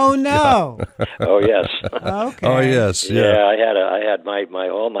 Oh no! Oh yes. Okay. Oh yes. Yeah, I had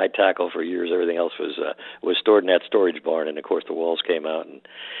all my tackle for years. Everything else was stored in that storage barn, and of course the walls came out, and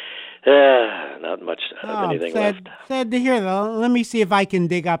not much of anything left. Sad to hear, though. Let me see if I can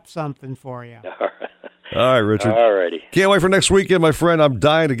dig up something for you. All right, Richard. All righty. Can't wait for next weekend, my friend. I'm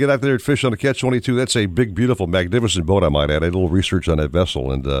dying to get out there and fish on the Catch-22. That's a big, beautiful, magnificent boat, I might add. I did a little research on that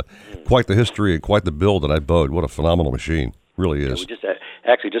vessel, and quite the history and quite the build on that boat. What a phenomenal machine. Really is.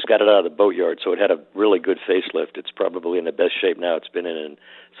 We just got it out of the boatyard, so it had a really good facelift. It's probably in the best shape now it's been in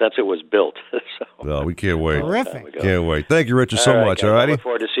since it was built. No, we can't wait. Terrific. Can't wait. Thank you, Richard, so much. All righty? I look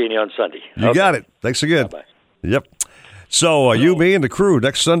forward to seeing you on Sunday. You got it. Thanks again. Bye-bye. Yep. So you, me, and the crew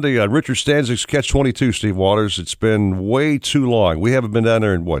next Sunday on Richard Stanczyk's Catch-22, Steve Waters. It's been way too long. We haven't been down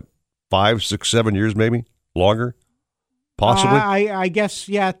there in, 5, 6, 7 years maybe? Longer? Possibly? I guess,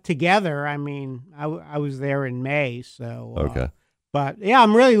 yeah, together. I mean, I was there in May, so. Okay. But, yeah,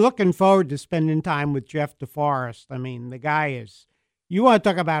 I'm really looking forward to spending time with Jeff DeForest. I mean, the guy is, you want to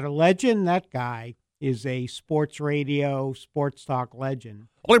talk about a legend? That guy is a sports radio, sports talk legend.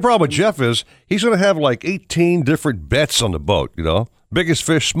 Only problem with Jeff is he's going to have 18 different bets on the boat, Biggest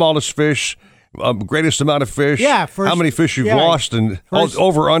fish, smallest fish, greatest amount of fish. Yeah. How many fish you've lost and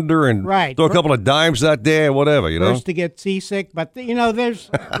over, under, and throw a couple of dimes that day and whatever, First to get seasick. But, there's,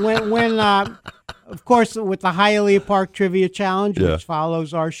 when of course, with the Hialeah Park Trivia Challenge, which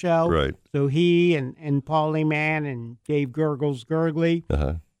follows our show. Right. So he and Paulie Mann and Dave Gurgles Gurgley,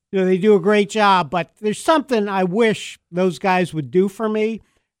 Uh-huh. they do a great job. But there's something I wish those guys would do for me.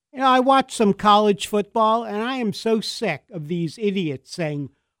 I watch some college football, and I am so sick of these idiots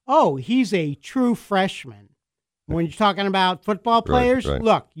saying, oh, he's a true freshman. When you're talking about football players, right.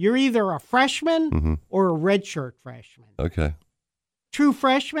 Look, you're either a freshman or a redshirt freshman. Okay. True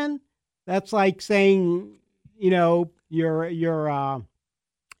freshman, that's like saying, you're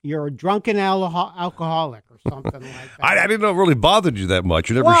a drunken alcoholic or something like that. I didn't know it really bothered you that much.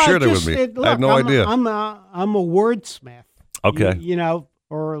 You never shared it with me. I had no idea. I'm a wordsmith. Okay.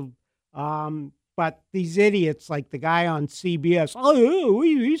 But these idiots like the guy on CBS,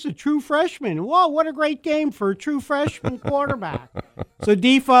 he's a true freshman. Whoa, what a great game for a true freshman quarterback. So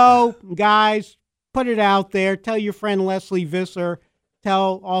Defo, guys, put it out there. Tell your friend Leslie Visser,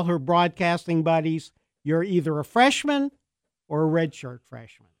 tell all her broadcasting buddies, you're either a freshman or a redshirt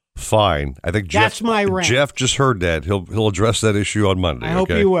freshman. Fine. I think that's my rant. Jeff just heard that. He'll address that issue on Monday. I hope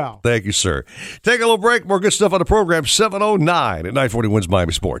he will. Thank you, sir. Take a little break. More good stuff on the program. 7:09 at 940 Wins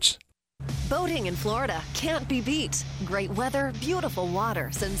Miami Sports. Boating in Florida can't be beat. Great weather, beautiful water,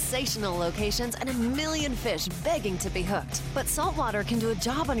 sensational locations, and a million fish begging to be hooked. But saltwater can do a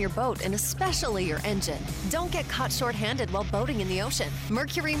job on your boat and especially your engine. Don't get caught short-handed while boating in the ocean.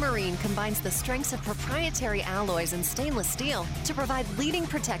 Mercury Marine combines the strengths of proprietary alloys and stainless steel to provide leading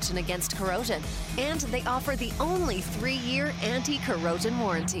protection against corrosion. And they offer the only 3-year anti-corrosion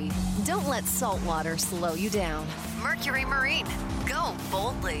warranty. Don't let saltwater slow you down. Mercury Marine. Go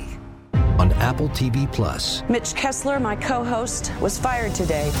boldly. On Apple TV Plus. Mitch Kessler, my co-host, was fired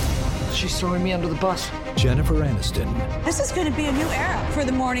today. She's throwing me under the bus. Jennifer Aniston. This is going to be a new era for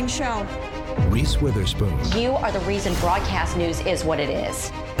the morning show. Reese Witherspoon. You are the reason broadcast news is what it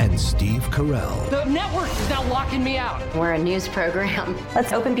is. And Steve Carell. The network is now locking me out. We're a news program.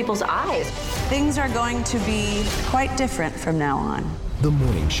 Let's open people's eyes. Things are going to be quite different from now on. The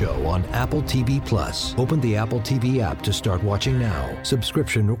Morning Show on Apple TV Plus. Open the Apple TV app to start watching now.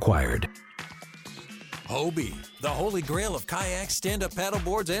 Subscription required. Hobie, the holy grail of kayaks, stand-up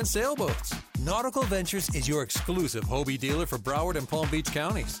paddleboards, and sailboats. Nautical Ventures is your exclusive Hobie dealer for Broward and Palm Beach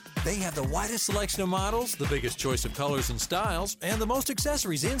counties. They have the widest selection of models, the biggest choice of colors and styles, and the most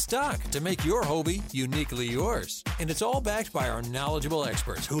accessories in stock to make your Hobie uniquely yours. And it's all backed by our knowledgeable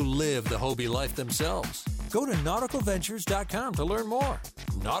experts who live the Hobie life themselves. Go to nauticalventures.com to learn more.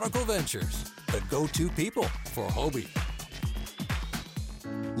 Nautical Ventures, the go-to people for Hobie.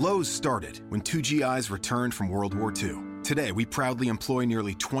 Lowe's started when 2GIs returned from World War II. Today, we proudly employ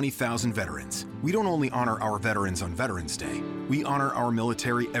nearly 20,000 veterans. We don't only honor our veterans on Veterans Day, we honor our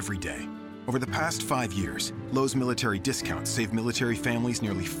military every day. Over the past 5 years, Lowe's military discounts saved military families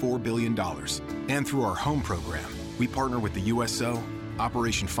nearly $4 billion. And through our home program, we partner with the USO,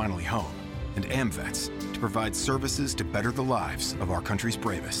 Operation Finally Home, and AmVets to provide services to better the lives of our country's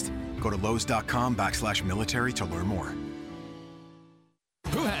bravest. Go to Lowe's.com/military to learn more.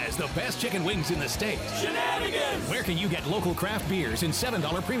 Who has the best chicken wings in the state? Shenanigans! Where can you get local craft beers and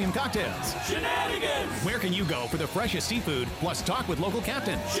 $7 premium cocktails? Shenanigans! Where can you go for the freshest seafood plus talk with local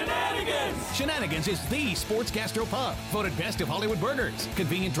captains? Shenanigans! Shenanigans is the sports gastro pub, voted best of Hollywood burgers,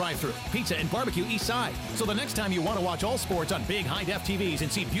 convenient drive-thru, pizza and barbecue east side. So the next time you want to watch all sports on big high-def TVs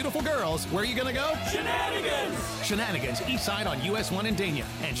and see beautiful girls, where are you going to go? Shenanigans! Shenanigans east side on US 1 in Dania,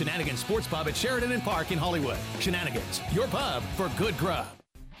 and Shenanigans Sports Pub at Sheridan and Park in Hollywood. Shenanigans, your pub for good grub.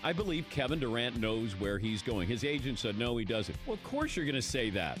 I believe Kevin Durant knows where he's going. His agent said, no, he doesn't. Well, of course you're going to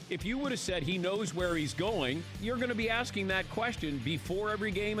say that. If you would have said he knows where he's going, you're going to be asking that question before every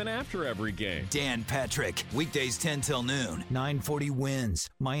game and after every game. Dan Patrick, weekdays 10 till noon, 940 Wins,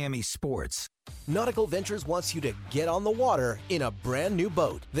 Miami Sports. Nautical Ventures wants you to get on the water in a brand new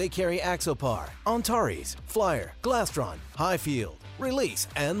boat. They carry Axopar, Antares, Flyer, Glastron, Highfield, Release,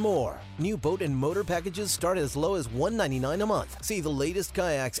 and more. New boat and motor packages start as low as $199 a month. See the latest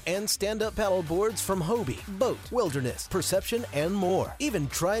kayaks and stand-up paddle boards from Hobie, Boat, Wilderness, Perception, and more. Even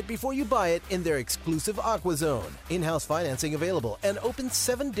try it before you buy it in their exclusive Aqua Zone. In-house financing available and open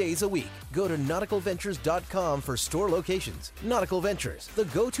 7 days a week. Go to nauticalventures.com for store locations. Nautical Ventures, the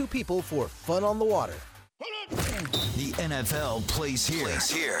go-to people for fun on the water. The NFL plays here.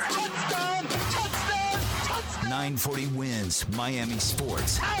 Touchdown! Touchdown! Touchdown! 940 Wins, Miami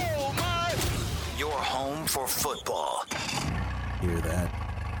Sports. Oh, my! Your home for football. Hear that?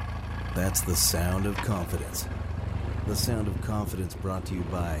 That's the sound of confidence. The sound of confidence brought to you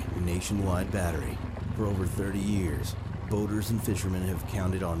by Nationwide Battery. For over 30 years, boaters and fishermen have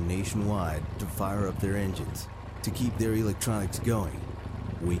counted on Nationwide to fire up their engines, to keep their electronics going,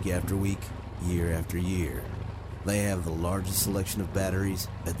 week after week, year after year. They have the largest selection of batteries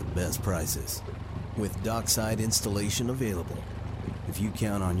at the best prices, with dockside installation available. If you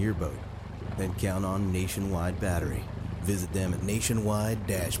count on your boat, then count on Nationwide Battery. Visit them at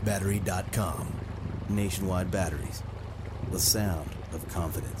nationwide-battery.com. Nationwide Batteries, the sound of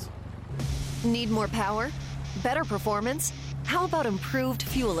confidence. Need more power? Better performance? How about improved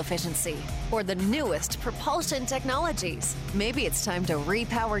fuel efficiency? Or the newest propulsion technologies? Maybe it's time to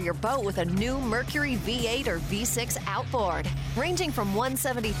repower your boat with a new Mercury V8 or V6 outboard. Ranging from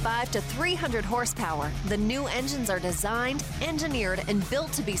 175 to 300 horsepower, the new engines are designed, engineered, and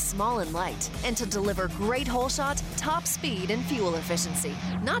built to be small and light, and to deliver great hole shot, top speed, and fuel efficiency.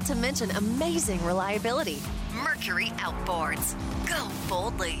 Not to mention amazing reliability. Mercury Outboards. Go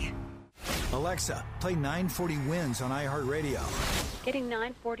boldly. Alexa, play 940 Wins on iHeartRadio. Getting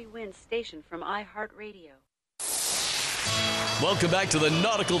 940 Wins station from iHeartRadio. Welcome back to the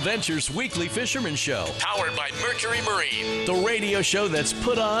Nautical Ventures Weekly Fisherman Show, powered by Mercury Marine, the radio show that's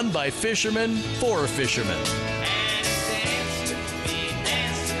put on by fishermen for fishermen.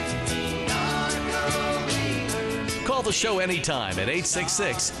 Call the show anytime at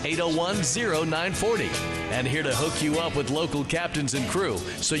 866-801-0940. And here to hook you up with local captains and crew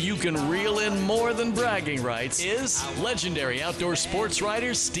so you can reel in more than bragging rights is legendary outdoor sports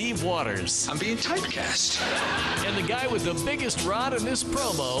writer Steve Waters. I'm being typecast. And the guy with the biggest rod in this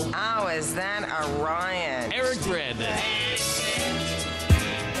promo. Oh, is that Orion? Eric Brandon.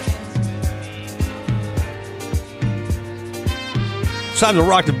 It's time to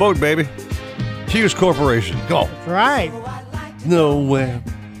rock the boat, baby. Hughes Corporation. Go. That's right. Nowhere.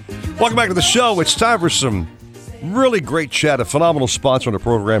 Welcome back to the show. It's time for some really great chat. A phenomenal sponsor on the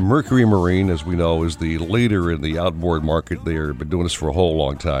program, Mercury Marine, as we know, is the leader in the outboard market. They've been doing this for a whole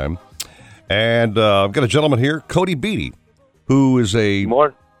long time. And I've got a gentleman here, Cody Beatty, who is a...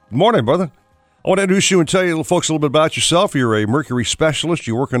 Morning, brother. I want to introduce you and tell you folks a little bit about yourself. You're a Mercury specialist.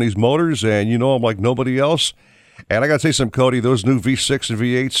 You work on these motors, and you know them like nobody else. And I got to tell you something, Cody, those new V6 and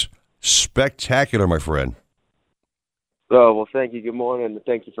V8s, spectacular, my friend. Oh, well, thank you. Good morning, and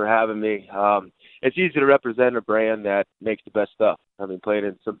thank you for having me. It's easy to represent a brand that makes the best stuff. I mean, plain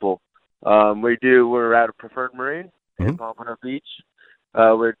and simple. We're at a Preferred Marine in Pompano Beach.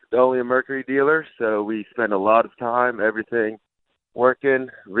 We're only a Mercury dealer, so we spend a lot of time, everything, working,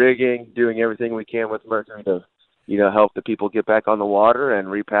 rigging, doing everything we can with Mercury to, help the people get back on the water and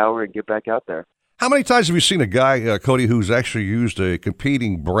repower and get back out there. How many times have you seen a guy, Cody, who's actually used a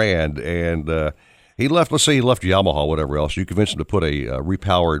competing brand and he left Yamaha, whatever else, you convinced him to put a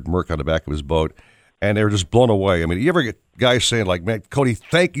repowered Merc on the back of his boat, and they were just blown away. I mean, you ever get guys saying like, man, Cody,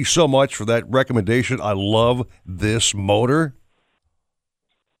 thank you so much for that recommendation. I love this motor.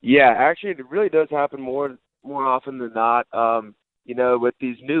 Yeah, actually, it really does happen more often than not. With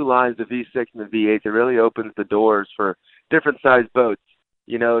these new lines, the V6 and the V8, it really opens the doors for different size boats.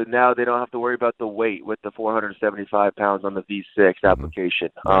 Now they don't have to worry about the weight with the 475 pounds on the V6 application.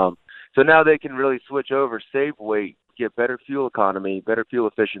 So now they can really switch over, save weight, get better fuel economy, better fuel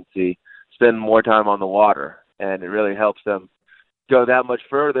efficiency, spend more time on the water, and it really helps them go that much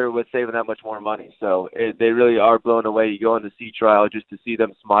further with saving that much more money. So they really are blown away. You go on the sea trial just to see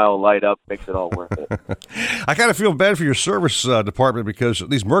them smile, light up, makes it all worth it. I kind of feel bad for your service department because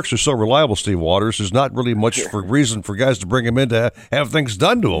these Mercs are so reliable, Steve Waters. There's not really much reason for guys to bring them in to have things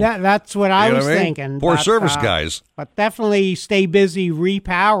done to them. That's what I was thinking. Poor service guys. But definitely stay busy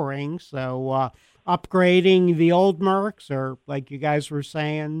repowering, so upgrading the old Mercs, or like you guys were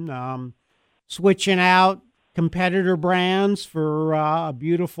saying, switching out competitor brands for a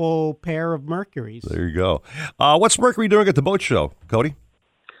beautiful pair of Mercuries. There you go. What's Mercury doing at the boat show, Cody?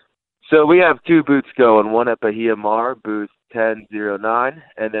 So we have 2 booths going, one at Bahia Mar, booth 1009,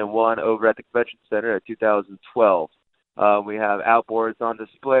 and then one over at the Convention Center at 2012. We have outboards on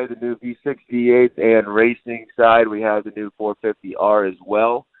display, the new V6, V8, and racing side. We have the new 450R as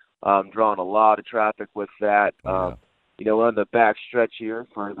well. Drawing a lot of traffic with that. We're on the back stretch here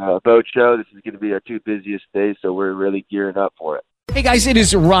for the boat show. This is going to be our 2 busiest days, so we're really gearing up for it. Hey, guys, it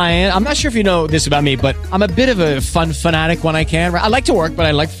is Ryan. I'm not sure if you know this about me, but I'm a bit of a fun fanatic when I can. I like to work, but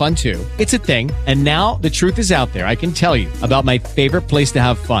I like fun, too. It's a thing. And now the truth is out there. I can tell you about my favorite place to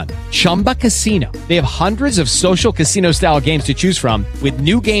have fun, Chumba Casino. They have hundreds of social casino-style games to choose from with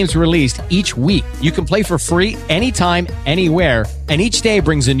new games released each week. You can play for free anytime, anywhere, and each day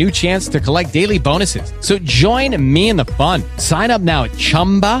brings a new chance to collect daily bonuses. So join me in the fun. Sign up now at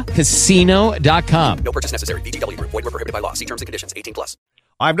ChumbaCasino.com. No purchase necessary. VGW. Void where prohibited by law. See terms and conditions. 18+.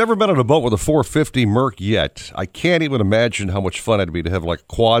 I've never been on a boat with a 450 Merc yet. I can't even imagine how much fun it'd be to have like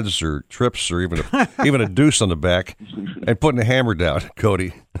quads or trips or even a deuce on the back and putting a hammer down,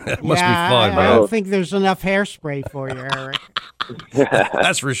 Cody. That must be fun, man. I don't think there's enough hairspray for you, Eric.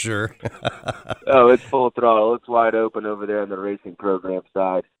 That's for sure. It's full throttle. It's wide open over there on the racing program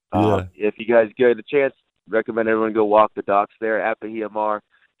side. If you guys get a chance, recommend everyone go walk the docks there at Bahia Mar.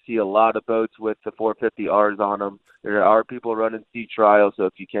 See a lot of boats with the 450Rs on them. There are people running sea trials, so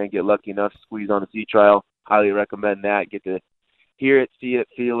if you can't get lucky enough to squeeze on a sea trial, highly recommend that. Get to hear it, see it,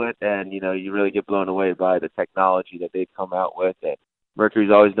 feel it, and you really get blown away by the technology that they've come out with. And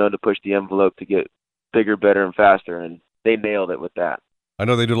Mercury's always known to push the envelope to get bigger, better, and faster, and they nailed it with that. I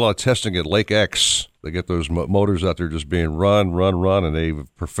know they did a lot of testing at Lake X. They get those motors out there just being run, and they've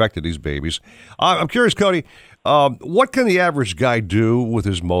perfected these babies. I'm curious, Cody, what can the average guy do with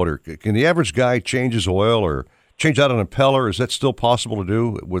his motor? Can the average guy change his oil or change out an impeller? Is that still possible to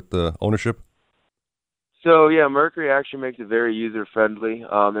do with the ownership? So, yeah, Mercury actually makes it very user-friendly.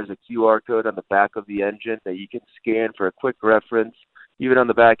 There's a QR code on the back of the engine that you can scan for a quick reference. Even on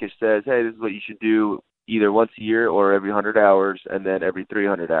the back it says, hey, this is what you should do either once a year or every 100 hours and then every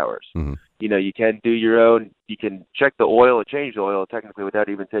 300 hours. Mm-hmm. You can do your own. You can check the oil or change the oil technically without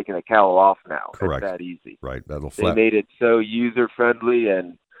even taking a cowl off now. Correct. It's that easy. Right. They flat. Made it so user-friendly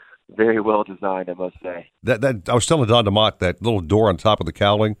and very well designed, I must say. That I was telling Don DeMott, that little door on top of the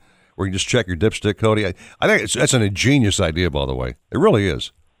cowling where you can just check your dipstick, Cody. I think that's an ingenious idea, by the way. It really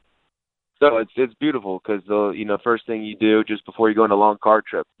is. So it's beautiful because first thing you do just before you go on a long car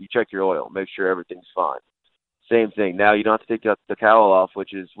trip, you check your oil, make sure everything's fine. Same thing. Now you don't have to take the cowl off,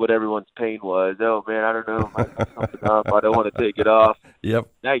 which is what everyone's pain was. Oh man, I don't know, I messed something up. I don't want to take it off. Yep.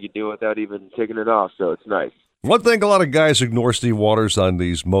 Now you can do it without even taking it off, so it's nice. One thing a lot of guys ignore, Steve Waters, on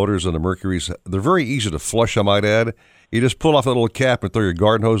these motors on the Mercuries, they're very easy to flush, I might add. You just pull off that little cap and throw your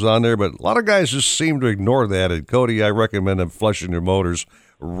garden hose on there, but a lot of guys just seem to ignore that. And Cody, I recommend them flushing their motors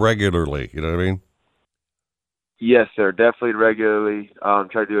regularly. You know what I mean? Yes, sir. Definitely regularly. Try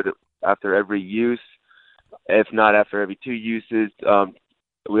to do it after every use, if not after every 2 uses.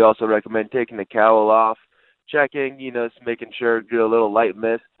 We also recommend taking the cowl off, checking, just making sure, do a little light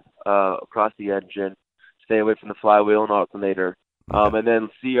mist across the engine. Stay away from the flywheel and alternator. And then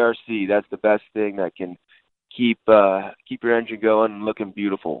CRC, that's the best thing that can keep your engine going and looking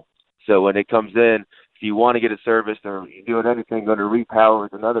beautiful. So when it comes in, if you want to get it serviced or you're doing anything, going to repower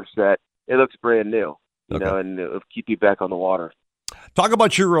with another set, it looks brand new, and it'll keep you back on the water. Talk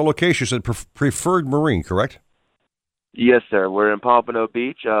about your location at Preferred Marine, correct? Yes, sir. We're in Pompano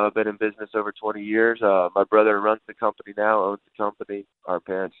Beach. I've been in business over 20 years. My brother runs the company now, owns the company. Our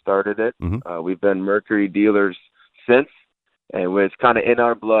parents started it. Mm-hmm. We've been Mercury dealers since, and it's kind of in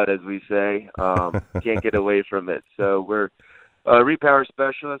our blood, as we say. Can't get away from it. So we're repower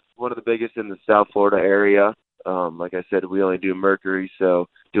specialists, one of the biggest in the South Florida area. Like I said, we only do Mercury, so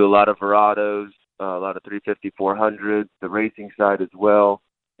do a lot of Verados, a lot of 350, 400s, the racing side as well.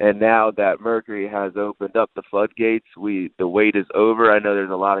 And now that Mercury has opened up the floodgates, the wait is over. I know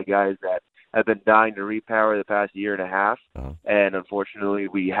there's a lot of guys that have been dying to repower the past year and a half, and unfortunately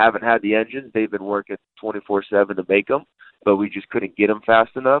we haven't had the engines. They've been working 24/7 to make them, but we just couldn't get them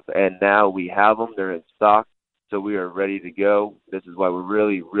fast enough, and now we have them. They're in stock, so we are ready to go. This is why we're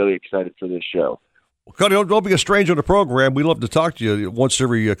really, really excited for this show. Well, Cody, don't be a stranger on the program. We love to talk to you once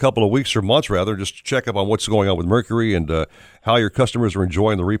every couple of weeks or months, rather, just to check up on what's going on with Mercury and how your customers are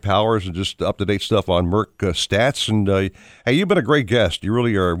enjoying the repowers and just up-to-date stuff on Merc stats. And, hey, you've been a great guest. You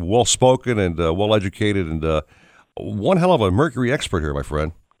really are well-spoken and well-educated and one hell of a Mercury expert here, my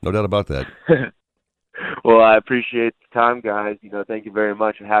friend. No doubt about that. Well, I appreciate the time, guys. Thank you very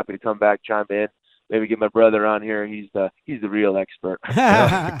much. I'm happy to come back, chime in. Maybe get my brother on here. He's the real expert.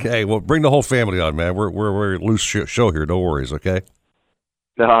 Okay, well, bring the whole family on, man. We're a loose show here. No worries, okay?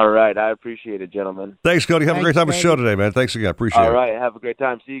 All right. I appreciate it, gentlemen. Thanks, Cody. Have a great time on the show today, man. Thanks again. Appreciate it. All right. Have a great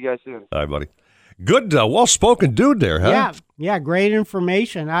time. See you guys soon. All right, buddy. Good, well-spoken dude there, huh? Yeah, great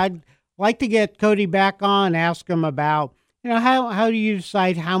information. I'd like to get Cody back on, ask him about, how do you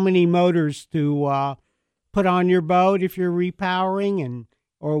decide how many motors to put on your boat if you're repowering,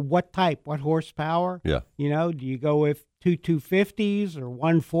 or what type, what horsepower? Yeah. Do you go with two 250s or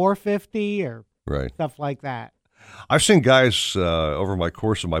one 450 or stuff like that? I've seen guys over my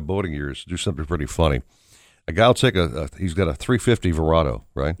course of my boating years do something pretty funny. A guy will take he's got a 350 Verado,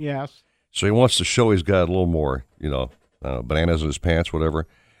 right? Yes. So he wants to show he's got a little more, bananas in his pants, whatever.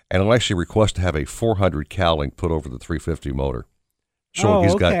 And he'll actually request to have a 400 cowling put over the 350 motor. Showing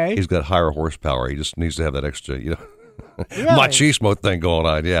he's got higher horsepower. He just needs to have that extra, Really? machismo thing going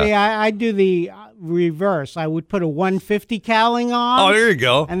on, yeah. See, I do the reverse. I would put a 150 cowling on. Oh, there you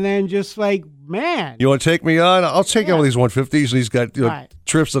go. And then just man. You want to take me on? I'll take all these 150s, and he's got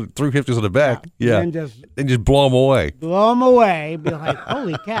trips of 350s on the back. Yeah. And just blow them away. Blow them away. Be like,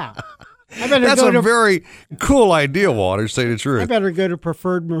 holy cow. That's a very cool idea, Waters, to say the truth. I better go to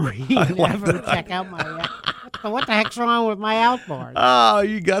Preferred Marine and have her check out my... what the heck's wrong with my outboard? Oh,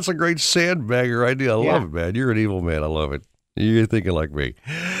 you got some great sandbagger idea. I love it, man. You're an evil man. I love it. You're thinking like me.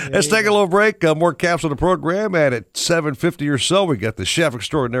 Let's take a little break. More caps on the program. And at 7:50 or so, we got the chef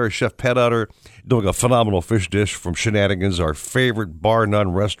extraordinary, Chef Pat Utter, doing a phenomenal fish dish from Shenanigans, our favorite bar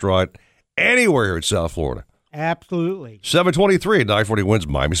none restaurant anywhere here in South Florida. Absolutely. 7:23 at 940 Wins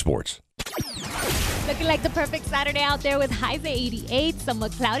Miami Sports. Looking like the perfect Saturday out there with highs at 88,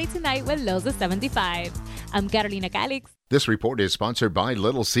 somewhat cloudy tonight with lows of 75. I'm Carolina Calix. This report is sponsored by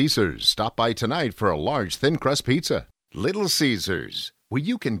Little Caesars. Stop by tonight for a large thin crust pizza. Little Caesars, where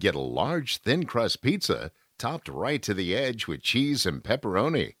you can get a large thin crust pizza topped right to the edge with cheese and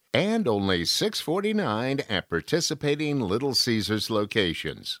pepperoni. And only $6.49 at participating Little Caesars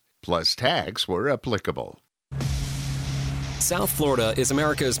locations. Plus tax where applicable. South Florida is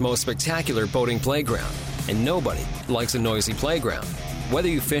America's most spectacular boating playground, and nobody likes a noisy playground. Whether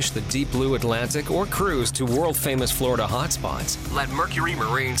you fish the deep blue Atlantic or cruise to world-famous Florida hotspots, let Mercury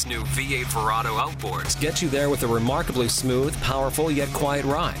Marine's new V8 Verado outboards get you there with a remarkably smooth, powerful, yet quiet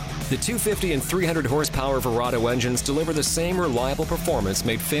ride. The 250 and 300 horsepower Verado engines deliver the same reliable performance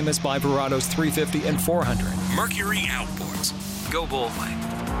made famous by Verado's 350 and 400. Mercury Outboards. Go boldly.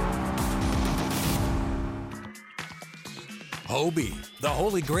 Hobie, the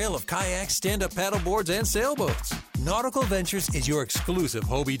holy grail of kayaks, stand-up paddleboards, and sailboats. Nautical Ventures is your exclusive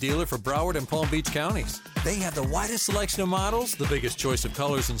Hobie dealer for Broward and Palm Beach counties. They have the widest selection of models, the biggest choice of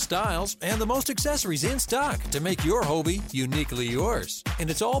colors and styles, and the most accessories in stock to make your Hobie uniquely yours. And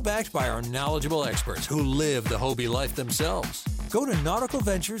it's all backed by our knowledgeable experts who live the Hobie life themselves. Go to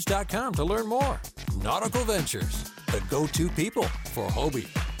nauticalventures.com to learn more. Nautical Ventures, the go-to people for Hobie.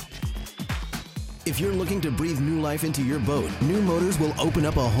 If you're looking to breathe new life into your boat, new motors will open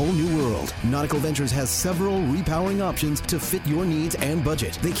up a whole new world. Nautical Ventures has several repowering options to fit your needs and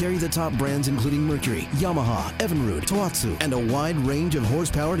budget. They carry the top brands including Mercury, Yamaha, Evinrude, Tohatsu, and a wide range of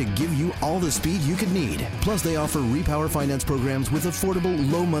horsepower to give you all the speed you could need. Plus, they offer repower finance programs with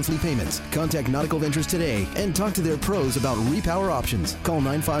affordable, low monthly payments. Contact Nautical Ventures today and talk to their pros about repower options. Call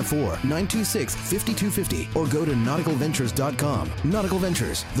 954-926-5250 or go to nauticalventures.com. Nautical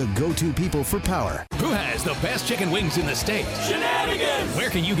Ventures, the go-to people for power. Who has the best chicken wings in the state? Shenanigans! Where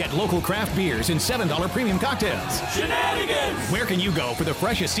can you get local craft beers and $7 premium cocktails? Shenanigans! Where can you go for the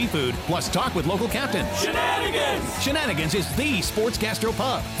freshest seafood plus talk with local captains? Shenanigans! Shenanigans is the sports gastro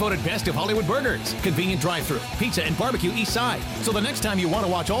pub, voted best of Hollywood burgers, convenient drive-thru, pizza and barbecue east side. So the next time you want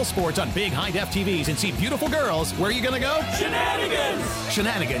to watch all sports on big high-def TVs and see beautiful girls, where are you going to go? Shenanigans!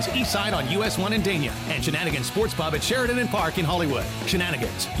 Shenanigans east side on US 1 in Dania, and Shenanigans Sports Pub at Sheridan and Park in Hollywood.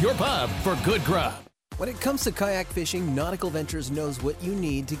 Shenanigans, your pub for good grub. When it comes to kayak fishing, Nautical Ventures knows what you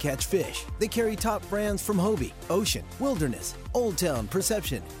need to catch fish. They carry top brands from Hobie, Ocean, Wilderness, Old Town,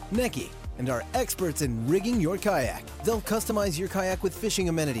 Perception, Necky, and are experts in rigging your kayak. They'll customize your kayak with fishing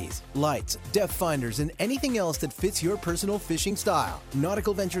amenities, lights, depth finders, and anything else that fits your personal fishing style.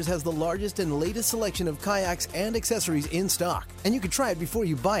 Nautical Ventures has the largest and latest selection of kayaks and accessories in stock, and you can try it before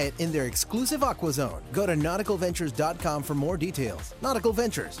you buy it in their exclusive Aqua Zone. Go to nauticalventures.com for more details. Nautical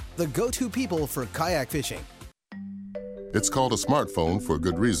Ventures, the go-to people for kayak fishing. It's called a smartphone for a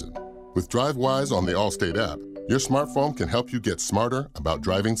good reason. With DriveWise on the Allstate app, your smartphone can help you get smarter about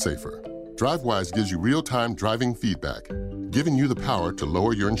driving safer. DriveWise gives you real-time driving feedback, giving you the power to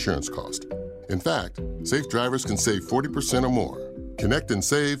lower your insurance cost. In fact, safe drivers can save 40% or more. Connect and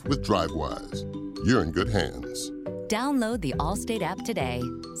save with DriveWise. You're in good hands. Download the Allstate app today.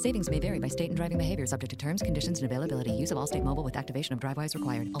 Savings may vary by state and driving behavior, subject to terms, conditions, and availability. Use of Allstate Mobile with activation of DriveWise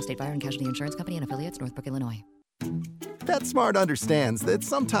required. Allstate Fire and Casualty Insurance Company and affiliates, Northbrook, Illinois. PetSmart understands that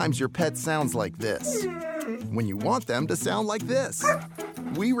sometimes your pet sounds like this when you want them to sound like this.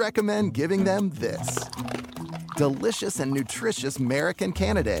 We recommend giving them this. Delicious and nutritious Merrick and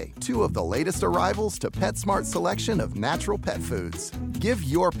Canidae, 2 of the latest arrivals to PetSmart's selection of natural pet foods. Give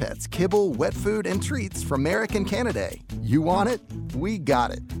your pets kibble, wet food, and treats from Merrick and Canidae. You want it? We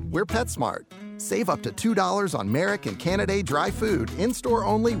got it. We're PetSmart. Save up to $2 on Merrick and Canidae dry food, in-store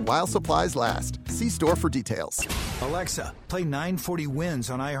only while supplies last. See store for details. Alexa, play 940 Wins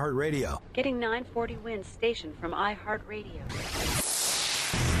on iHeartRadio. Getting 940 Wins station from iHeartRadio.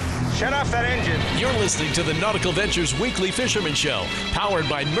 Shut off that engine. You're listening to the Nautical Ventures Weekly Fisherman Show, powered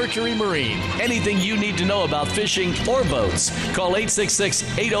by Mercury Marine. Anything you need to know about fishing or boats, call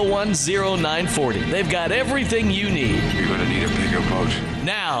 866-801-0940. They've got everything you need. You're going to need a bigger boat.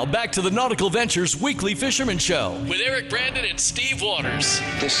 Now, back to the Nautical Ventures Weekly Fisherman Show with Eric Brandon and Steve Waters.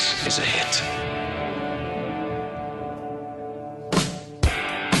 This is a hit.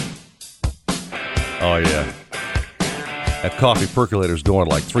 Oh, yeah. That coffee percolator's going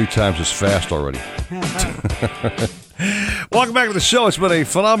like 3 times as fast already. Welcome back to the show. It's been a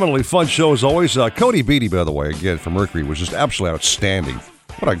phenomenally fun show as always. Cody Beatty, by the way, again from Mercury, was just absolutely outstanding.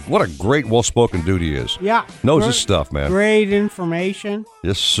 What a great, well-spoken dude he is. Yeah. Knows his stuff, man. Great information.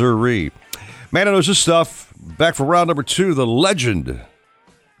 Yes, sirree. Man who knows his stuff. Back for round number 2, the legend.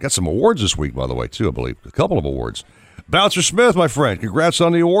 Got some awards this week, by the way, too, I believe. A couple of awards. Bouncer Smith, my friend, congrats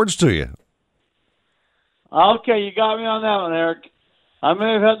on the awards to you. Okay, you got me on that one, Eric. I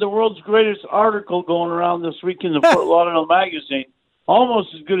may have had the world's greatest article going around this week in the Fort Lauderdale Magazine.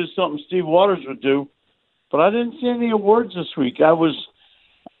 Almost as good as something Steve Waters would do. But I didn't see any awards this week. I was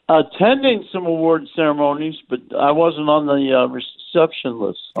attending some award ceremonies, but I wasn't on the reception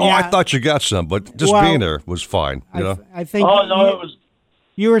list. Oh, yeah. I thought you got some, but just being there was fine. You know? I think. Oh, no, it was.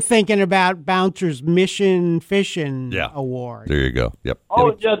 You were thinking about Bouncer's Mission Fishing Award. There you go. Yep.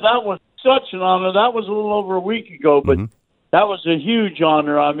 Oh, yeah, that was such an honor. That was a little over a week ago, but that was a huge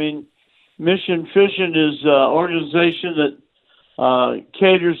honor. I mean, Mission Fishing is an organization that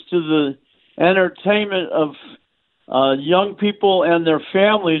caters to the entertainment of young people and their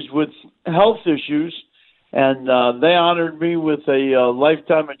families with health issues, and they honored me with a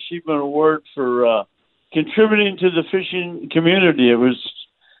Lifetime Achievement Award for contributing to the fishing community. It was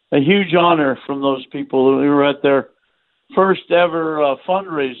a huge honor from those people. We were at their first ever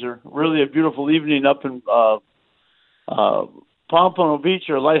fundraiser. Really a beautiful evening up in Pompano Beach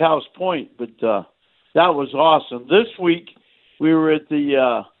or Lighthouse Point, but that was awesome. This week we were at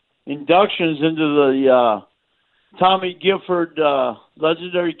the inductions into the Tommy Gifford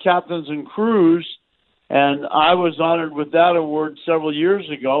Legendary Captains and Crews, and I was honored with that award several years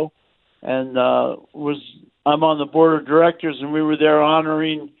ago, and I'm on the board of directors, and we were there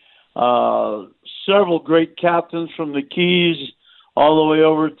honoring several great captains from the Keys all the way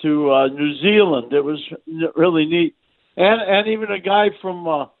over to New Zealand. It was really neat. And even a guy from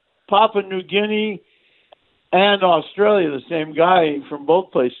Papua New Guinea and Australia, the same guy from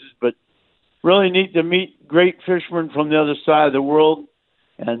both places. But really neat to meet great fishermen from the other side of the world.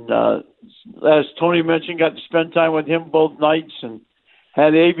 And as Tony mentioned, got to spend time with him both nights, and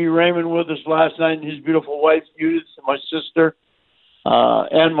had A.B. Raymond with us last night and his beautiful wife, Judith, and my sister.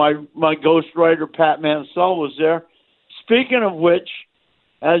 And my ghostwriter, Pat Mansell, was there. Speaking of which,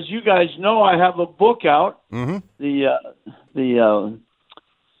 as you guys know, I have a book out, the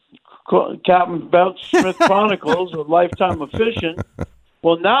Captain Bouncer Smith Chronicles, A Lifetime of Fishing.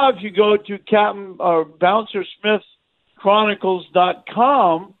 Well, now if you go to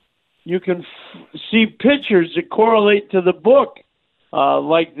BouncerSmithChronicles.com, you can see pictures that correlate to the book,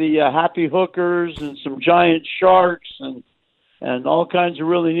 like the happy hookers and some giant sharks and all kinds of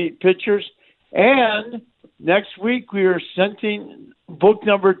really neat pictures. And next week we are sending book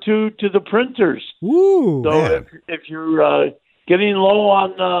number 2 to the printers. Ooh, so if you're getting low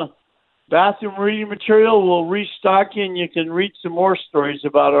on bathroom reading material, we'll restock you, and you can read some more stories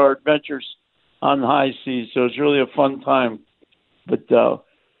about our adventures on the high seas. So it's really a fun time. But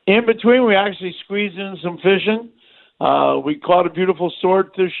in between, we actually squeezed in some fishing. We caught a beautiful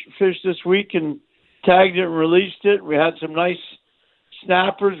swordfish this week and tagged it and released it. We had some nice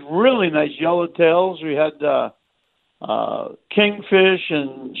snappers, really nice yellowtails. We had kingfish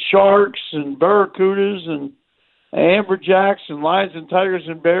and sharks and barracudas and amberjacks and lions and tigers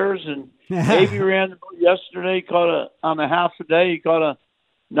and bears. And Davey ran the boat yesterday, on a half a day. He caught a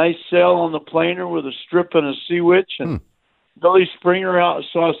nice sail on the planer with a strip and a sea witch. And Billy Springer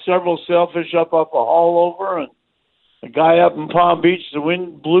saw several sailfish up a haul over. And a guy up in Palm Beach, the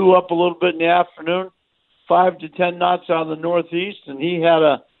wind blew up a little bit in the afternoon, 5 to 10 knots out of the northeast, and he had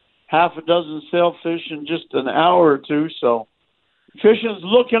a half a dozen sailfish in just an hour or two. So fishing's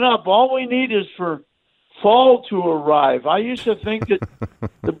looking up. All we need is for fall to arrive. I used to think that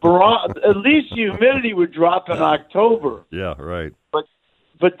at least the humidity would drop in October. Yeah, right. But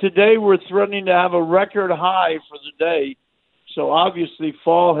today we're threatening to have a record high for the day. So obviously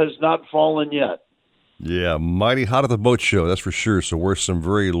fall has not fallen yet. Yeah, mighty hot at the boat show, that's for sure. So wear some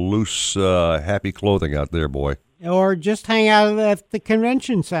very loose, happy clothing out there, boy. Or just hang out at the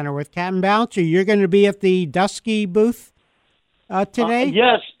convention center with Captain Bouncer. You're going to be at the Dusky booth today?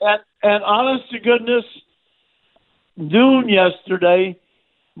 Yes, and honest to goodness, noon yesterday,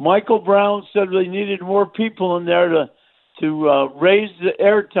 Michael Brown said they needed more people in there to raise the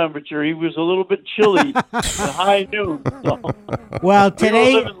air temperature. He was a little bit chilly at high noon. So. Well, today,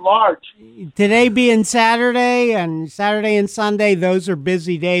 we were living large. Today being Saturday and Sunday, those are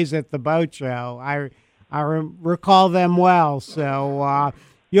busy days at the boat show. I recall them well. So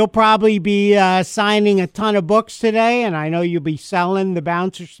you'll probably be signing a ton of books today, and I know you'll be selling the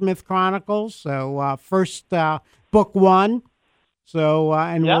Bouncer Smith Chronicles. So first book 1. So,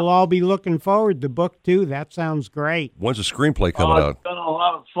 and we'll all be looking forward to book 2. That sounds great. When's the screenplay coming out? It's been a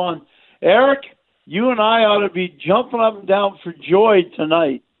lot of fun. Eric, you and I ought to be jumping up and down for joy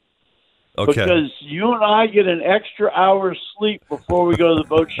tonight. Okay. Because you and I get an extra hour's sleep before we go to the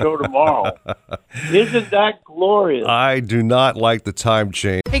boat show tomorrow. Isn't that glorious? I do not like the time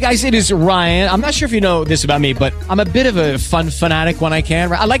change. Hey guys, it is Ryan. I'm not sure if you know this about me, but I'm a bit of a fun fanatic when I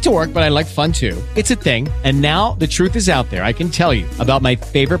can. I like to work, but I like fun too. It's a thing. And now the truth is out there. I can tell you about my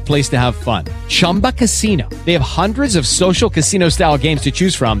favorite place to have fun. Chumba Casino. They have hundreds of social casino style games to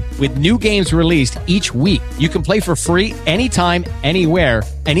choose from with new games released each week. You can play for free anytime, anywhere.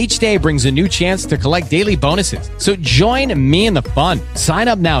 And each day brings a new chance to collect daily bonuses. So join me in the fun. Sign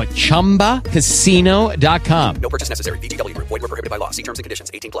up now at ChumbaCasino.com. No purchase necessary. VGW. Void where prohibited by law. See terms and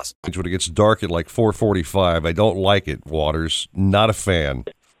conditions. 18+. When it gets dark at like 4:45, I don't like it, Waters. Not a fan.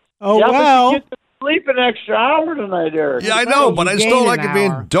 Oh, yeah, well. But you get to sleep an extra hour tonight, Eric. Yeah, I know, but I just don't like it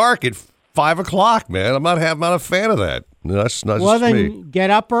being dark at 5 o'clock, man. I'm not a fan of that. No, that's not well, just then me. Get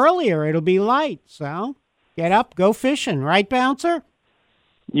up earlier. It'll be light. So get up, go fishing. Right, Bouncer?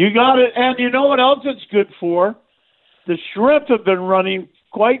 You got it. And you know what else it's good for? The shrimp have been running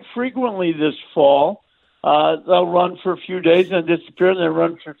quite frequently this fall. They'll run for a few days and disappear, and they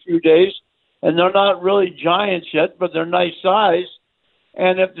run for a few days. And they're not really giants yet, but they're nice size.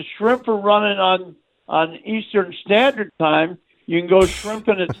 And if the shrimp are running on Eastern Standard Time, you can go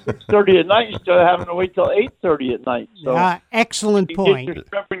shrimping at 6:30 at night instead of having to wait till 8:30 at night. So excellent point. Get your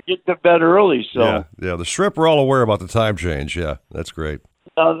shrimp and get to bed early. So Yeah, the shrimp are all aware about the time change. Yeah, that's great.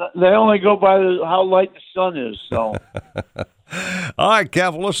 They only go by how light the sun is. So. All right,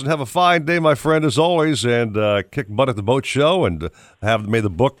 Cav, well, listen, have a fine day, my friend, as always, and kick butt at the boat show, and made the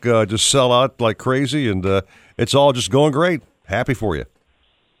book just sell out like crazy, and it's all just going great. Happy for you.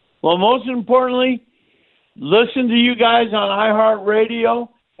 Well, most importantly, listen to you guys on iHeartRadio,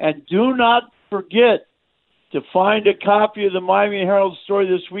 and do not forget to find a copy of the Miami Herald story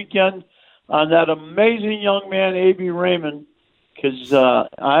this weekend on that amazing young man, A.B. Raymond, because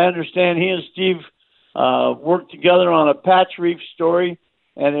I understand he and Steve worked together on a patch reef story,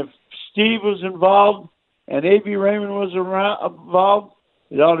 and if Steve was involved and A.B. Raymond was involved,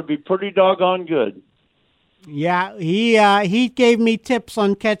 it ought to be pretty doggone good. Yeah, he gave me tips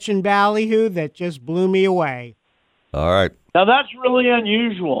on catching ballyhoo that just blew me away. All right. Now, that's really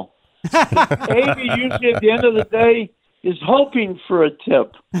unusual. A.B. usually at the end of the day is hoping for a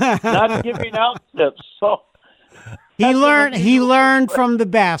tip, not giving out tips. So he learned from the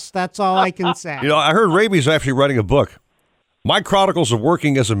best. That's all I can say. You know, I heard Raby's actually writing a book. My Chronicles of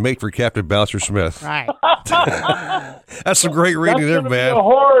Working as a Mate for Captain Bouncer Smith. Right. That's some great reading there, That's man. a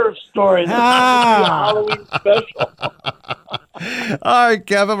horror story. That's gonna be a Halloween special. All right,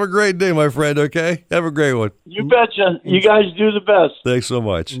 Cap, have a great day, my friend, okay? Have a great one. You betcha. You guys do the best. Thanks so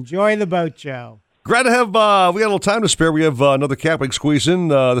much. Enjoy the boat show. Glad to have, we got a little time to spare. We have another Capping squeeze in.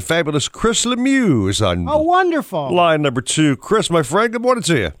 The fabulous Chris Lemieux is on Oh, wonderful. line number 2. Chris, my friend, good morning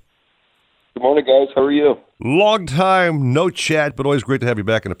to you. Good morning, guys. How are you? Long time, no chat, but always great to have you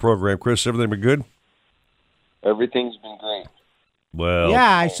back in the program. Chris, everything been good? Everything's been great. Well,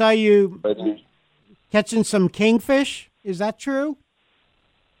 Yeah, I saw you catching some kingfish. Is that true?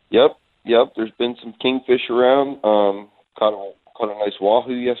 Yep. There's been some kingfish around. Caught a nice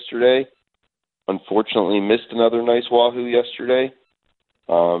wahoo yesterday. Unfortunately, missed another nice wahoo yesterday.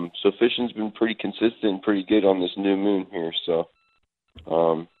 So fishing's been pretty consistent and pretty good on this new moon here. So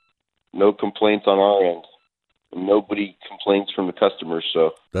no complaints on our end. Nobody complains from the customers,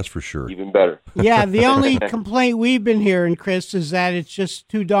 so that's for sure. Even better. Yeah, the only complaint we've been hearing, Chris, is that it's just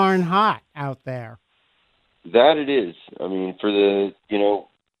too darn hot out there. That it is. I mean, for the,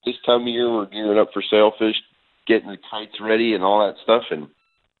 this time of year, we're gearing up for sailfish, getting the kites ready and all that stuff, and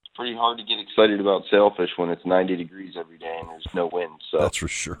it's pretty hard to get excited about sailfish when it's 90 degrees every day and there's no wind. So that's for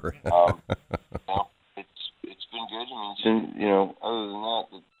sure. It's been good. I mean, other than that,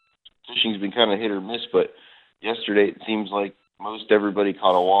 the fishing's been kind of hit or miss, but yesterday it seems like most everybody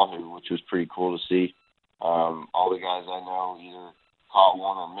caught a wahoo, which was pretty cool to see. All the guys I know either caught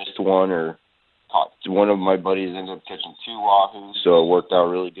one or missed one, or one of my buddies ended up catching 2 wahoos, so it worked out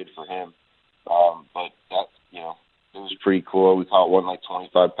really good for him. But that, it was pretty cool. We caught one like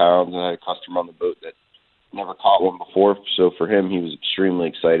 25 pounds, and I had a customer on the boat that never caught one before, so for him, he was extremely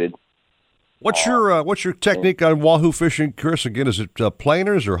excited. What's your technique on wahoo fishing, Chris? Again, is it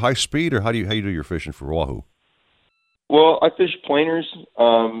planers or high speed, or how do you do your fishing for wahoo? Well, I fish planers,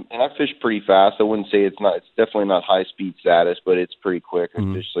 and I fish pretty fast. I wouldn't say it's definitely not high speed status, but it's pretty quick. I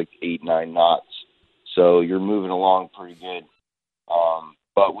fish like 8-9 knots, so you're moving along pretty good.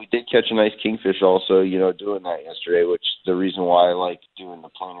 But we did catch a nice kingfish also, doing that yesterday, which is the reason why I like doing the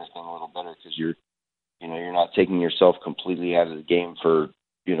planers thing a little better, because you're not taking yourself completely out of the game for,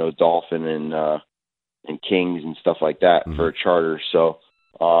 dolphin and kings and stuff like that for a charter. So,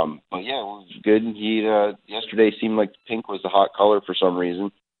 but yeah, it was good. He yesterday seemed like pink was the hot color for some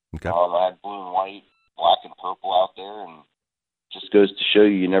reason. Okay. I had blue and white, black and purple out there, and just goes to show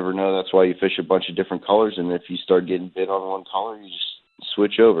you never know. That's why you fish a bunch of different colors, and if you start getting bit on one color, you just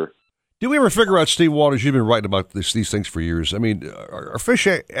switch over. Did we ever figure out, Steve Waters, you've been writing about these things for years. I mean, are fish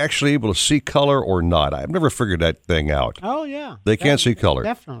actually able to see color or not? I've never figured that thing out. Oh, yeah. They can't see color?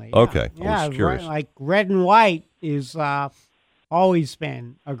 Definitely. Yeah. Okay. Yeah, I was curious. Like red and white is always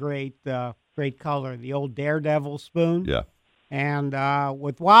been a great color. The old Daredevil spoon. Yeah. And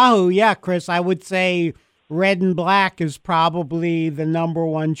with wahoo, yeah, Chris, I would say red and black is probably the number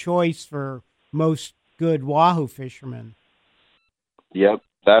one choice for most good wahoo fishermen. Yep,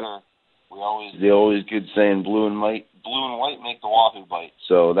 that the always good saying, blue and white make the wahoo bite.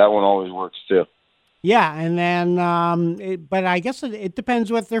 So that one always works too. Yeah, and then but I guess it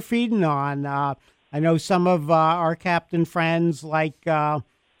depends what they're feeding on. I know some of our captain friends like I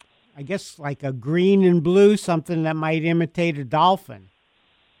guess like a green and blue, something that might imitate a dolphin.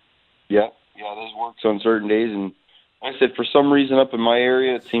 Yeah, those works on certain days, and like I said, for some reason up in my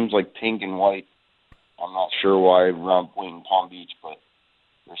area, it seems like pink and white. I'm not sure why around Point and Palm Beach, but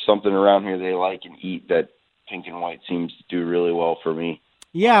there's something around here they like and eat that pink and white seems to do really well for me.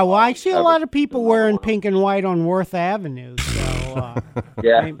 Yeah, well, I see a lot of people wearing pink and white on Worth Avenue. So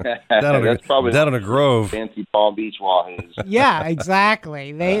yeah, that's probably down in a grove. Fancy Palm Beach wahoos. Yeah,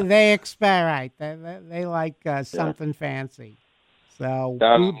 exactly. They expect They like something fancy. So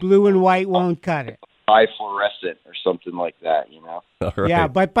blue and white won't cut it. High fluorescent or something like that, Right. Yeah,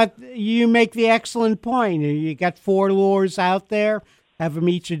 but you make the excellent point. You got 4 lures out there. Have them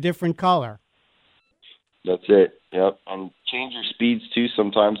each a different color. That's it. Yep, and change your speeds too.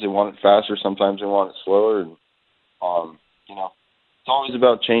 Sometimes they want it faster. Sometimes they want it slower. And it's always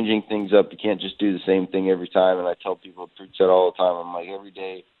about changing things up. You can't just do the same thing every time. And I tell people, I preach that all the time. I'm like, every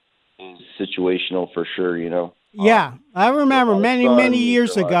day is situational for sure. Yeah, I remember many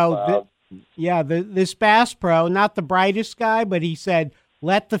years ago. This Bass Pro, not the brightest guy, but he said,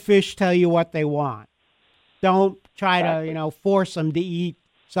 "Let the fish tell you what they want. Don't try to, force them to eat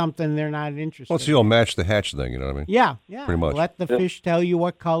something they're not interested in." Well, it's the old match the hatch thing, you know what I mean? Yeah. Pretty much. Let the fish tell you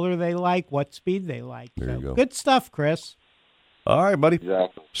what color they like, what speed they like. There you go. Good stuff, Chris. All right, buddy.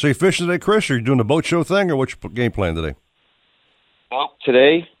 Exactly. So you fishing today, Chris, or you doing the boat show thing, or what's your game plan today? Well,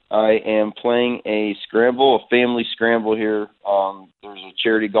 today I am playing a family scramble here. There's a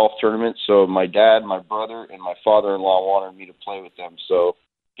charity golf tournament, so my dad, my brother, and my father-in-law wanted me to play with them. So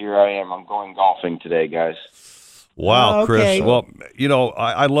here I am. I'm going golfing today, guys. Wow, Okay. Chris. Well,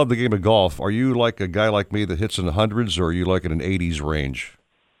 I love the game of golf. Are you like a guy like me that hits in the hundreds, or are you like in an 80s range?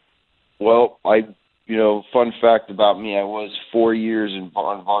 Well, fun fact about me, I was 4 years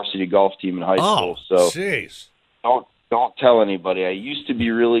on varsity golf team in high school. So jeez. Don't tell anybody. I used to be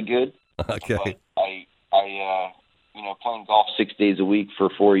really good. Okay. But I playing golf 6 days a week for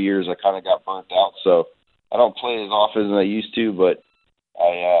 4 years, I kind of got burnt out. So I don't play as often as I used to, but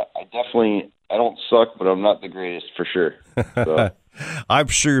I don't suck, but I'm not the greatest for sure. So. I'm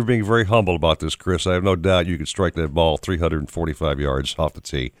sure you're being very humble about this, Chris. I have no doubt you could strike that ball 345 yards off the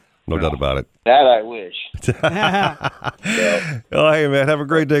tee. No doubt about it. That I wish. Oh, hey, man. Have a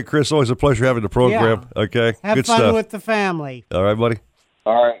great day, Chris. Always a pleasure having the program. Yeah. Okay. Have Good fun stuff. with the family. All right, buddy.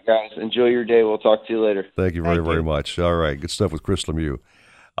 All right, guys. Enjoy your day. We'll talk to you later. Thank you very much. All right. Good stuff with Chris Lemieux.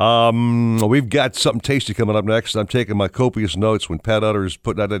 We've got something tasty coming up next. I'm taking my copious notes when Pat Utter's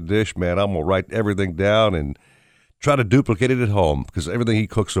putting out that dish, man. I'm going to write everything down and try to duplicate it at home because everything he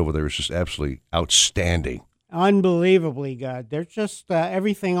cooks over there is just absolutely outstanding. Unbelievably good. There's just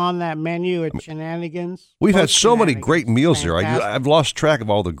everything on that menu at Shenanigans. We've had so many great meals there. Fantastic. I've lost track of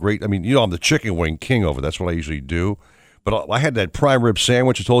all the great. I'm the chicken wing king over. That's what I usually do. But I had that prime rib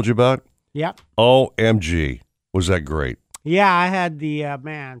sandwich I told you about. Yep. OMG. Was that great? Yeah, I had the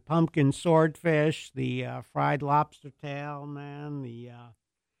pumpkin swordfish, the fried lobster tail, man.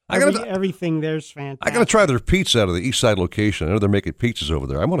 Everything there's fantastic. I got to try their pizza out of the East Side location. I know they're making pizzas over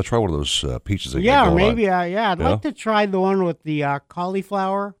there. I want to try one of those pizzas. I'd like to try the one with the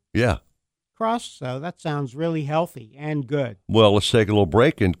cauliflower crust. So that sounds really healthy and good. Well, let's take a little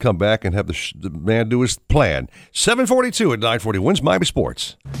break and come back and have the man do his plan. 7:42 at 9:40 wins Miami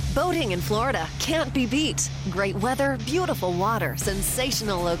Sports. Boating in Florida can't be beat. Great weather, beautiful water,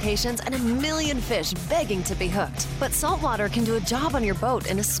 sensational locations, and a million fish begging to be hooked. But saltwater can do a job on your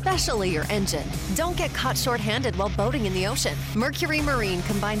boat and especially your engine. Don't get caught short-handed while boating in the ocean. Mercury Marine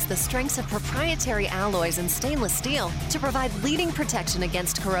combines the strengths of proprietary alloys and stainless steel to provide leading protection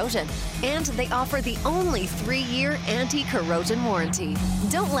against corrosion. And they offer the only 3-year anti-corrosion warranty.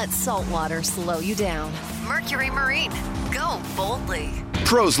 Don't let saltwater slow you down. Mercury Marine. Go boldly.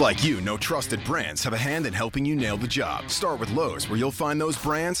 Pros like you know trusted brands have a hand in helping you nail the job. Start with Lowe's, where you'll find those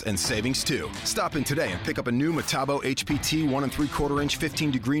brands and savings too. Stop in today and pick up a new Metabo HPT 1 3/4 inch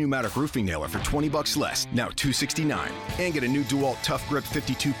 15-degree pneumatic roofing nailer for $20 less, now $269. And get a new DeWalt Tough Grip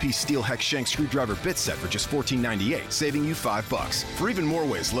 52-piece steel hex shank screwdriver bit set for just $14.98, saving you $5. For even more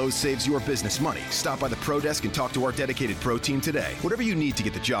ways Lowe's saves your business money, stop by the Pro Desk and talk to our dedicated Pro team today. Whatever you need to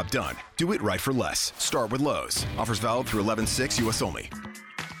get the job done, do it right for less. Start with Lowe's. Offers valid through 11/6, U.S. only.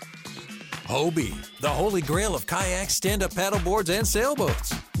 Hobie, the holy grail of kayaks, stand-up paddleboards, and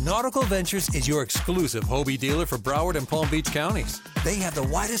sailboats. Nautical Ventures is your exclusive Hobie dealer for Broward and Palm Beach counties. They have the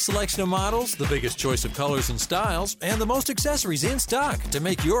widest selection of models, the biggest choice of colors and styles, and the most accessories in stock to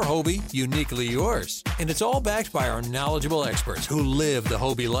make your Hobie uniquely yours. And it's all backed by our knowledgeable experts who live the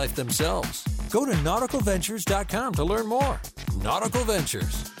Hobie life themselves. Go to nauticalventures.com to learn more. Nautical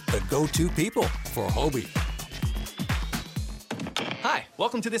Ventures, the go-to people for Hobie. Hi,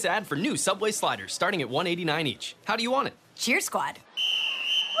 welcome to this ad for new Subway sliders starting at $1.89 each. How do you want it? Cheer Squad.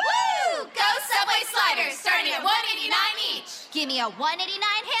 Woo! Go Subway sliders starting at $1.89 each. Give me a $1.89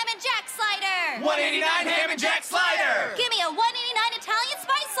 ham and jack slider. $1.89 ham and jack slider. Give me a $1.89 Italian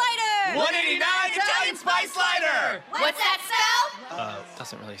spice slider. $1.89 Italian spice slider. What's that spell?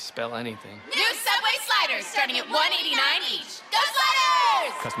 Doesn't really spell anything. New Subway sliders starting at $1.89 each. Go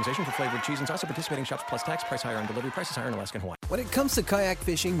sliders! Customization for flavored cheese and sauce at participating shops plus tax. Price higher on delivery. Prices higher in Alaska and Hawaii. When it comes to kayak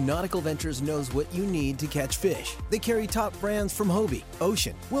fishing, Nautical Ventures knows what you need to catch fish. They carry top brands from Hobie,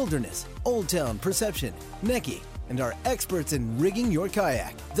 Ocean, Wilderness, Old Town, Perception, Necky, and are experts in rigging your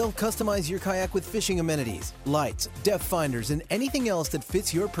kayak. They'll customize your kayak with fishing amenities, lights, depth finders, and anything else that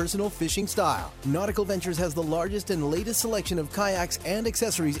fits your personal fishing style. Nautical Ventures has the largest and latest selection of kayaks and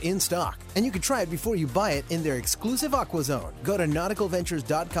accessories in stock, and you can try it before you buy it in their exclusive Aqua Zone. Go to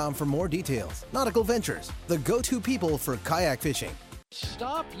nauticalventures.com for more details. Nautical Ventures, the go-to people for kayak fishing.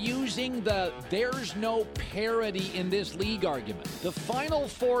 Stop using the "there's no parity in this league" argument. The final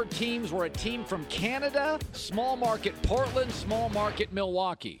 4 teams were a team from Canada, small market Portland, small market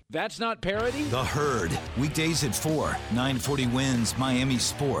Milwaukee. That's not parity? The Herd, weekdays at 4, 940 wins Miami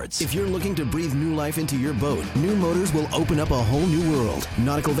Sports. If you're looking to breathe new life into your boat, new motors will open up a whole new world.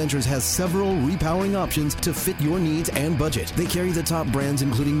 Nautical Ventures has several repowering options to fit your needs and budget. They carry the top brands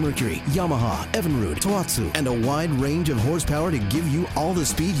including Mercury, Yamaha, Evinrude, Tohatsu, and a wide range of horsepower to give you you all the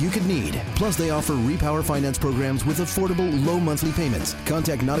speed you could need. Plus, they offer repower finance programs with affordable, low monthly payments.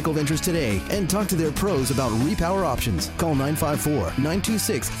 Contact Nautical Ventures today and talk to their pros about repower options. Call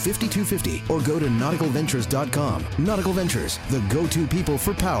 954-926-5250 or go to nauticalventures.com. Nautical Ventures, the go-to people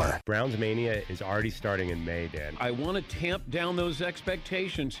for power. Browns Mania is already starting in May, Dan. I want to tamp down those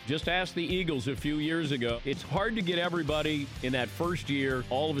expectations. Just ask the Eagles a few years ago. It's hard to get everybody in that first year.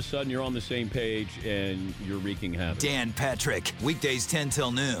 All of a sudden, you're on the same page and you're wreaking havoc. Dan Patrick, weekdays 10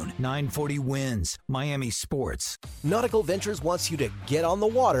 till noon, 940 Wins, Miami Sports. Nautical Ventures wants you to get on the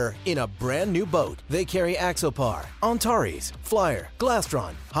water in a brand new boat. They carry Axopar, Antares, Flyer,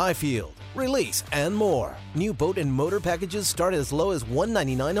 Glastron, Highfield, Release, and more. New boat and motor packages start as low as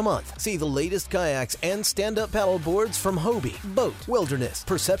 $199 a month. See the latest kayaks and stand-up paddle boards from Hobie, Boat, Wilderness,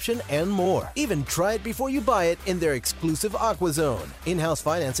 Perception, and more. Even try it before you buy it in their exclusive Aqua Zone. In-house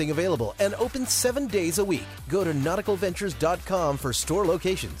financing available and open 7 days a week. Go to nauticalventures.com for store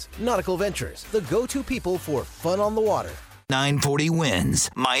locations. Nautical Ventures, the go-to people for fun on the water. 940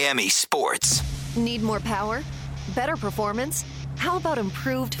 Wins, Miami Sports. Need more power? Better performance? How about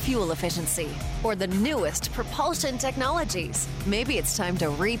improved fuel efficiency or the newest propulsion technologies? Maybe it's time to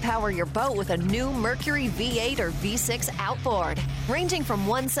repower your boat with a new Mercury V8 or V6 outboard. Ranging from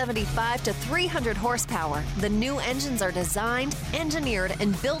 175 to 300 horsepower, the new engines are designed, engineered,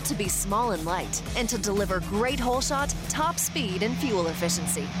 and built to be small and light and to deliver great hole shot, top speed, and fuel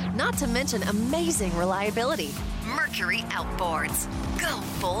efficiency. Not to mention amazing reliability. Mercury Outboards. Go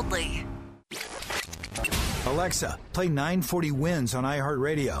boldly. Alexa, play 940 Wins on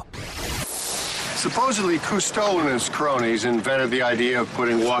iHeartRadio. Supposedly, Cousteau and his cronies invented the idea of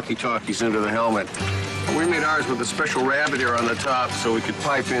putting walkie-talkies into the helmet. We made ours with a special rabbit ear on the top so we could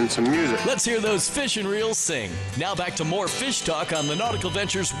pipe in some music. Let's hear those fish and reels sing. Now back to more fish talk on the Nautical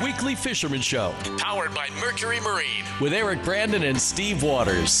Ventures Weekly Fisherman Show. Powered by Mercury Marine with Eric Brandon and Steve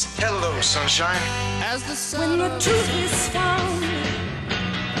Waters. Hello, sunshine. As the sun when the truth is found.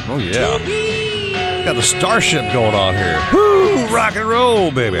 Oh, yeah. Got the starship going on here. Woo! Rock and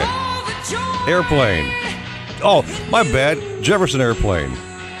roll, baby. Airplane. Oh, my bad. Jefferson Airplane.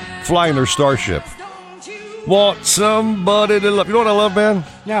 Flying their starship. Want somebody to love. You know what I love, man?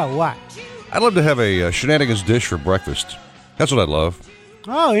 No, what? I'd love to have a shenanigans dish for breakfast. That's what I'd love.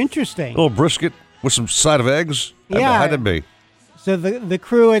 Oh, interesting. A little brisket with some side of eggs. Yeah. How'd that be? So the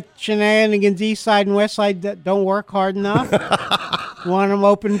crew at Shenanigans East Side and West Side don't work hard enough? Want them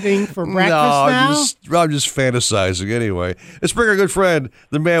open thing for breakfast now? I'm just fantasizing anyway. Let's bring our good friend,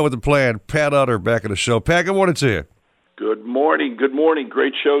 the man with the plan, Pat Utter, back in the show. Pat, good morning to you. Good morning. Good morning.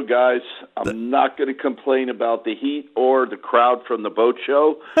 Great show, guys. I'm not going to complain about the heat or the crowd from the boat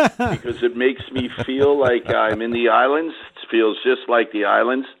show because it makes me feel like I'm in the islands. It feels just like the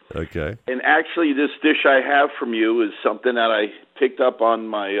islands. Okay. And actually, this dish I have from you is something that I picked up on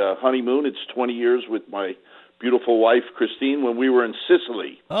my honeymoon. It's 20 years with my beautiful wife, Christine, when we were in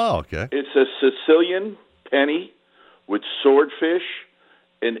Sicily. Oh, okay. It's a Sicilian penny with swordfish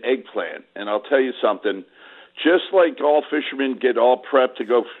and eggplant. And I'll tell you something. Just like all fishermen get all prepped to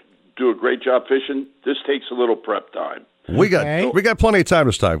go do a great job fishing, this takes a little prep time. We got plenty of time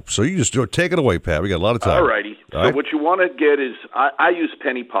this time, so you just take it away, Pat. We got a lot of time. All righty. So what you want to get is, I use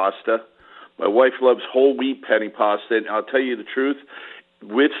penny pasta. My wife loves whole wheat penny pasta, and I'll tell you the truth,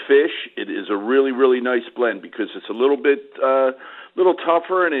 with fish, it is a really, really nice blend because it's a little bit little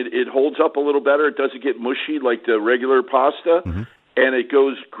tougher and it holds up a little better. It doesn't get mushy like the regular pasta. Mm-hmm. And it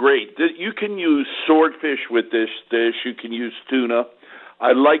goes great. You can use swordfish with this dish. You can use tuna.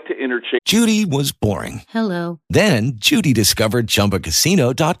 I like to interchange. Judy was boring. Hello. Then Judy discovered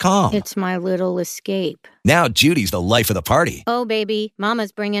ChumbaCasino.com. It's my little escape. Now Judy's the life of the party. Oh, baby,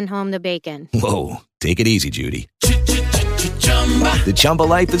 mama's bringing home the bacon. Whoa, take it easy, Judy. The Chumba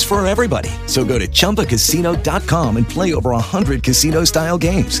life is for everybody. So go to ChumbaCasino.com and play over 100 casino-style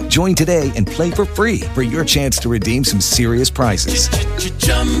games. Join today and play for free for your chance to redeem some serious prizes.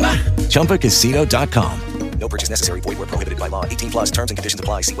 ChumbaCasino.com. No purchase necessary. Void where prohibited by law. 18 plus terms and conditions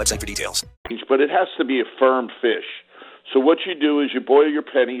apply. See website for details. But it has to be a firm fish. So what you do is you boil your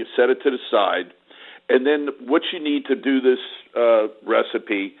penny, you set it to the side, and then what you need to do this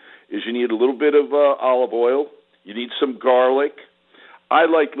recipe is you need a little bit of olive oil. You need some garlic. I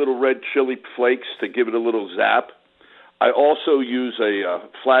like little red chili flakes to give it a little zap. I also use a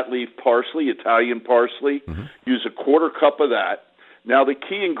flat leaf parsley, Italian parsley. Mm-hmm. Use a quarter cup of that. Now, the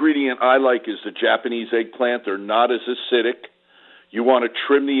key ingredient I like is the Japanese eggplant. They're not as acidic. You want to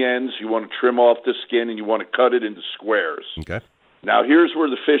trim the ends. You want to trim off the skin, and you want to cut it into squares. Okay. Now, here's where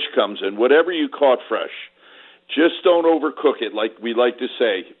the fish comes in. Whatever you caught fresh, just don't overcook it, like we like to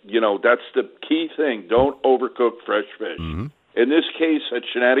say. You know, that's the key thing. Don't overcook fresh fish. Mm-hmm. In this case, at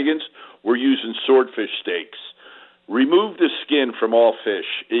Shenanigans, we're using swordfish steaks. Remove the skin from all fish.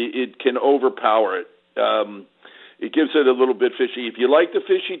 It can overpower it. It gives it a little bit fishy. If you like the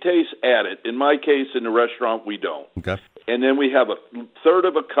fishy taste, add it. In my case, in the restaurant, we don't. Okay. And then we have a third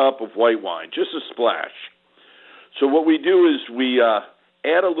of a cup of white wine, just a splash. So what we do is we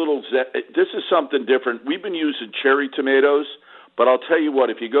add a little this is something different. We've been using cherry tomatoes, but I'll tell you what,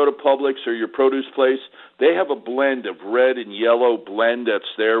 if you go to Publix or your produce place, they have a blend of red and yellow blend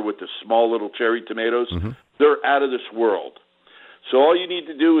that's there with the small little cherry tomatoes. Mm-hmm. They're out of this world. So all you need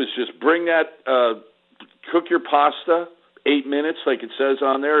to do is just bring that, cook your pasta 8 minutes like it says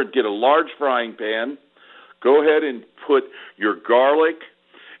on there, and get a large frying pan. Go ahead and put your garlic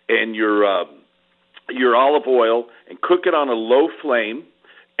and your olive oil and cook it on a low flame.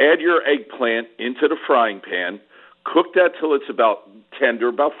 Add your eggplant into the frying pan. Cook that till it's about tender,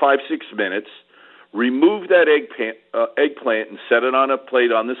 about 5-6 minutes. Remove that eggplant and set it on a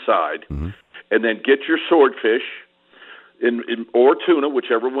plate on the side. Mm-hmm. And then get your swordfish or tuna,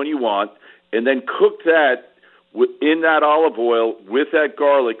 whichever one you want, and then cook that in that olive oil with that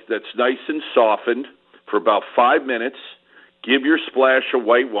garlic that's nice and softened for about 5 minutes. Give your splash of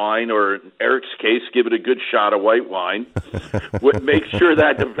white wine, or in Eric's case, give it a good shot of white wine. Make sure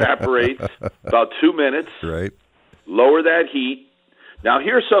that evaporates about 2 minutes. Right. Lower that heat. Now,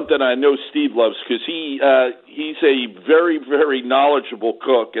 here's something I know Steve loves, because he's a very, very knowledgeable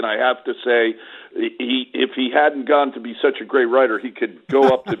cook, and I have to say, if he hadn't gone to be such a great writer, he could go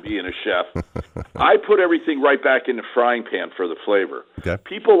up to being a chef. I put everything right back in the frying pan for the flavor. Okay.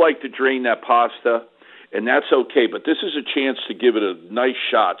 People like to drain that pasta, and that's okay, but this is a chance to give it a nice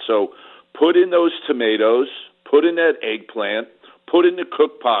shot. So put in those tomatoes, put in that eggplant, put in the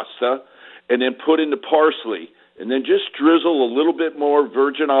cooked pasta, and then put in the parsley. And then just drizzle a little bit more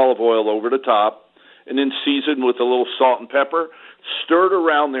virgin olive oil over the top, and then season with a little salt and pepper. Stir it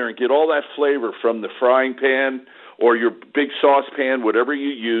around there and get all that flavor from the frying pan or your big saucepan, whatever you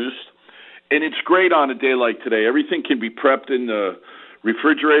used. And it's great on a day like today. Everything can be prepped in the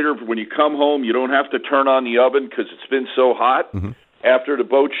refrigerator. When you come home, you don't have to turn on the oven because it's been so hot. Mm-hmm. After the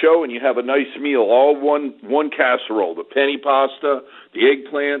boat show, and you have a nice meal, all one casserole, the penny pasta, the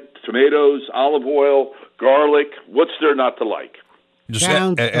eggplant, tomatoes, olive oil, garlic. What's there not to like? Just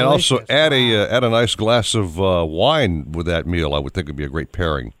and also add a nice glass of wine with that meal. I would think it'd be a great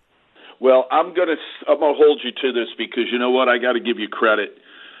pairing. Well, I'm gonna hold you to this, because you know what? I got to give you credit.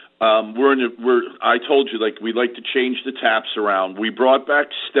 I told you, like, we like to change the taps around. We brought back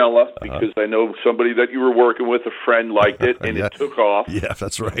Stella because I know somebody that you were working with, a friend, liked it, and it took off. Yeah,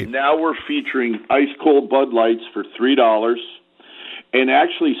 that's right. Now we're featuring ice-cold Bud Lights for $3. And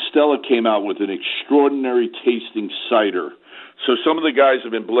actually, Stella came out with an extraordinary tasting cider. So some of the guys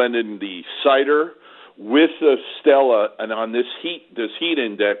have been blending the cider with the Stella, and on this heat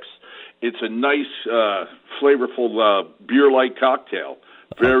index, it's a nice, flavorful beer-like cocktail.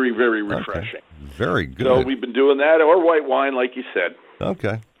 Very, very refreshing. Okay. Very good. So we've been doing that, or white wine, like you said.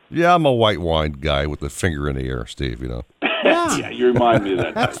 Okay. Yeah, I'm a white wine guy with the finger in the air, Steve, you know. Yeah, you remind me of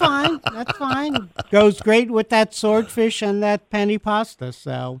that. That's fine. That's fine. Goes great with that swordfish and that penny pasta.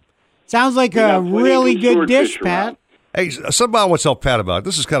 So sounds like a really good dish, Pat. Hey, somebody wants to tell Pat about it.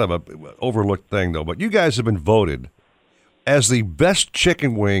 This is kind of an overlooked thing, though, but you guys have been voted as the best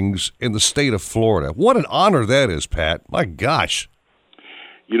chicken wings in the state of Florida. What an honor that is, Pat. My gosh.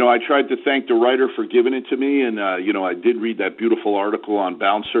 You know, I tried to thank the writer for giving it to me, and, I did read that beautiful article on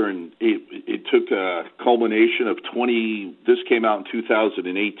Bouncer, and it took a culmination of this came out in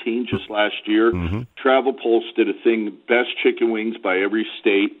 2018, just last year. Mm-hmm. Travel Pulse did a thing, best chicken wings by every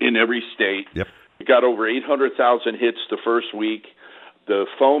state. Yep. It got over 800,000 hits the first week. The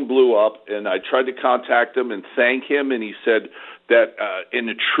phone blew up, and I tried to contact him and thank him, and he said that in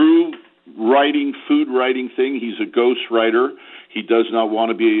the true food writing thing, he's a ghost writer. He does not want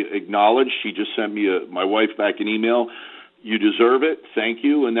to be acknowledged. He just sent me my wife back an email. You deserve it. Thank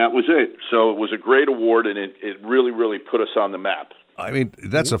you. And that was it. So it was a great award, and it really, really put us on the map. I mean,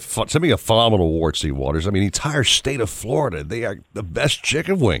 that's to me a phenomenal award, Steve Waters. I mean, the entire state of Florida, they are the best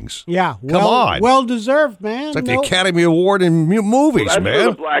chicken wings. Yeah. Come on. Well deserved, man. It's like the Academy Award in movies, that's man.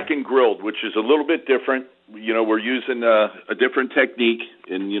 For the black and grilled, which is a little bit different. You know, we're using a different technique,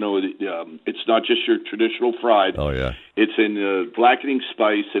 and, it's not just your traditional fried. Oh, yeah. It's in blackening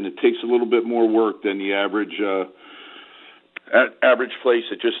spice, and it takes a little bit more work than the average place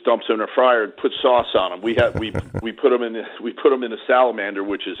that just dumps in a fryer and puts sauce on them. We put them in a salamander,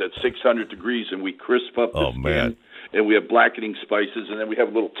 which is at 600 degrees, and we crisp up the skin. Man. and we have blackening spices, and then we have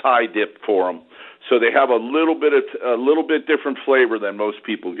a little Thai dip for them. So they have a little bit different flavor than most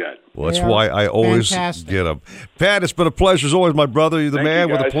people get. Well, that's why I always get them. Pat, it's been a pleasure as always, my brother. You're the Thank man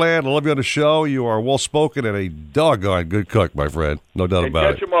you, with a guys. plan. I love you on the show. You are well-spoken and a doggone good cook, my friend. No doubt about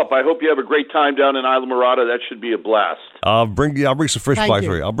Catch it. them up. I hope you have a great time down in Isla Mirada. That should be a blast. I'll bring some fish by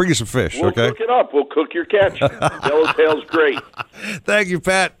for you. I'll bring you some fish, We'll okay? cook it up. We'll cook your catch. Yellowtail's great. Thank you,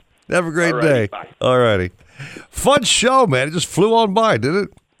 Pat. Have a great All day. righty, bye. All righty. Fun show, man. It just flew on by, didn't it?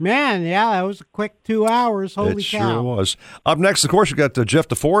 Man, yeah, that was a quick 2 hours. Holy it cow. sure was. Up next, of course, we got Jeff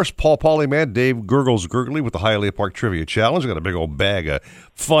DeForest, Paul Polyman, Dave Gurgles Gurgly with the Hialeah Park Trivia Challenge. We got a big old bag of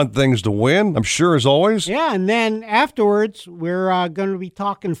fun things to win, I'm sure, as always. Yeah, and then afterwards, we're going to be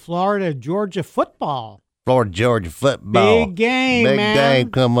talking Florida-Georgia football. Florida-Georgia football. Big game, Big man. game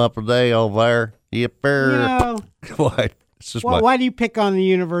come up today over there. Yep, What? It's just Why do you pick on the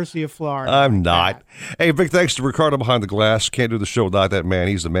University of Florida? I'm not. Hey, big thanks to Ricardo behind the glass. Can't do the show without that man.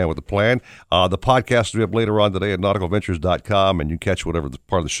 He's the man with the plan. The podcast will be up later on today at nauticalventures.com, and you catch whatever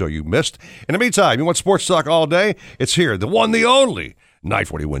part of the show you missed. In the meantime, you want sports talk all day? It's here, the one, the only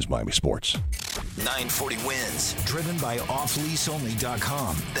 940 Wins Miami Sports. 940 Wins, driven by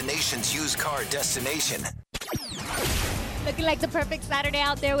offleaseonly.com, the nation's used car destination. Looking like the perfect Saturday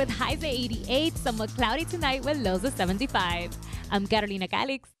out there with highs at 88, somewhat cloudy tonight with lows of 75. I'm Carolina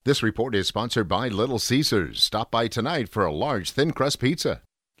Calix. This report is sponsored by Little Caesars. Stop by tonight for a large thin crust pizza.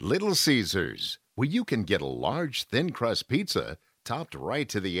 Little Caesars, where you can get a large thin crust pizza topped right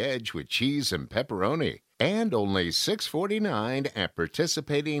to the edge with cheese and pepperoni. And only $6.49 at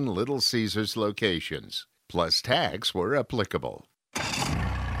participating Little Caesars locations. Plus tax where applicable.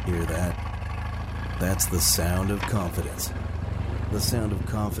 Hear that? That's the sound of confidence. The sound of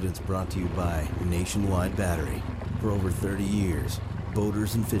confidence brought to you by Nationwide Battery. For over 30 years,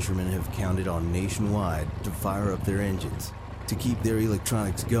 boaters and fishermen have counted on Nationwide to fire up their engines, to keep their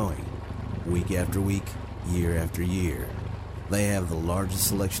electronics going. Week after week, year after year. They have the largest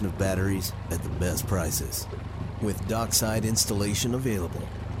selection of batteries at the best prices, with dockside installation available.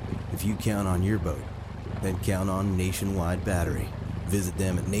 If you count on your boat, then count on Nationwide Battery. Visit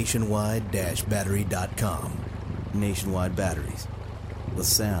them at nationwide-battery.com. Nationwide Batteries, the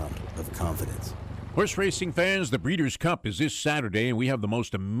sound of confidence. Horse racing fans, the Breeders' Cup is this Saturday, and we have the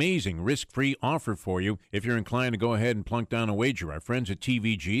most amazing risk-free offer for you. If you're inclined to go ahead and plunk down a wager, our friends at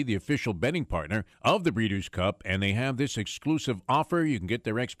TVG, the official betting partner of the Breeders' Cup, and they have this exclusive offer. You can get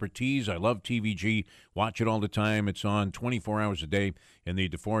their expertise. I love TVG. Watch it all the time. It's on 24 hours a day in the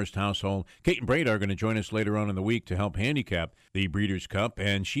DeForest household. Kate and Breda are going to join us later on in the week to help handicap the Breeders' Cup,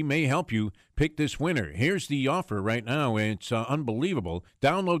 and she may help you pick this winner. Here's the offer right now. It's unbelievable.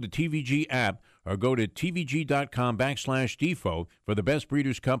 Download the TVG app or go to tvg.com/defo for the best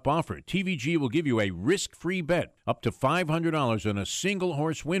Breeders' Cup offer. TVG will give you a risk-free bet up to $500 on a single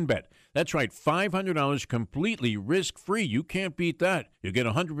horse win bet. That's right, $500 completely risk-free. You can't beat that. You get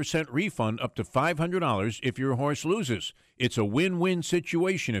a 100% refund up to $500 if your horse loses. It's a win-win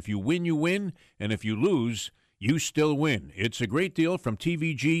situation. If you win, you win, and if you lose, you still win. It's a great deal from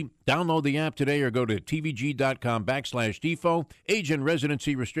TVG. Download the app today or go to tvg.com/defo. Age and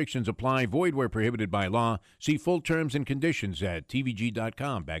residency restrictions apply. Void where prohibited by law. See full terms and conditions at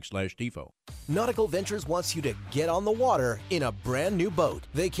tvg.com/defo. Nautical Ventures wants you to get on the water in a brand new boat.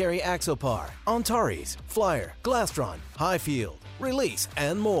 They carry Axopar, Antares, Flyer, Glastron, Highfield, Release,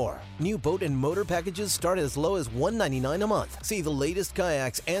 and more. New boat and motor packages start as low as $199 a month. See the latest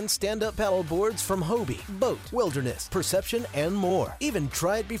kayaks and stand-up paddle boards from Hobie, Boat, Wilderness, Perception, and more. Even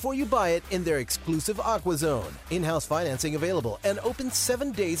try it before you buy it in their exclusive Aqua Zone. In-house financing available and open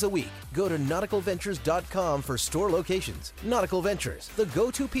 7 days a week. Go to nauticalventures.com for store locations. Nautical Ventures, the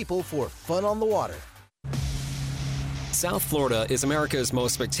go-to people for fun on the water. South Florida is America's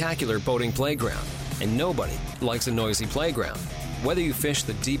most spectacular boating playground, and nobody likes a noisy playground. Whether you fish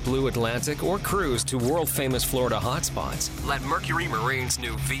the deep blue Atlantic or cruise to world-famous Florida hotspots, let Mercury Marine's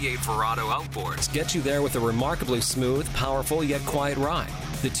new V8 Verado outboards get you there with a remarkably smooth, powerful, yet quiet ride.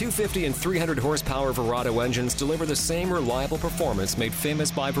 The 250 and 300 horsepower Verado engines deliver the same reliable performance made famous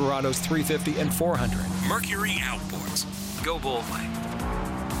by Verado's 350 and 400. Mercury Outboards. Go boldly.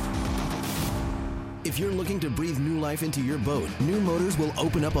 If you're looking to breathe new life into your boat, new motors will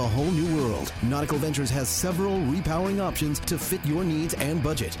open up a whole new world. Nautical Ventures has several repowering options to fit your needs and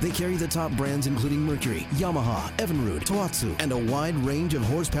budget. They carry the top brands including Mercury, Yamaha, Evinrude, Tohatsu, and a wide range of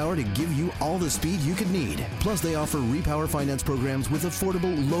horsepower to give you all the speed you could need. Plus, they offer repower finance programs with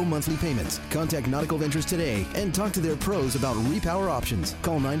affordable, low monthly payments. Contact Nautical Ventures today and talk to their pros about repower options.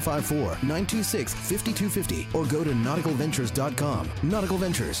 Call 954-926-5250 or go to nauticalventures.com. Nautical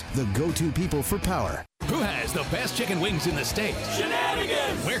Ventures, the go-to people for power. Who has has the best chicken wings in the state?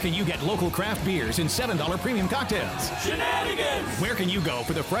 Shenanigans! Where can you get local craft beers and $7 premium cocktails? Shenanigans! Where can you go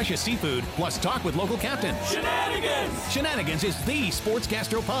for the freshest seafood plus talk with local captains? Shenanigans! Shenanigans is the sports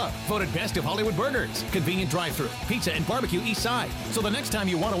gastro pub, voted best of Hollywood burgers, convenient drive-thru, pizza and barbecue east side. So the next time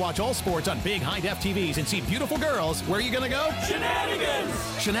you want to watch all sports on big high-def TVs and see beautiful girls, where are you going to go?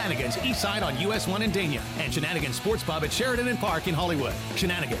 Shenanigans! Shenanigans east side on US 1 in Dania, and Shenanigans Sports Pub at Sheridan and Park in Hollywood.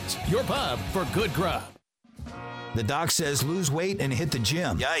 Shenanigans, your pub for good grub. The doc says lose weight and hit the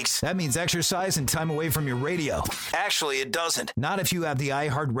gym. Yikes. That means exercise and time away from your radio. Actually, it doesn't. Not if you have the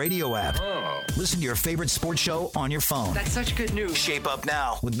iHeartRadio app. Oh. Listen to your favorite sports show on your phone. That's such good news. Shape up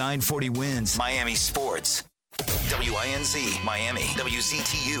now with 940 Wins Miami Sports. WINZ Miami,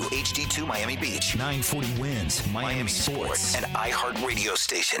 WZTU HD2 Miami Beach, 940 Wins Miami Sports, and iHeartRadio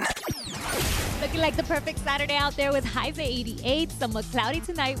station. Looking like the perfect Saturday out there with highs at 88, somewhat cloudy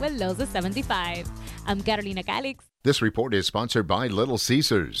tonight with lows of 75. I'm Carolina Calix. This report is sponsored by Little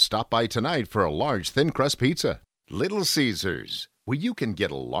Caesars. Stop by tonight for a large thin crust pizza. Little Caesars, where you can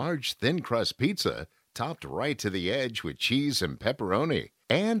get a large thin crust pizza topped right to the edge with cheese and pepperoni.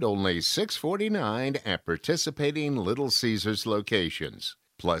 And only $6.49 at participating Little Caesars locations.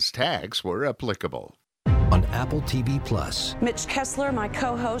 Plus tax where applicable. On Apple TV Plus, Mitch Kessler, my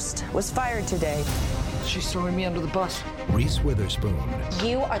co-host, was fired today. She's throwing me under the bus. Reese Witherspoon,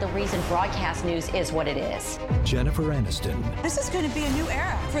 You are the reason broadcast news is what it is. Jennifer Aniston, This is going to be a new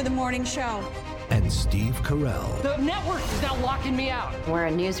era for the morning show. and Steve Carell. The network is now locking me out. We're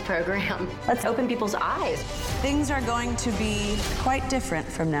a news program. Let's open people's eyes. Things are going to be quite different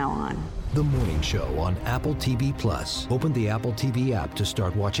from now on. The Morning Show on Apple TV Plus. Open the Apple TV app to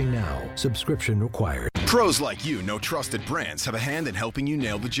start watching now. Subscription required. Pros like you know trusted brands have a hand in helping you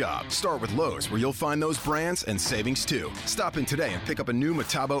nail the job. Start with Lowe's, where you'll find those brands and savings too. Stop in today and pick up a new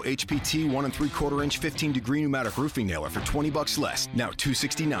Metabo HPT 1 3/4 inch 15-degree pneumatic roofing nailer for $20 less, now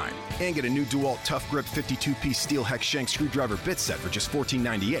 $269. And get a new DeWalt Tough Grip 52-piece steel hex shank screwdriver bit set for just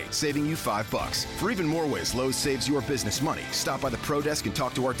 $14.98, saving you $5. For even more ways Lowe's saves your business money, stop by the Pro Desk and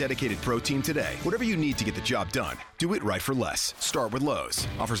talk to our dedicated Pro team today. Whatever you need to get the job done, do it right for less. Start with Lowe's.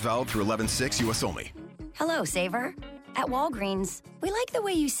 Offers valid through 11/6 U.S. only. Hello, saver. At Walgreens, we like the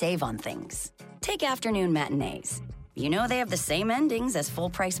way you save on things. Take afternoon matinees. You know they have the same endings as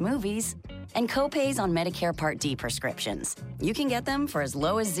full-price movies. And copays on Medicare Part D prescriptions. You can get them for as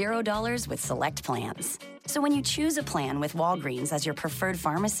low as $0 with select plans. So when you choose a plan with Walgreens as your preferred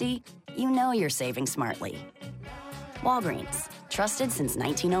pharmacy, you know you're saving smartly. Walgreens, trusted since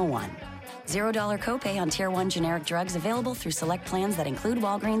 1901. $0 copay on Tier 1 generic drugs available through select plans that include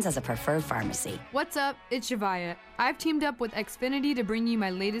Walgreens as a preferred pharmacy. What's up? It's Shavaya. I've teamed up with Xfinity to bring you my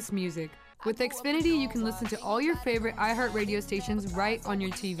latest music. With Xfinity, you can listen to all your favorite iHeartRadio stations right on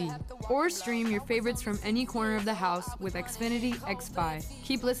your TV. Or stream your favorites from any corner of the house with Xfinity X5.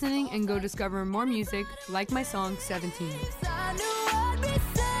 Keep listening and go discover more music like my song 17.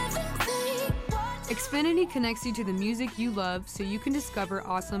 Xfinity connects you to the music you love so you can discover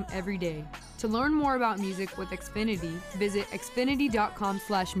awesome every day. To learn more about music with Xfinity, visit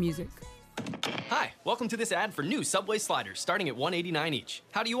xfinity.com/music. Hi, welcome to this ad for new Subway sliders starting at $1.89 each.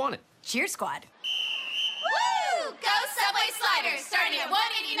 How do you want it? Cheer Squad. Woo! Go Subway sliders starting at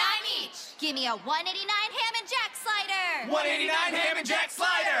 $1.89 each. Give me a $1.89 ham and jack slider. $1.89 ham and jack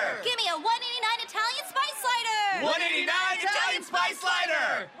slider. Give me a $1.89 Italian spice slider. $1.89 Italian spice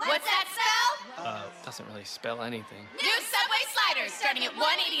slider. What's that spell? Doesn't really spell anything. New Subway sliders starting at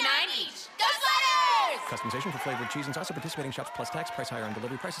 $1.89 each. Go sliders! Customization for flavored cheese and sauce at participating shops plus tax. Price higher on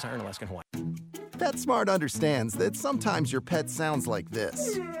delivery. Prices higher in Alaska and Hawaii. PetSmart understands that sometimes your pet sounds like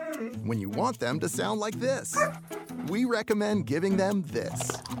this when you want them to sound like this. We recommend giving them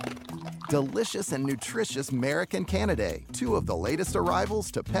this. Delicious and nutritious American Canidae, 2 of the latest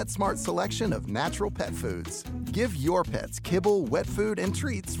arrivals to PetSmart's selection of natural pet foods. Give your pets kibble, wet food, and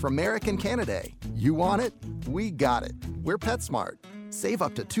treats from American Canidae. You want it? We got it. We're PetSmart. Save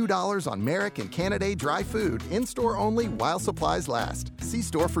up to $2 on American Canidae dry food, in-store only while supplies last. See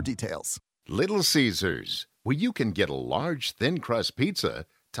store for details. Little Caesars, where you can get a large thin crust pizza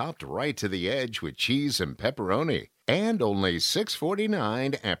topped right to the edge with cheese and pepperoni. And only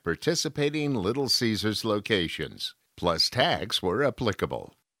 $6.49 at participating Little Caesars locations. Plus tax where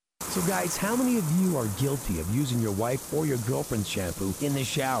applicable. So guys, how many of you are guilty of using your wife or your girlfriend's shampoo in the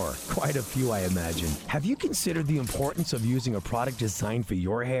shower? Quite a few, I imagine. Have you considered the importance of using a product designed for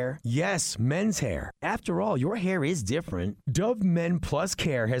your hair? Yes, men's hair. After all, your hair is different. Dove Men Plus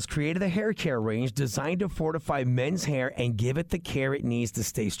Care has created a hair care range designed to fortify men's hair and give it the care it needs to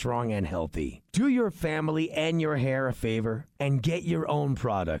stay strong and healthy. Do your family and your hair a favor and get your own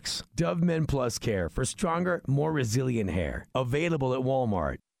products. Dove Men Plus Care for stronger, more resilient hair. Available at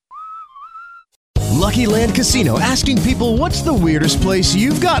Walmart. Lucky Land Casino, asking people, what's the weirdest place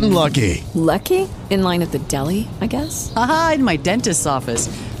you've gotten lucky? Lucky? In line at the deli, I guess? Aha, in my dentist's office.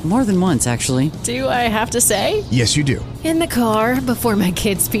 More than once, actually. Do I have to say? Yes, you do. In the car before my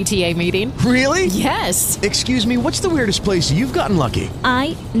kids' PTA meeting. Really? Yes. Excuse me, what's the weirdest place you've gotten lucky?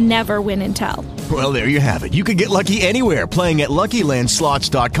 I never win and tell. Well, there you have it. You can get lucky anywhere, playing at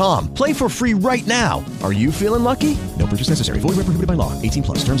LuckyLandSlots.com. Play for free right now. Are you feeling lucky? No purchase necessary. Void where prohibited by law. 18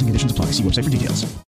 plus. Terms and conditions apply. See website for details.